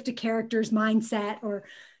plot or shift a character's mindset or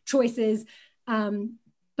choices.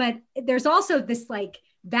 But there's also this like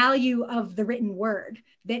value of the written word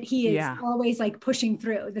that he is always like pushing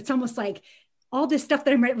through. That's almost like, all this stuff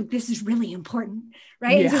that I'm writing, this is really important,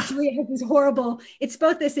 right? Yeah. And so Julia has this horrible, it's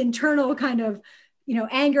both this internal kind of, you know,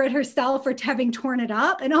 anger at herself for having torn it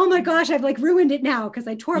up. And oh my gosh, I've like ruined it now because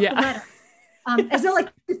I tore up the letter. As though like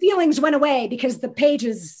the feelings went away because the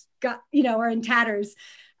pages got, you know, are in tatters.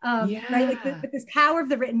 Right? Like but this power of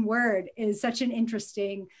the written word is such an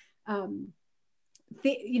interesting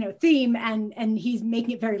theme, and he's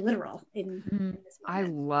making it very literal in this moment. I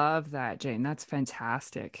love that, Jane. That's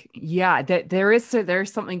fantastic. Yeah, there's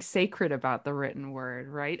something sacred about the written word,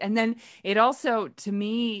 right? And then it also, to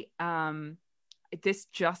me, this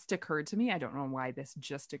just occurred to me. I don't know why this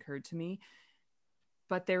just occurred to me,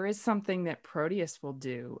 but there is something that Proteus will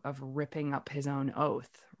do of ripping up his own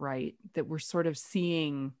oath, right? That we're sort of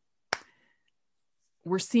seeing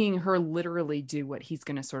her literally do what he's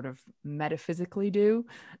going to sort of metaphysically do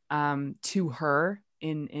to her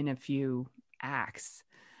in a few acts.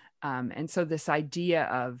 And so this idea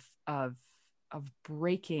of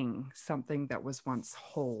breaking something that was once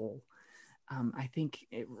whole, I think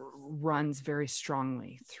it runs very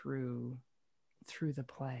strongly through the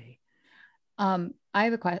play. I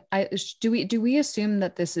have a question. Do we assume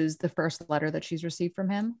that this is the first letter that she's received from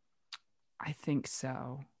him? I think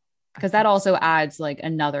so. Because that also adds like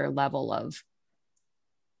another level of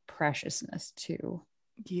preciousness to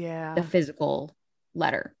the physical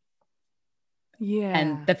letter. Yeah.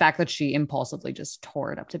 And the fact that she impulsively just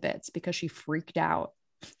tore it up to bits because she freaked out.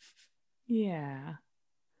 Yeah,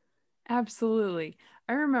 absolutely.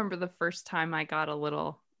 I remember the first time I got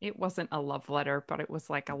it wasn't a love letter, but it was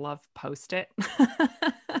like a love post-it.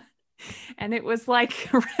 And it was like,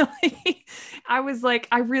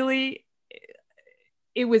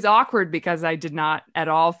 it was awkward because I did not at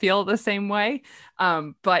all feel the same way.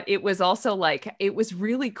 But it was also like, it was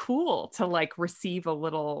really cool to like receive a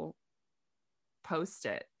little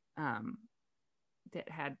post-it that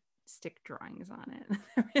had stick drawings on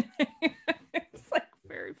it. It's like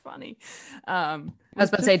very funny. I was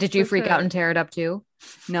about to say, did you freak out and tear it up too?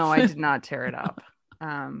 No, I did not tear it up.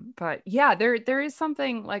 But yeah, there is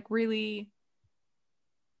something like really,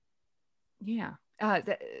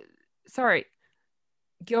 sorry,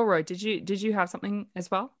 Gilroy, did you have something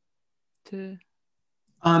as well?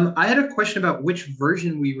 I had a question about which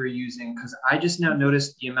version we were using, because I just now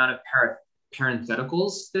noticed the amount of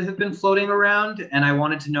parentheticals that have been floating around, and I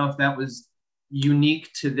wanted to know if that was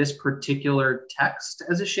unique to this particular text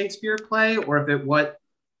as a Shakespeare play, or what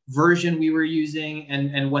version we were using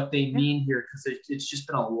and what they mean here, because it's just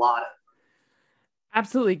been a lot of.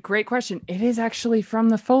 Absolutely. Great question. It is actually from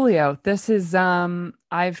the folio. This is,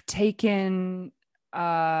 I've taken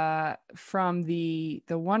from the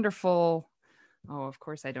wonderful, of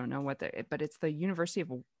course I don't know but it's the University of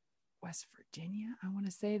West Virginia. I want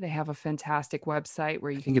to say they have a fantastic website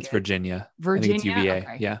where you can it's Virginia. Virginia. I think it's UVA.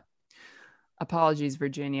 Okay. Yeah. Apologies,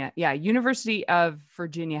 Virginia. Yeah. University of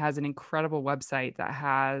Virginia has an incredible website that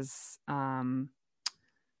has,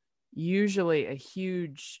 usually a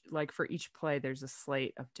huge, like for each play, there's a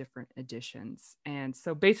slate of different editions. And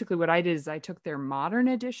so basically what I did is I took their modern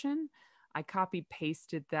edition, I copy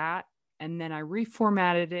pasted that, and then I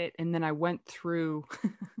reformatted it. And then I went through,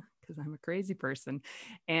 because I'm a crazy person,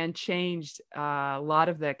 and changed a lot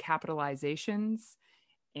of the capitalizations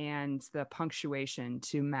and the punctuation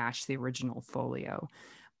to match the original folio.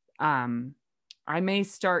 I may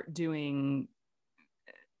start doing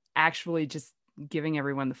actually just giving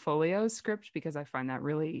everyone the folio script, because I find that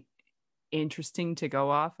really interesting to go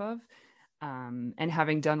off of. And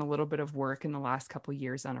having done a little bit of work in the last couple of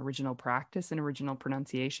years on original practice and original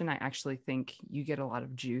pronunciation, I actually think you get a lot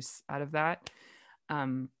of juice out of that.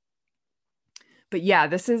 But yeah,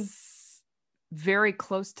 this is very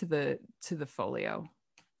close to the folio.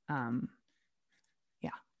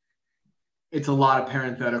 It's a lot of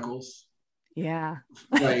parentheticals. Yeah.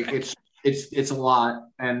 Like it's a lot.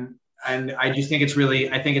 And and I just think it's really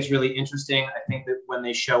interesting. I think that when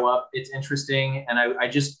they show up, it's interesting. And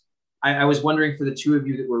I was wondering for the two of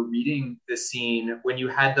you that were reading the scene, when you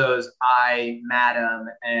had those I, madam,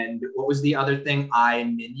 and what was the other thing? I,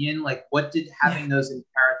 minion. Like, what did having those in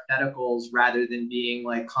parentheticals rather than being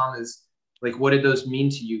like commas, like, what did those mean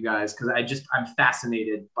to you guys? Because I'm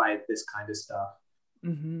fascinated by this kind of stuff.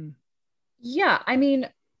 Mm-hmm. Yeah, I mean,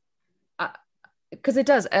 because it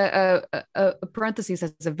does. A parentheses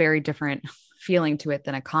has a very different feeling to it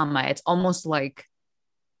than a comma. It's almost like,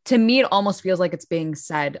 to me, it almost feels like it's being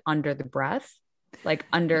said under the breath, like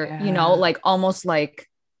under, you know, like almost like,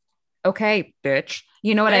 okay, bitch,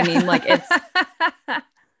 you know what I mean? Like it's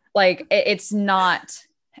like, it's not,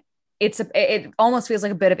 it almost feels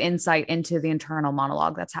like a bit of insight into the internal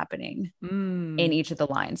monologue that's happening in each of the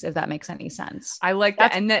lines, if that makes any sense. I like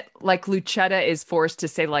that. And that like Lucetta is forced to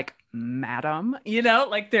say like, madam, you know,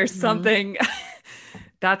 like there's something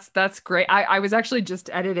that's great. I was actually just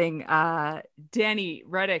editing Danny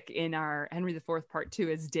Reddick in our Henry IV Part 2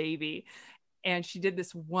 as Davy. And she did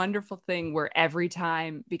this wonderful thing where every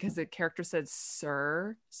time, because the character said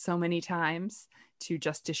sir so many times to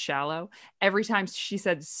Justice Shallow, every time she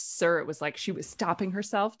said sir, it was like she was stopping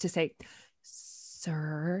herself to say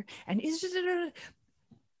sir, and is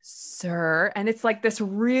sir, and it's like this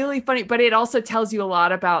really funny, but it also tells you a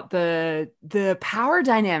lot about the power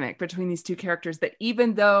dynamic between these two characters, that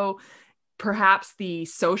even though perhaps the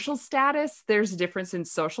social status, there's a difference in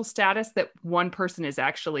social status, that one person is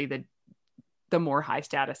actually the more high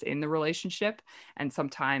status in the relationship. And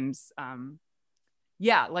sometimes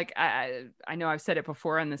like I know I've said it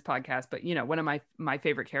before on this podcast, but you know, one of my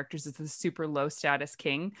favorite characters is the super low status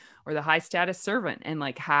king or the high status servant, and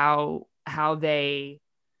like how they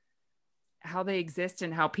exist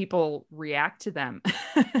and how people react to them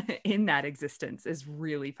in that existence is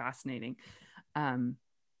really fascinating.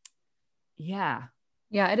 Yeah,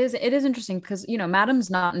 it is interesting because, you know, madam's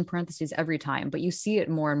not in parentheses every time, but you see it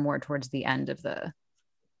more and more towards the end of the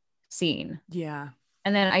scene. Yeah.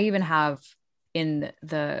 And then I even have in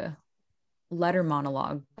the letter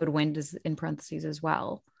monologue, Goodwind is in parentheses as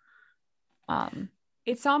well.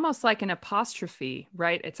 It's almost like an apostrophe,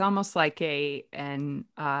 right? It's almost like in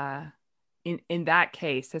that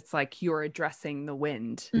case, it's like you're addressing the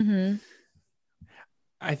wind. Mm-hmm.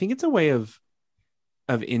 I think it's a way of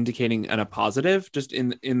indicating a positive just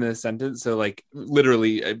in the sentence. So like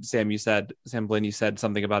literally, Sam Blinn, you said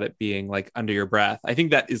something about it being like under your breath. I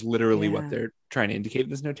think that is literally what they're trying to indicate in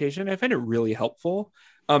this notation. I find it really helpful.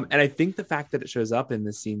 And I think the fact that it shows up in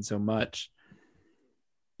this scene so much,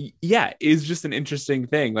 is just an interesting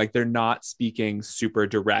thing. Like they're not speaking super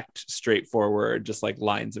direct, straightforward, just like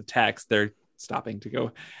lines of text. They're stopping to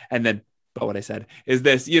go, and then, but what I said is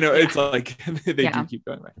this, you know, it's like they do keep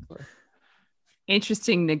going back and forth.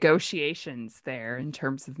 Interesting negotiations there in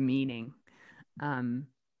terms of meaning.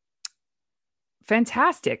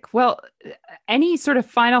 Fantastic. Well, any sort of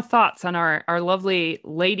final thoughts on our lovely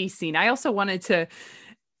lady scene? I also wanted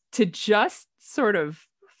to just sort of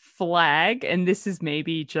flag, and this is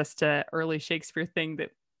maybe just a early Shakespeare thing, that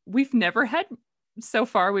we've never had so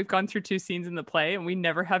far. We've gone through 2 scenes in the play and we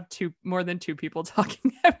never have more than 2 people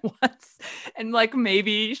talking at once. And like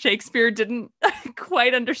maybe Shakespeare didn't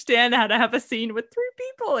quite understand how to have a scene with 3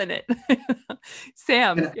 people in it.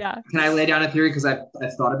 Sam, Can I lay down a theory? Because I've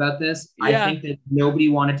thought about this. I think that nobody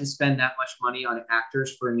wanted to spend that much money on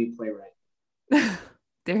actors for a new playwright.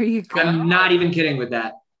 There you go. I'm not even kidding with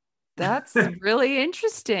that. That's really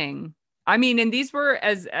interesting. I mean, and these were,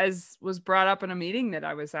 as was brought up in a meeting that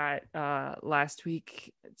I was at last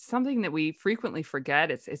week, something that we frequently forget.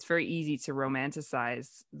 It's very easy to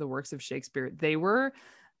romanticize the works of Shakespeare. They were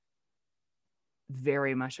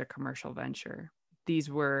very much a commercial venture. These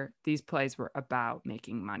plays were about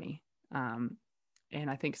making money. And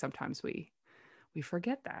I think sometimes we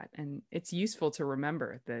forget that. And it's useful to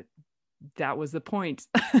remember that was the point.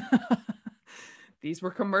 These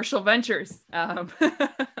were commercial ventures.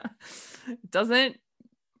 It doesn't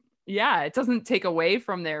take away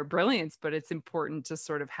from their brilliance, but it's important to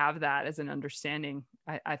sort of have that as an understantanding.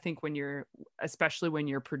 I think especially when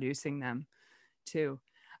you're producing them too.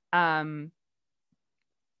 Well,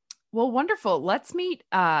 wonderful. Let's meet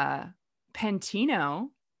Pantino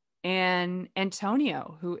and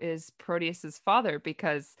Antonio, who is Proteus's father,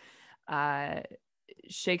 because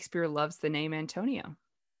Shakespeare loves the name Antonio.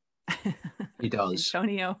 He does.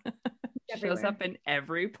 Antonio shows up in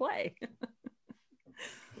every play.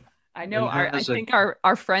 I know. I think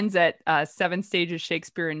our friends at 7 Stages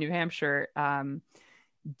Shakespeare in New Hampshire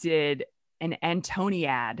did an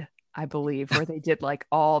Antoniad I believe, where they did like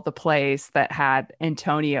all the plays that had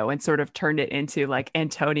Antonio and sort of turned it into like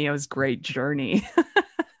Antonio's great journey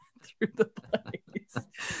through the plays.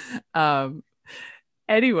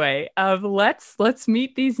 Anyway, let's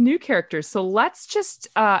meet these new characters. So let's just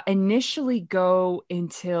initially go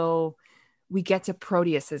until we get to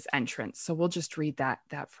Proteus's entrance. So we'll just read that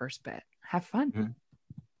first bit. Have fun. Mm-hmm.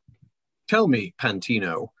 Tell me,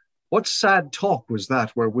 Pantino, what sad talk was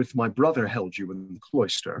that wherewith my brother held you in the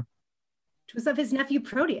cloister? 'Twas of his nephew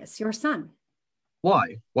Proteus, your son.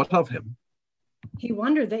 Why? What of him? He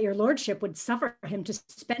wondered that your lordship would suffer him to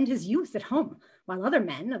spend his youth at home, while other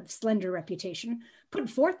men of slender reputation put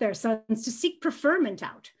forth their sons to seek preferment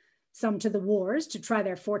out, some to the wars to try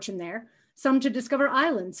their fortune there, some to discover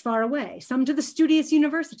islands far away, some to the studious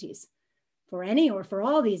universities. For any or for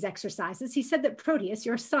all these exercises, he said that Proteus,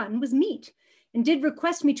 your son, was meet, and did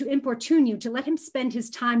request me to importune you to let him spend his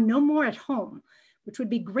time no more at home, which would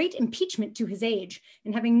be great impeachment to his age,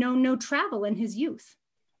 and having known no travel in his youth.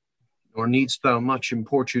 Nor needst thou much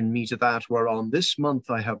importune me to that whereon this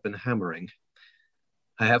month I have been hammering.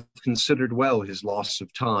 I have considered well his loss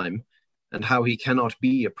of time, and how he cannot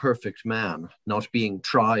be a perfect man, not being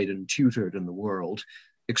tried and tutored in the world.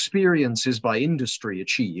 Experience is by industry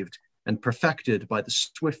achieved, and perfected by the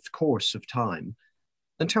swift course of time.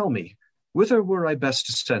 And tell me, whither were I best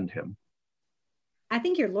to send him? I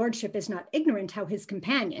think your lordship is not ignorant how his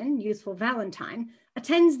companion, youthful Valentine,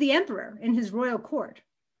 attends the emperor in his royal court.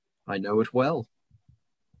 I know it well.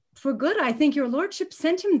 For good, I think your lordship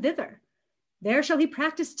sent him thither. There shall he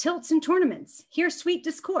practice tilts and tournaments, hear sweet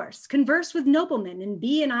discourse, converse with noblemen, and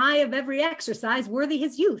be an eye of every exercise worthy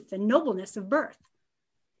his youth and nobleness of birth.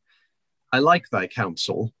 I like thy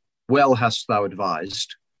counsel, well hast thou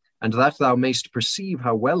advised, and that thou mayst perceive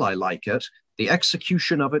how well I like it, the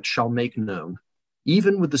execution of it shall make known.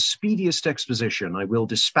 Even with the speediest exposition, I will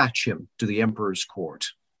dispatch him to the emperor's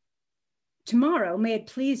court. Tomorrow, may it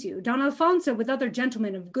please you, Don Alfonso with other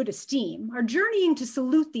gentlemen of good esteem are journeying to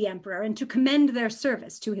salute the emperor and to commend their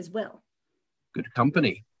service to his will. Good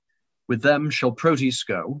company. With them shall Proteus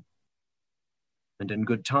go, and in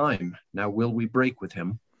good time. Now will we break with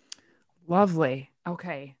him. Lovely.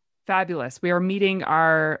 Okay. Fabulous. We are meeting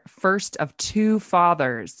our first of two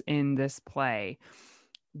fathers in this play.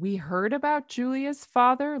 We heard about Julia's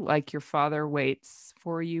father, like your father waits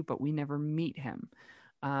for you, but we never meet him.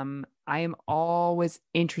 I am always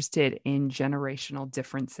interested in generational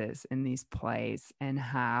differences in these plays and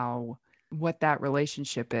what that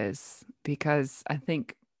relationship is, because I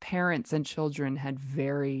think parents and children had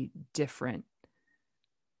very different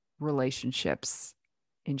relationships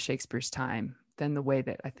in Shakespeare's time than the way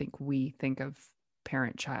that I think we think of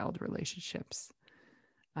parent-child relationships.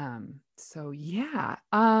 Miles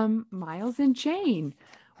and Jane,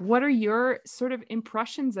 what are your sort of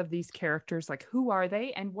impressions of these characters? Like, who are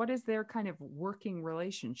they and what is their kind of working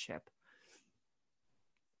relationship?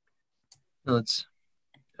 Do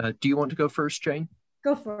you want to go first, Jane?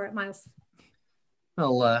 Go for it, Miles.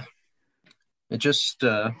 Well,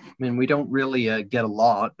 we don't really get a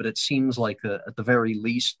lot, but it seems like at the very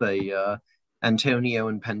least Antonio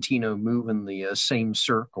and Pantino move in the same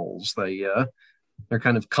circles. They're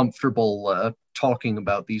kind of comfortable talking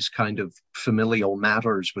about these kind of familial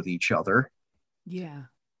matters with each other. Yeah.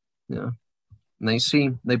 Yeah.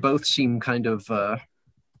 And they both seem kind of,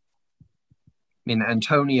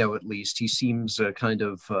 Antonio, at least, he seems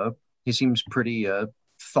pretty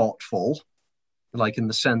thoughtful, like in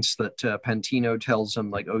the sense that Pantino tells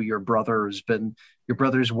him like, oh, your brother's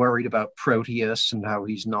worried about Proteus and how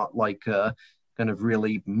he's not like, kind of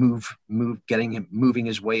really moving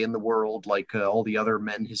his way in the world like all the other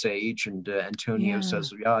men his age. And Antonio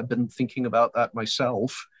says, yeah, I've been thinking about that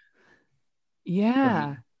myself.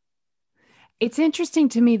 Yeah. It's interesting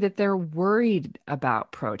to me that they're worried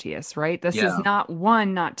about Proteus, right? This is not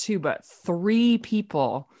one, not two, but three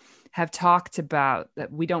people have talked about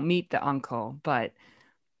that. We don't meet the uncle, but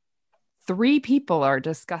three people are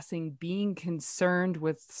discussing being concerned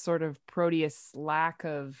with sort of Proteus' lack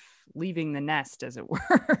of leaving the nest, as it were.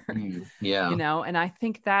 And I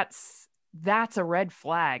think that's a red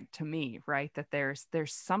flag to me, right? That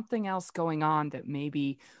there's something else going on that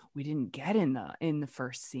maybe we didn't get in the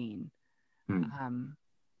first scene.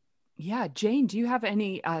 Jane, do you have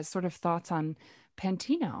any sort of thoughts on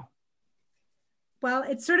Pantino? Well,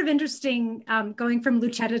 it's sort of interesting going from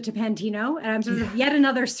Lucetta to Pantino, and I'm sort of yet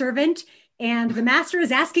another servant, and the master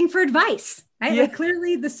is asking for advice, right? Like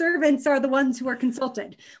clearly the servants are the ones who are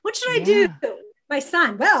consulted. What should I do? My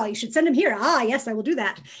son, well, you should send him here. Ah, yes, I will do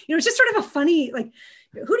that. It's just sort of a funny, like,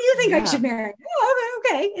 who do you think I should marry? Oh,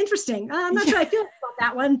 okay, interesting. I'm not sure I feel about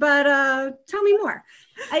that one, but tell me more.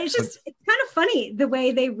 It's kind of funny the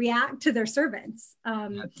way they react to their servants.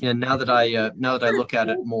 Yeah, now that I look at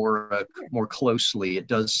it more closely, it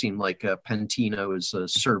does seem like Pantino is a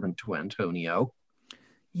servant to Antonio.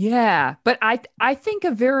 Yeah, but I think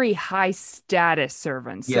a very high status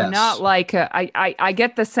servant. So Yes. not like I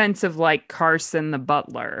get the sense of like Carson the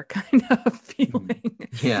butler kind of feeling.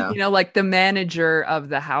 Yeah. Like the manager of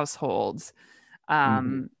the households,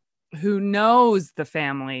 who knows the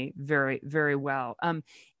family very, very well.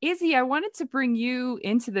 Izzy, I wanted to bring you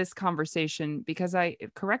into this conversation because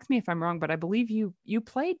correct me if I'm wrong, but I believe you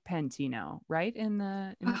played Pantino, right? In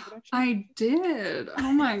the production? I did.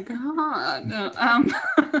 Oh my God. No,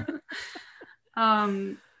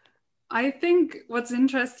 I think what's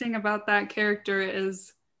interesting about that character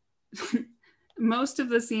is most of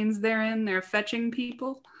the scenes they're fetching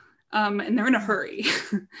people, and they're in a hurry.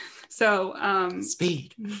 So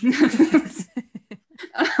Speed.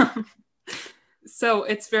 So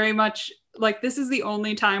it's very much like this is the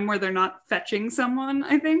only time where they're not fetching someone,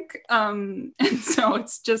 I think. And so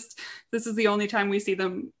it's just, this is the only time we see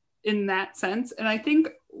them in that sense. And I think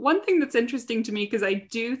one thing that's interesting to me, because I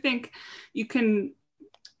do think you can,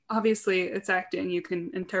 obviously it's acting, you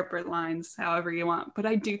can interpret lines however you want, but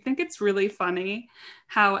I do think it's really funny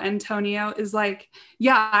how Antonio is like,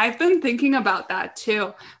 yeah, I've been thinking about that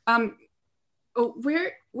too.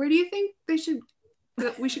 Where do you think we should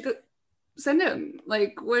go? Send him,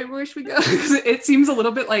 like where should we go? It seems a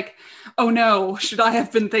little bit like, oh no, should I have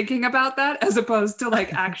been thinking about that, as opposed to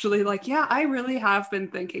like actually like, yeah, I really have been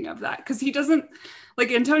thinking of that, because he doesn't,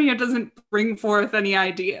 like, Antonio doesn't bring forth any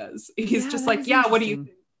ideas. He's just like, yeah, what do you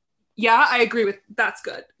think? Yeah, I agree with that's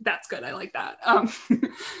good, I like that.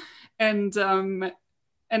 And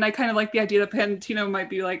I kind of like the idea that Pantino might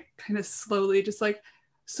be like kind of slowly just like,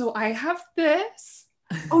 so I have this.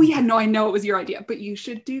 Oh yeah, no, I know it was your idea, but you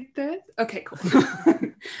should do this. Okay, cool.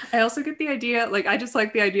 I also get the idea, like, I just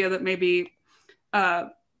like the idea that maybe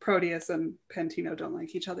Proteus and Pantino don't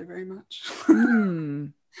like each other very much.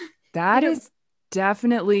 That is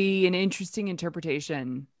definitely an interesting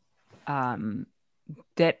interpretation.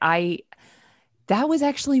 That was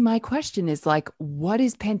actually my question, is like, what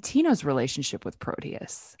is Pantino's relationship with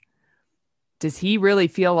Proteus? Does he really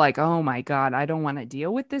feel like, oh my God, I don't want to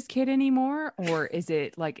deal with this kid anymore? Or is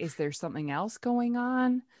it like, is there something else going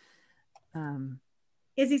on?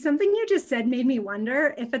 Izzy, something you just said made me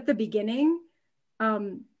wonder if at the beginning,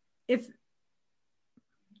 if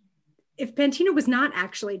Pantino was not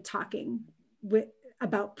actually talking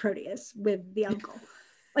about Proteus with the uncle,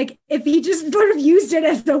 like if he just sort of used it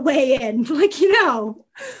as the way in, like,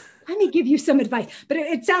 let me give you some advice. But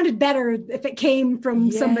it sounded better if it came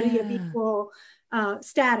from somebody of equal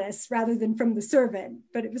status rather than from the servant.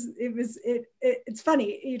 But it's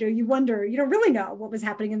funny, you wonder, you don't really know what was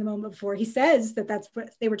happening in the moment before. He says that that's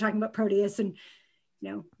what they were talking about, Proteus and,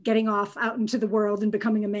 getting off out into the world and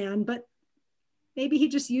becoming a man. But maybe he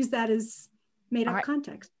just used that as made up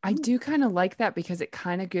context. I do kind of like that, because it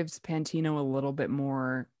kind of gives Pantino a little bit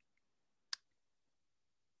more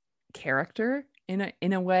character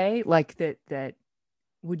in a way, like that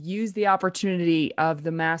would use the opportunity of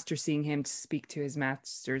the master seeing him to speak to his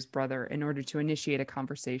master's brother in order to initiate a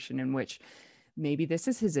conversation in which maybe this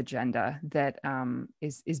is his agenda that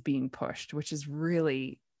is being pushed, which is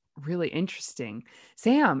really, really interesting.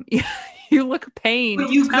 Sam, you look pained.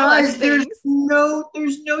 But you guys, there's no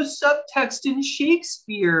subtext in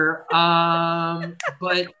Shakespeare.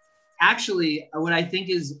 But actually, what I think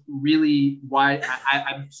is really why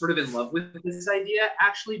I'm sort of in love with this idea,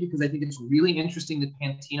 actually, because I think it's really interesting that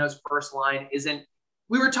Pantino's first line isn't,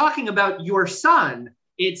 we were talking about your son.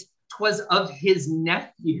 It's, 'twas of his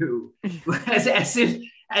nephew.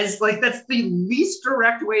 as like, that's the least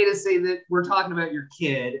direct way to say that we're talking about your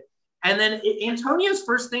kid. And then Antonio's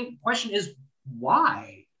first question is,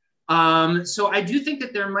 why? So I do think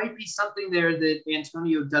that there might be something there that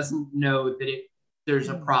Antonio doesn't know that there's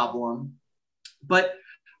a problem. But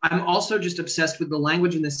I'm also just obsessed with the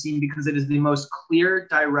language in this scene, because it is the most clear,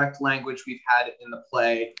 direct language we've had in the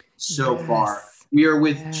play so far. We are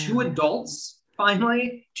with two adults,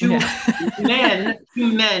 finally, two men,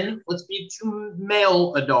 let's be two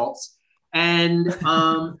male adults. And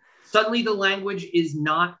suddenly the language is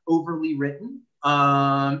not overly written.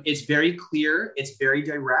 It's very clear. It's very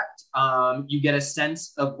direct. You get a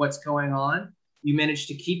sense of what's going on. You manage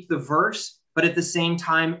to keep the verse, but at the same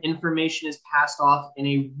time, information is passed off in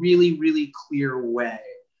a really, really clear way.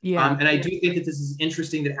 And I do think that this is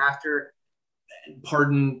interesting, that after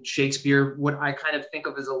pardon Shakespeare, what I kind of think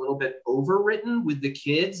of as a little bit overwritten with the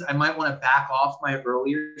kids. I might want to back off my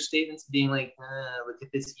earlier statements, being like, look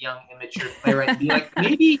at this young, immature playwright, and be like,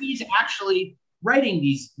 maybe he's actually writing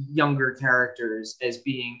these younger characters as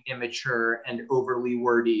being immature and overly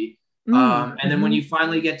wordy. And then when you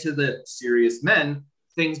finally get to the serious men,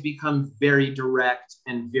 things become very direct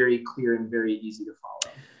and very clear and very easy to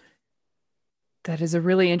follow. That is a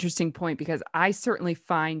really interesting point, because I certainly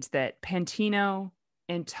find that Pantino,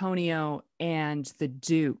 Antonio, and the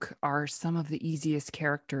Duke are some of the easiest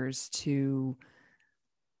characters to,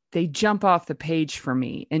 they jump off the page for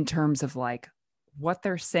me in terms of like what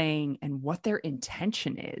they're saying and what their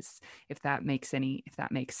intention is, if that makes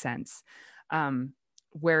sense.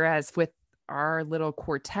 Whereas with our little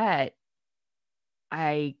quartet,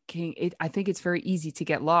 I think it's very easy to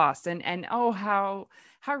get lost, and oh, how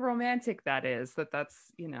romantic that is, that's,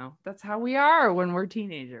 you know, that's how we are when we're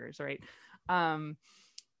teenagers, right?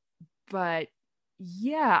 But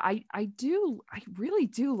yeah, I really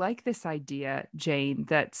do like this idea, Jane,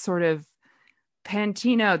 that sort of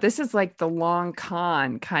Pantino, this is like the long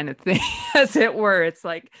con kind of thing, as it were. It's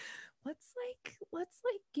like, let's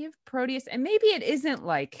give Proteus, and maybe it isn't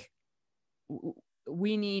like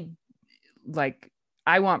we need, like,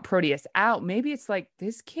 I want Proteus out. Maybe it's like,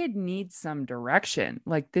 this kid needs some direction.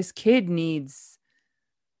 Like, this kid needs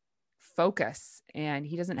focus, and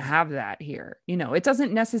he doesn't have that here. You know, it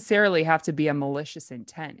doesn't necessarily have to be a malicious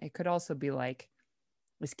intent. It could also be like,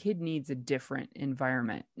 this kid needs a different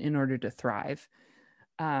environment in order to thrive.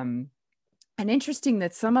 And interesting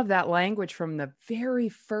that some of that language from the very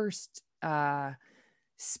first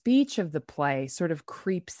speech of the play sort of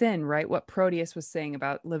creeps in, right? What Proteus was saying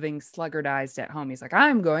about living sluggardized at home. He's like,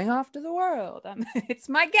 I'm going off to the world. It's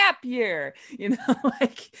my gap year, you know,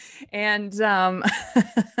 like, and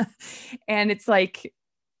and it's like,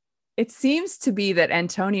 it seems to be that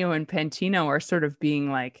Antonio and Pantino are sort of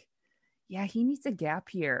being like, yeah, he needs a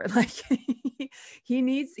gap year. Like he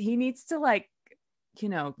needs to, like, you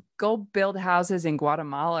know, go build houses in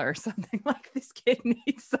Guatemala or something. Like, this kid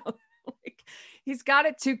needs something. Like, he's got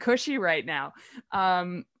it too cushy right now.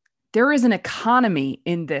 There is an economy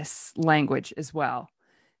in this language as well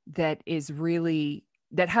that is really,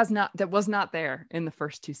 that was not there in the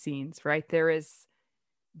first two scenes, right? There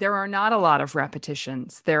are not a lot of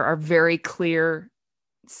repetitions. There are very clear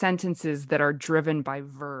sentences that are driven by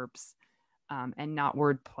verbs and not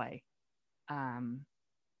wordplay.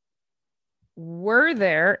 Were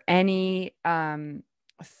there any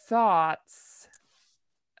thoughts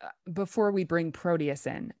before we bring Proteus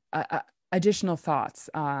in, additional thoughts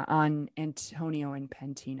on Antonio and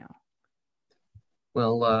Pantino?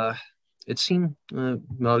 Well, it seemed,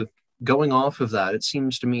 going off of that, it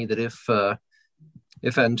seems to me that if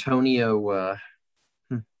Antonio,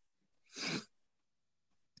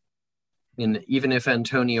 even if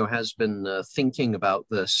Antonio has been thinking about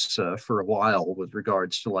this for a while with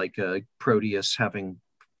regards to, like, Proteus having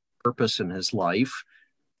purpose in his life,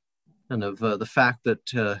 and of the fact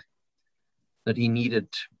that he needed,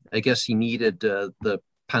 I guess he needed the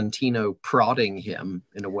Pantino prodding him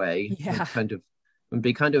in a way. Yeah. It'd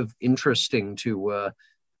be kind of interesting to, I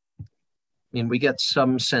mean, we get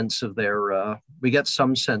some sense of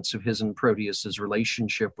his and Proteus's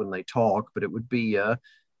relationship when they talk, but it would be going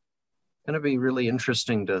to be really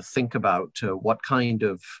interesting to think about what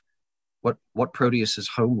Proteus's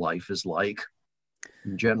home life is like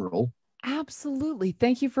in general. Absolutely.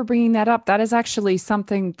 Thank you for bringing that up. That is actually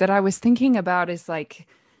something that I was thinking about, is like,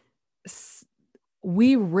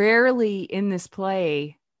 we rarely in this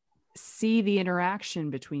play see the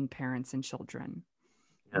interaction between parents and children,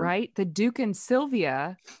 right? The Duke and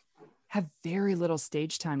Sylvia have very little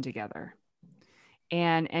stage time together.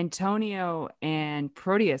 And Antonio and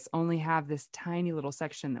Proteus only have this tiny little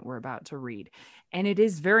section that we're about to read. And it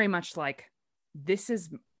is very much like, this is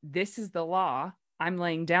the law. I'm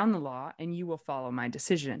laying down the law and you will follow my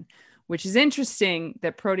decision, which is interesting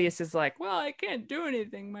that Proteus is like, well, I can't do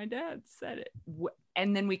anything. My dad said it.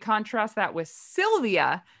 And then we contrast that with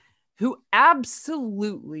Sylvia, who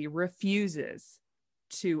absolutely refuses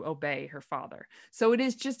to obey her father. So it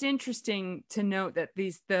is just interesting to note that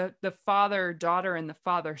the father-daughter and the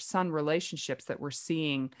father-son relationships that we're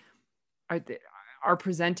seeing are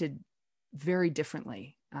presented very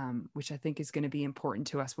differently, which I think is going to be important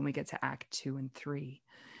to us when we get to Act 2 and 3.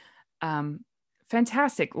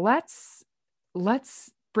 Fantastic. Let's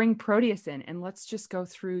bring Proteus in, and let's just go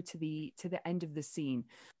through to the end of the scene.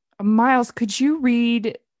 Miles, could you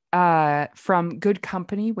read from Good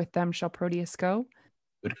Company, With Them Shall Proteus Go?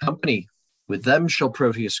 Good company, with them shall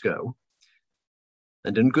Proteus go,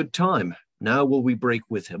 and in good time, now will we break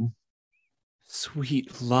with him.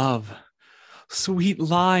 Sweet love, sweet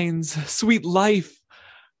lines, sweet life.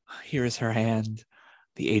 Here is her hand,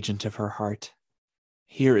 the agent of her heart.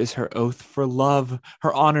 Here is her oath for love,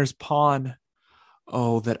 her honor's pawn.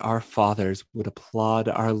 Oh, that our fathers would applaud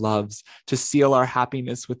our loves to seal our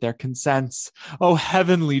happiness with their consents. Oh,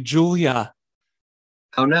 heavenly Julia.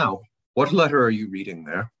 How now? What letter are you reading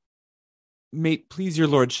there? Mate, please your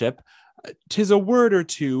lordship, 'tis a word or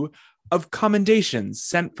two of commendations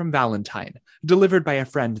sent from Valentine, delivered by a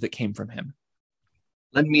friend that came from him.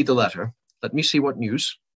 Lend me the letter. Let me see what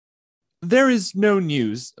news. There is no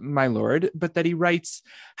news, my lord, but that he writes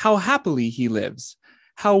how happily he lives,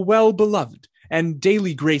 how well beloved, and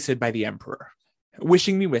daily graced by the emperor,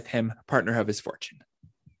 wishing me with him, partner of his fortune.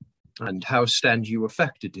 And how stand you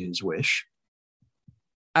affected to his wish?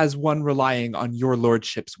 As one relying on your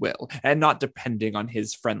lordship's will, and not depending on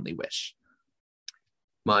his friendly wish.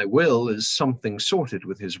 My will is something sorted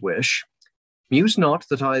with his wish. Muse not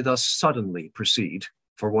that I thus suddenly proceed,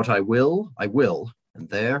 for what I will, and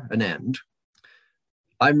there an end.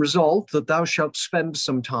 I'm resolved that thou shalt spend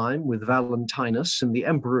some time with Valentinus in the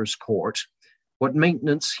emperor's court. What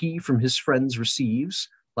maintenance he from his friends receives,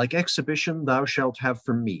 like exhibition thou shalt have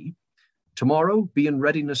from me. Tomorrow be in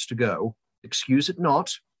readiness to go. Excuse it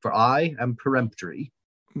not, for I am peremptory.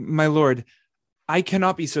 My lord, I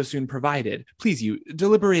cannot be so soon provided. Please you,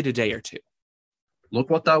 deliberate a day or two. Look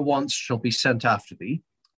what thou wants shall be sent after thee.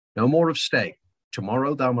 No more of stay.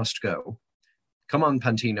 Tomorrow thou must go. Come on,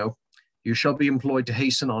 Pantino. You shall be employed to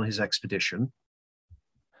hasten on his expedition.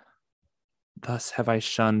 Thus have I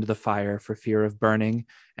shunned the fire for fear of burning,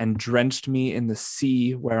 and drenched me in the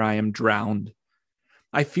sea where I am drowned.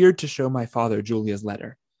 I feared to show my father Julia's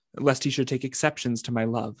letter, lest he should take exceptions to my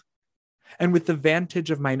love. And with the vantage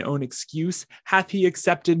of mine own excuse, hath he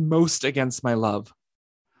accepted most against my love.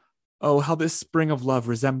 Oh, how this spring of love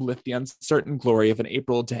resembleth the uncertain glory of an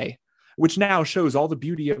April day, which now shows all the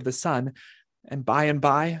beauty of the sun, and by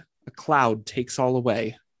a cloud takes all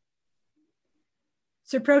away.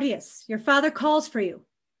 Sir Proteus, your father calls for you.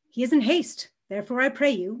 He is in haste. Therefore, I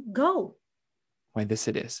pray you, go. Why, this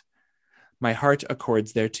it is. My heart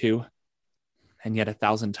accords thereto, and yet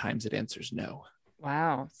 1,000 times it answers no.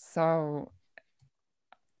 Wow. So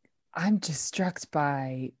I'm just struck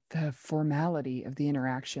by the formality of the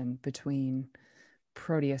interaction between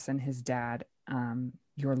Proteus and his dad.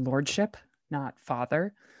 Your lordship, not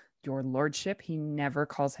father. Your lordship. He never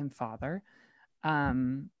calls him father.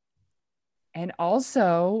 And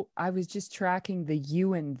also, I was just tracking the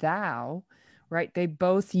you and thou, right? They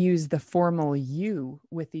both use the formal you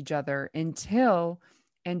with each other until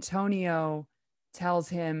Antonio tells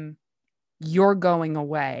him, you're going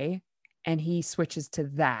away, and he switches to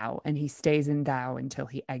thou, and he stays in thou until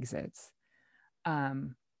he exits.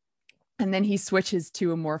 And then he switches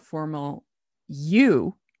to a more formal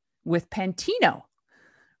you with Pantino,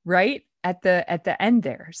 right? At the end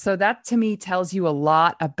there. So that to me tells you a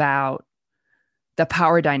lot about the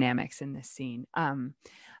power dynamics in this scene.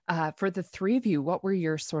 For the three of you, what were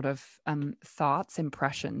your sort of thoughts,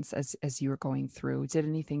 impressions as you were going through? Did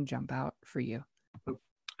anything jump out for you?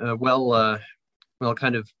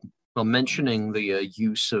 Mentioning the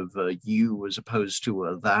use of you as opposed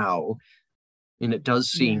to thou, and it does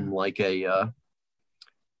seem like kind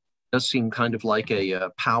of like a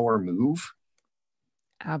power move.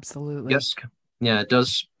 Absolutely. Yes. Yeah, it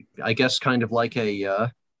does. I guess kind of like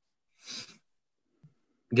a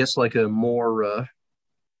more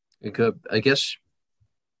I guess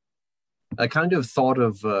I kind of thought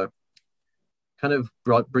of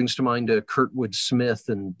brings to mind Kurtwood Smith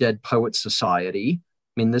and Dead Poets Society.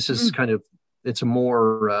 I mean, this is it's a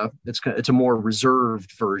more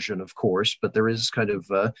reserved version, of course, but there is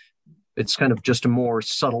it's kind of just a more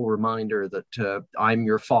subtle reminder that I'm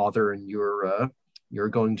your father and you're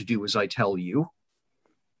going to do as I tell you.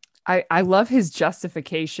 I love his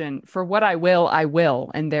justification for what I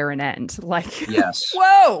will, and there an end. Like, yes.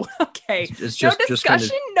 Whoa. Okay. It's just, no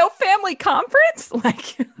discussion, no family conference.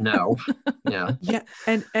 Like, no. Yeah. Yeah.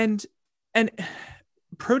 And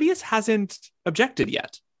Proteus hasn't objected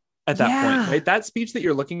yet at that point, right? That speech that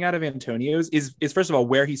you're looking at of Antonio's is first of all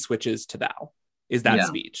where he switches to thou is that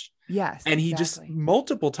speech. Yes. And he just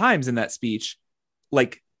multiple times in that speech,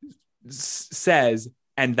 like says,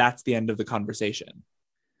 and that's the end of the conversation.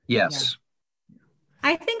 Yes. Yeah.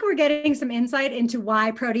 I think we're getting some insight into why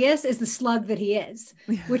Proteus is the slug that he is,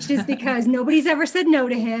 which is because nobody's ever said no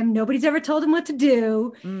to him. Nobody's ever told him what to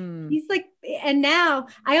do. He's like, and now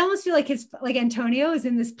I almost feel like Antonio is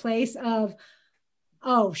in this place of,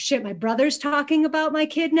 oh shit, my brother's talking about my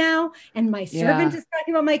kid now, and my servant is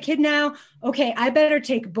talking about my kid now. Okay, I better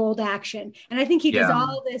take bold action. And I think he does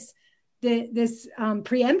all this this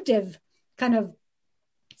preemptive kind of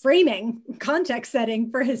framing, context setting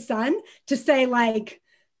for his son to say like,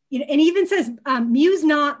 and he even says, muse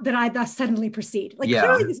not that I thus suddenly proceed. Like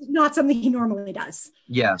clearly this is not something he normally does.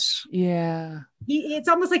 Yes. Yeah. It's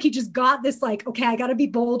almost like he just got this like, okay, I got to be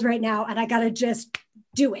bold right now and I got to just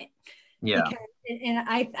do it. Yeah. And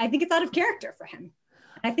I think it's out of character for him.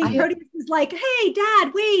 I think Proteus is like, hey,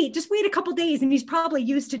 Dad, just wait a couple days. And he's probably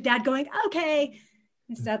used to Dad going, okay.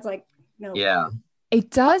 His dad's like, no. Yeah. It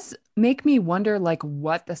does make me wonder like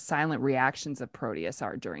what the silent reactions of Proteus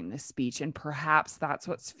are during this speech. And perhaps that's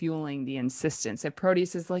what's fueling the insistence. If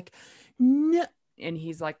Proteus is like, no, and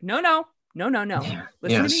he's like, no. Yeah.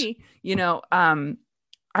 Listen to me,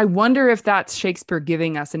 I wonder if that's Shakespeare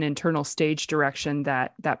giving us an internal stage direction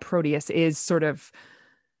that Proteus is sort of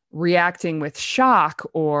reacting with shock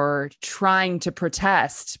or trying to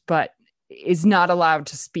protest, but is not allowed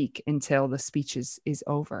to speak until the speech is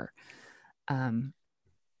over.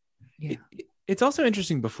 It's also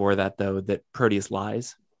interesting before that, though, that Proteus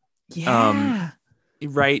lies. Yeah.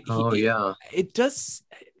 Right. It does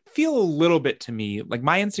feel a little bit to me like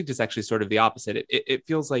my instinct is actually sort of the opposite. It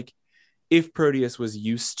feels like if Proteus was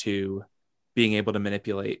used to being able to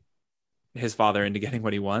manipulate his father into getting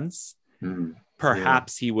what he wants,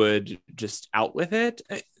 perhaps he would just out with it.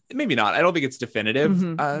 Maybe not. I don't think it's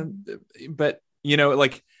definitive. But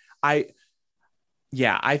like I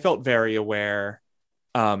felt very aware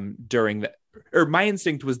during that, or my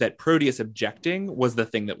instinct was that Proteus objecting was the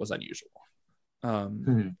thing that was unusual.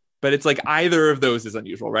 But it's like either of those is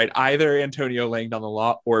unusual, right? Either Antonio laying down the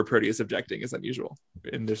law or Proteus objecting is unusual.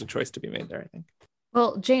 And there's a choice to be made there, I think.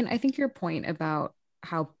 Well, Jane, I think your point about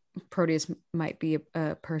how Proteus might be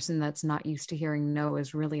a person that's not used to hearing no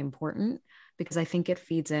is really important, because I think it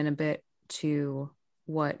feeds in a bit to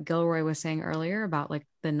what Gilroy was saying earlier about like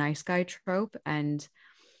the nice guy trope and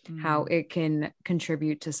how it can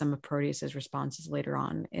contribute to some of Proteus's responses later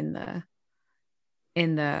on in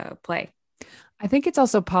the play. I think it's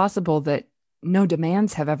also possible that no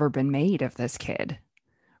demands have ever been made of this kid,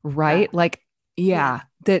 right?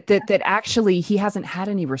 That actually he hasn't had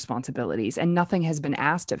any responsibilities and nothing has been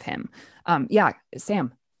asked of him.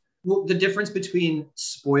 Sam. Well, the difference between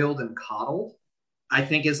spoiled and coddled, I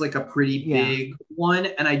think, is like a pretty big one.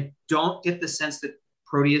 And I don't get the sense that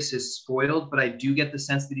Proteus is spoiled, but I do get the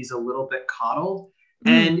sense that he's a little bit coddled.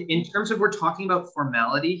 And in terms of, we're talking about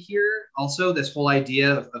formality here, also this whole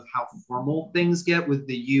idea of how formal things get with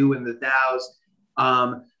the you and the thous.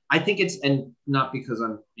 I think it's, and not because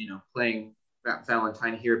I'm, playing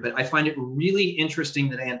Valentine here, but I find it really interesting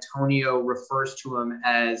that Antonio refers to him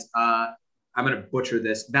as, I'm going to butcher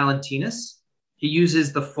this, Valentinus. He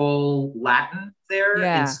uses the full Latin there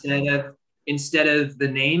instead of the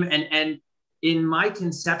name. And in my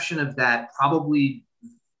conception of that, probably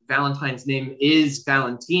Valentine's name is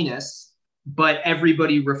Valentinus, but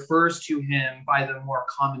everybody refers to him by the more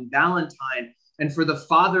common Valentine. And for the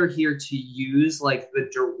father here to use like the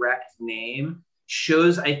direct name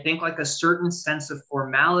shows, I think, like a certain sense of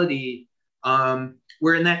formality,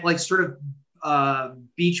 where in that like sort of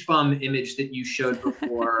beach bum image that you showed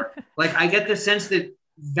before, like I get the sense that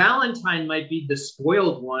Valentine might be the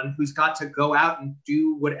spoiled one who's got to go out and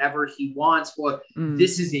do whatever he wants. Well,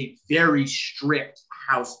 this is a very strict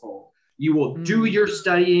household. You will do your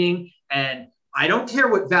studying, and I don't care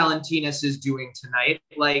what Valentinus is doing tonight.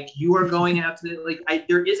 Like, you are going out to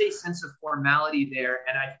there is a sense of formality there,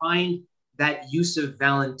 and I find that use of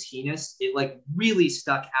Valentinus, it like really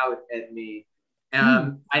stuck out at me.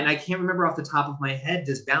 And I can't remember off the top of my head,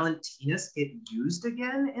 does Valentinus get used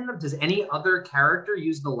again does any other character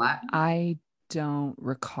use the Latin? I don't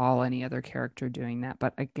recall any other character doing that,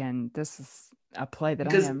 but again, this is a play that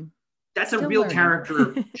that's a real learning.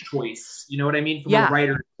 Character choice. You know what I mean? From a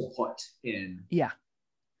writer to put in. Yeah,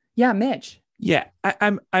 Mitch. Yeah,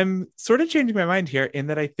 I'm sort of changing my mind here in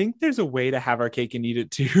that I think there's a way to have our cake and eat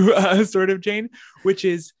it too, sort of, Jane, which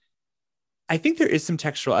is, I think there is some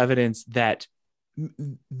textual evidence that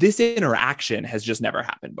this interaction has just never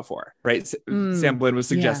happened before, right? Sam Blinn was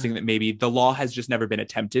suggesting that maybe the law has just never been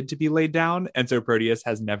attempted to be laid down, and so Proteus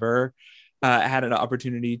has never had an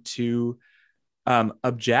opportunity to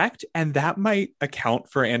object, and that might account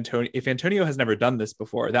for Antonio. If Antonio has never done this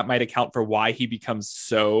before, that might account for why he becomes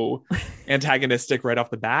so antagonistic right off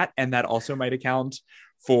the bat, and that also might account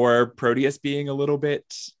for Proteus being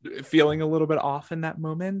feeling a little bit off in that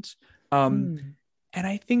moment. And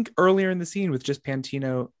I think earlier in the scene with just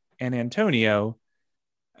Pantino and Antonio,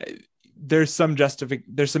 there's some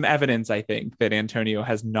evidence, I think, that Antonio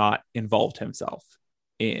has not involved himself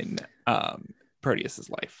in Proteus's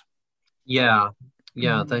life. I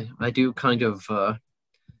do kind of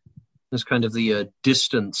There's kind of the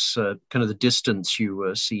distance, kind of the distance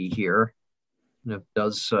you see here. And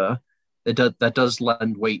that does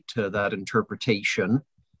lend weight to that interpretation.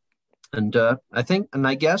 And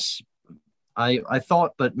I guess I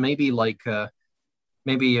thought that maybe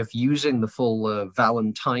maybe if using the full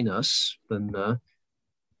Valentinus, then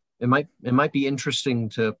it might be interesting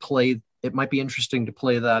to play. It might be interesting to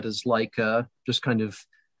play that as just kind of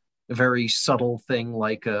a very subtle thing,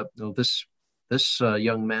 this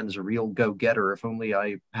young man is a real go-getter. If only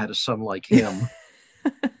I had a son like him.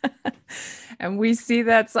 And we see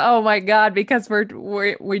that's, oh my God, because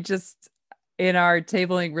we just, in our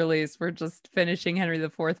tabling release, we're just finishing Henry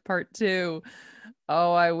IV Part 2.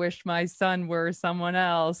 Oh, I wish my son were someone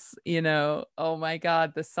else, oh my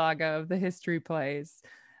God, the saga of the history plays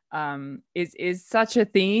is such a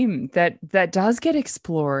theme that does get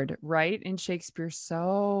explored, right, in Shakespeare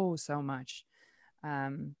so much.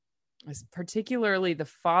 Particularly the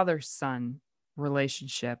father-son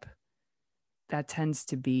relationship, that tends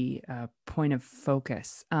to be a point of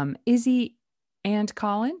focus. Izzy and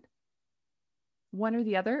Colin, one or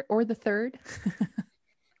the other, or the third?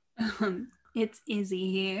 It's Izzy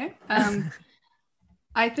here.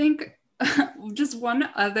 I think just one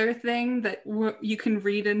other thing that you can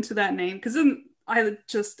read into that name, because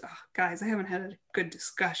guys, I haven't had a good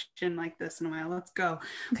discussion like this in a while. Let's go.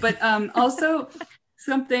 But also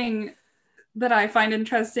something that I find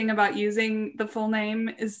interesting about using the full name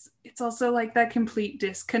is it's also like that complete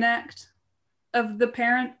disconnect of the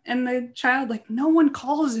parent and the child. Like, no one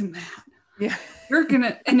calls him that. Yeah. You're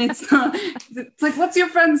gonna, and it's like, what's your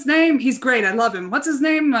friend's name? He's great. I love him. What's his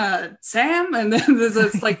name? Sam? And then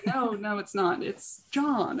it's like, no, it's not. It's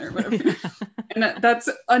John or whatever. Yeah. And that's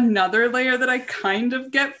another layer that I kind of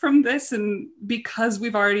get from this. And because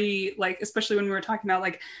we've already, especially when we were talking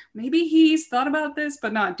about, maybe he's thought about this,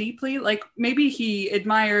 but not deeply. Maybe he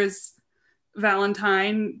admires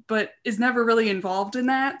Valentine, but is never really involved in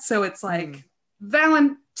that. So it's like,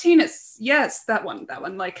 Valentinus, yes, that one.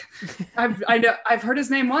 I've heard his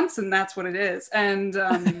name once, and that's what it is. And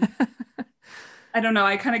I don't know.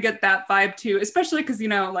 I kind of get that vibe too, especially because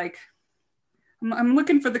I'm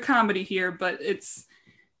looking for the comedy here, but it's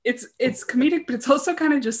comedic, but it's also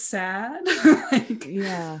kind of just sad.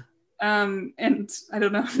 Yeah. And I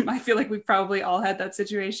don't know. I feel like we've probably all had that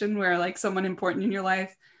situation where someone important in your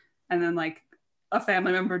life, and then a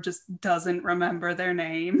family member just doesn't remember their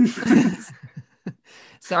name.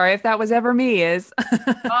 Sorry if that was ever me, is.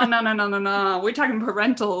 Oh, no. We're talking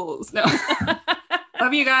parentals. No.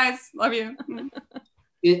 Love you guys. Love you.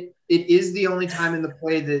 It is the only time in the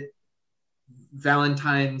play that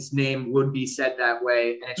Valentine's name would be said that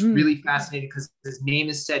way. And it's really fascinating because his name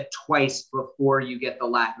is said twice before you get the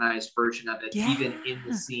Latinized version of it, even in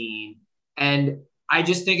the scene. And I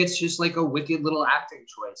just think it's just a wicked little acting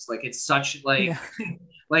choice. It's such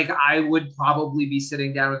I would probably be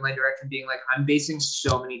sitting down with my director and being like, I'm basing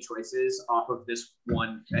so many choices off of this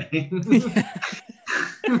one thing.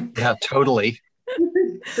 Yeah, totally.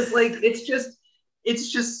 It's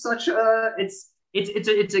just such a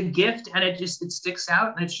it's a gift, and it sticks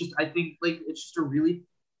out, and it's just, I think it's just a really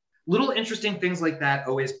little interesting things like that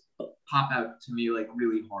always pop out to me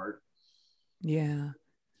really hard. Yeah.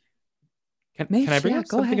 Can I bring up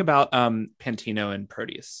something about Pantino and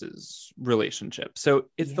Proteus's relationship? So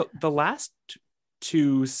it's the last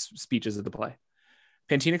two speeches of the play.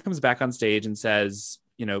 Pantino comes back on stage and says,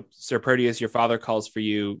 Sir Proteus, your father calls for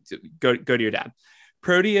you. Go to your dad.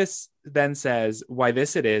 Proteus then says, why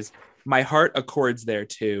this it is, my heart accords there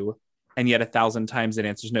too, and yet 1,000 times it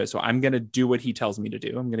answers no. So I'm going to do what he tells me to do.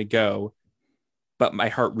 I'm going to go, but my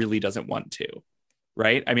heart really doesn't want to.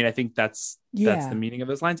 Right? I mean, I think that's the meaning of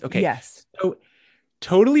those lines. Okay. Yes. So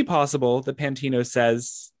totally possible that Pantino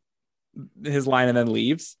says his line and then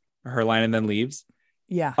leaves, or her line and then leaves.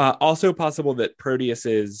 Yeah. Also possible that Proteus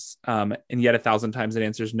is, and yet 1,000 times it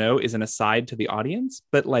answers no, is an aside to the audience.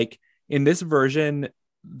 But in this version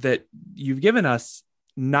that you've given us,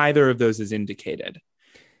 neither of those is indicated.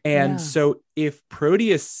 And so if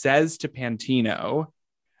Proteus says to Pantino,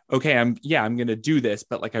 okay, I'm going to do this,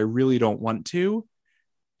 but I really don't want to,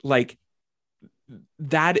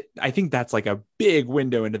 that, I think that's a big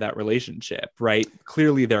window into that relationship, right?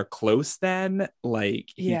 Clearly they're close then, he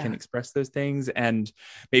can express those things, and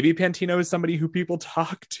maybe Pantino is somebody who people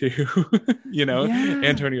talk to,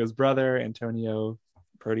 Antonio's brother, Antonio,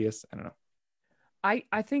 Proteus, I don't know.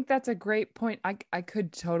 I think that's a great point. I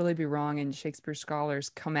could totally be wrong, and Shakespeare scholars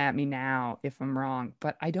come at me now if I'm wrong,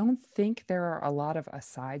 but I don't think there are a lot of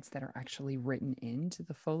asides that are actually written into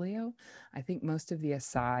the folio. I think most of the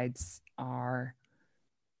asides are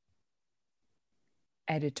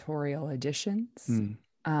editorial additions.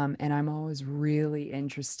 And I'm always really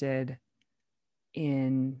interested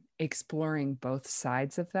in exploring both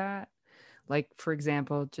sides of that. Like, for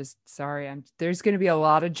example, there's going to be a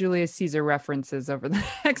lot of Julius Caesar references over the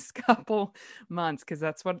next couple months, because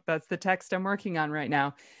that's the text I'm working on right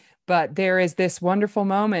now. But there is this wonderful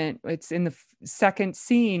moment. It's in the second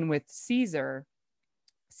scene with Caesar.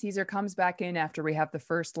 Caesar comes back in after we have the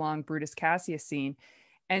first long Brutus Cassius scene.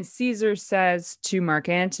 And Caesar says to Mark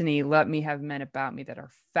Antony, "Let me have men about me that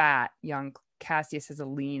are fat." Young Cassius has a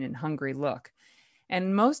lean and hungry look.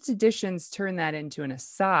 And most editions turn that into an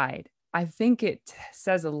aside. I think it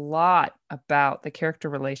says a lot about the character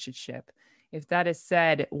relationship if that is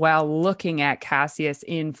said while looking at Cassius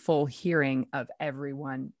in full hearing of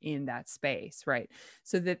everyone in that space, right?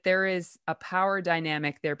 So that there is a power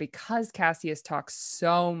dynamic there because Cassius talks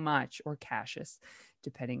so much, or Cassius,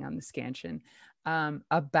 depending on the scansion,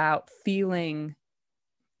 about feeling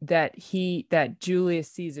that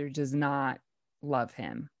Julius Caesar does not love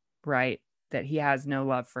him, right? That he has no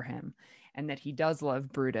love for him, and that he does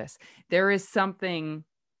love Brutus. There is something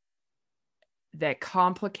that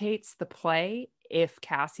complicates the play if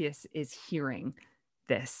Cassius is hearing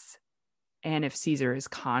this, and if Caesar is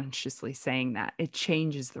consciously saying that. It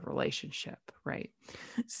changes the relationship, right?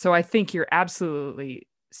 So I think you're absolutely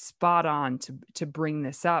spot on to bring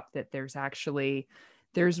this up, that there's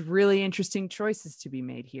really interesting choices to be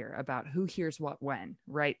made here about who hears what when,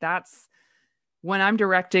 right? That's when I'm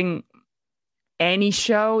directing any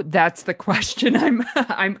show, that's the question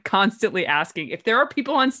I'm constantly asking. If there are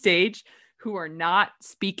people on stage who are not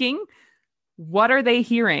speaking, what are they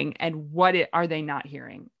hearing and what are they not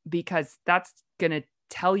hearing? Because that's going to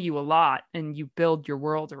tell you a lot, and you build your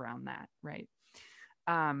world around that, right?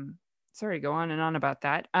 Sorry to go on and on about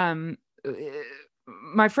that.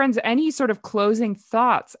 My friends, any sort of closing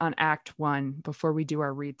thoughts on Act 1 before we do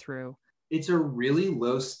our read through? It's a really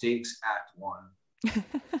low stakes Act 1.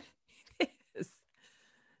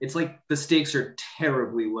 It's like the stakes are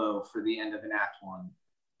terribly low for the end of an Act 1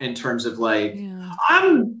 in terms of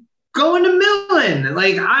I'm going to Milan,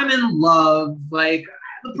 like I'm in love, like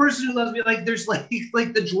the person who loves me, like there's like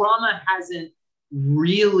the drama hasn't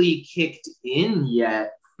really kicked in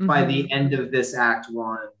yet by the end of this Act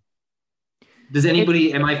 1. Does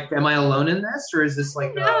anybody, am I alone in this, or is this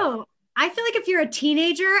like no? I feel like if you're a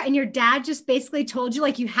teenager and your dad just basically told you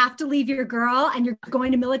like you have to leave your girl and you're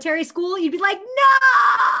going to military school, you'd be like,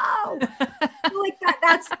 no. Like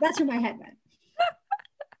that's where my head went.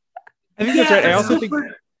 I think that's right. I also think,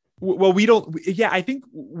 I think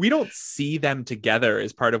we don't see them together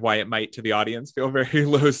as part of why it might to the audience feel very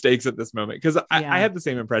low stakes at this moment. Because I had the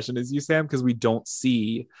same impression as you, Sam, because we don't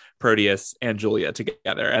see Proteus and Julia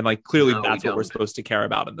together. And like clearly that's what we're supposed to care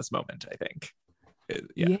about in this moment, I think.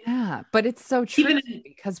 Yeah, but it's so tricky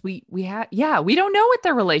because we don't know what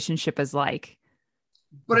their relationship is like.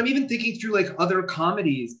 But I'm even thinking through like other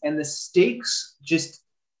comedies, and the stakes just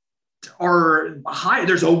are high.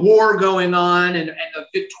 There's a war going on, and the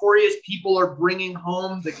victorious people are bringing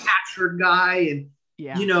home the captured guy, and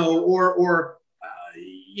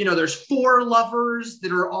there's four lovers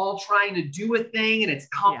that are all trying to do a thing, and it's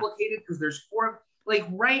complicated because there's four. Like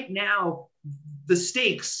right now, the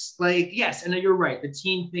stakes, like, yes, and you're right, the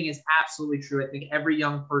teen thing is absolutely true. I think every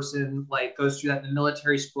young person like goes through that. The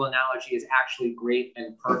military school analogy is actually great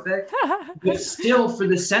and perfect. But still, for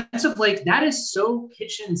the sense of like, that is so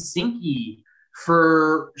kitchen sinky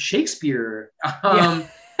for Shakespeare. And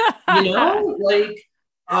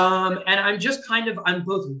I'm just I'm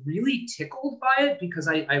both really tickled by it because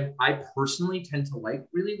I personally tend to like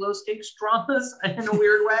really low stakes dramas in a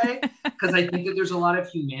weird way, because I think that there's a lot of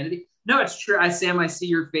humanity. No, it's true. Sam, I see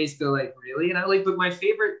your face go like, really? And I like, but my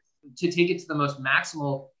favorite, to take it to the most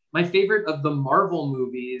maximal, my favorite of the Marvel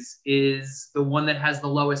movies is the one that has the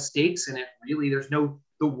lowest stakes in it. Really,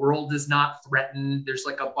 the world is not threatened. There's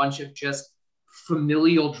like a bunch of just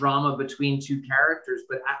familial drama between two characters.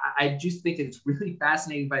 But I just think it's really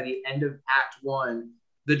fascinating. By the end of Act 1,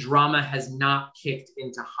 the drama has not kicked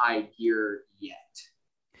into high gear yet.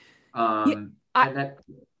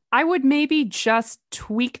 I would maybe just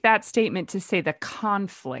tweak that statement to say the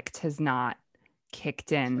conflict has not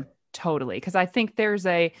kicked in totally, because I think there's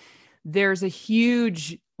a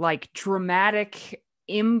huge like dramatic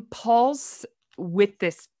impulse with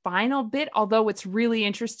this final bit, although it's really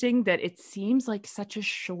interesting that it seems like such a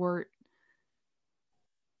short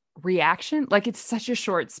reaction, like it's such a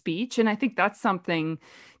short speech. And I think that's something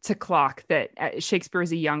to clock, that Shakespeare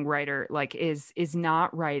as a young writer like is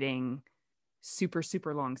not writing super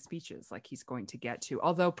long speeches like he's going to get to,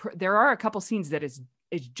 although there are a couple scenes that is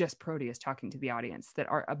just Proteus talking to the audience that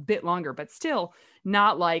are a bit longer, but still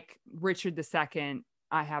not like Richard II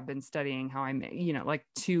I have been studying how I make, like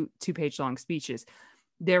two-page long speeches,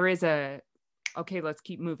 there is okay, let's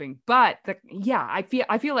keep moving. But I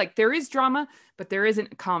feel like there is drama, but there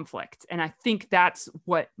isn't conflict. And I think that's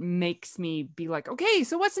what makes me be like, okay,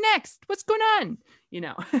 so what's next? What's going on?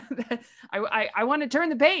 I want to turn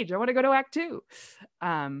the page. I want to go to act 2.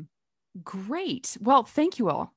 Great. Well, thank you all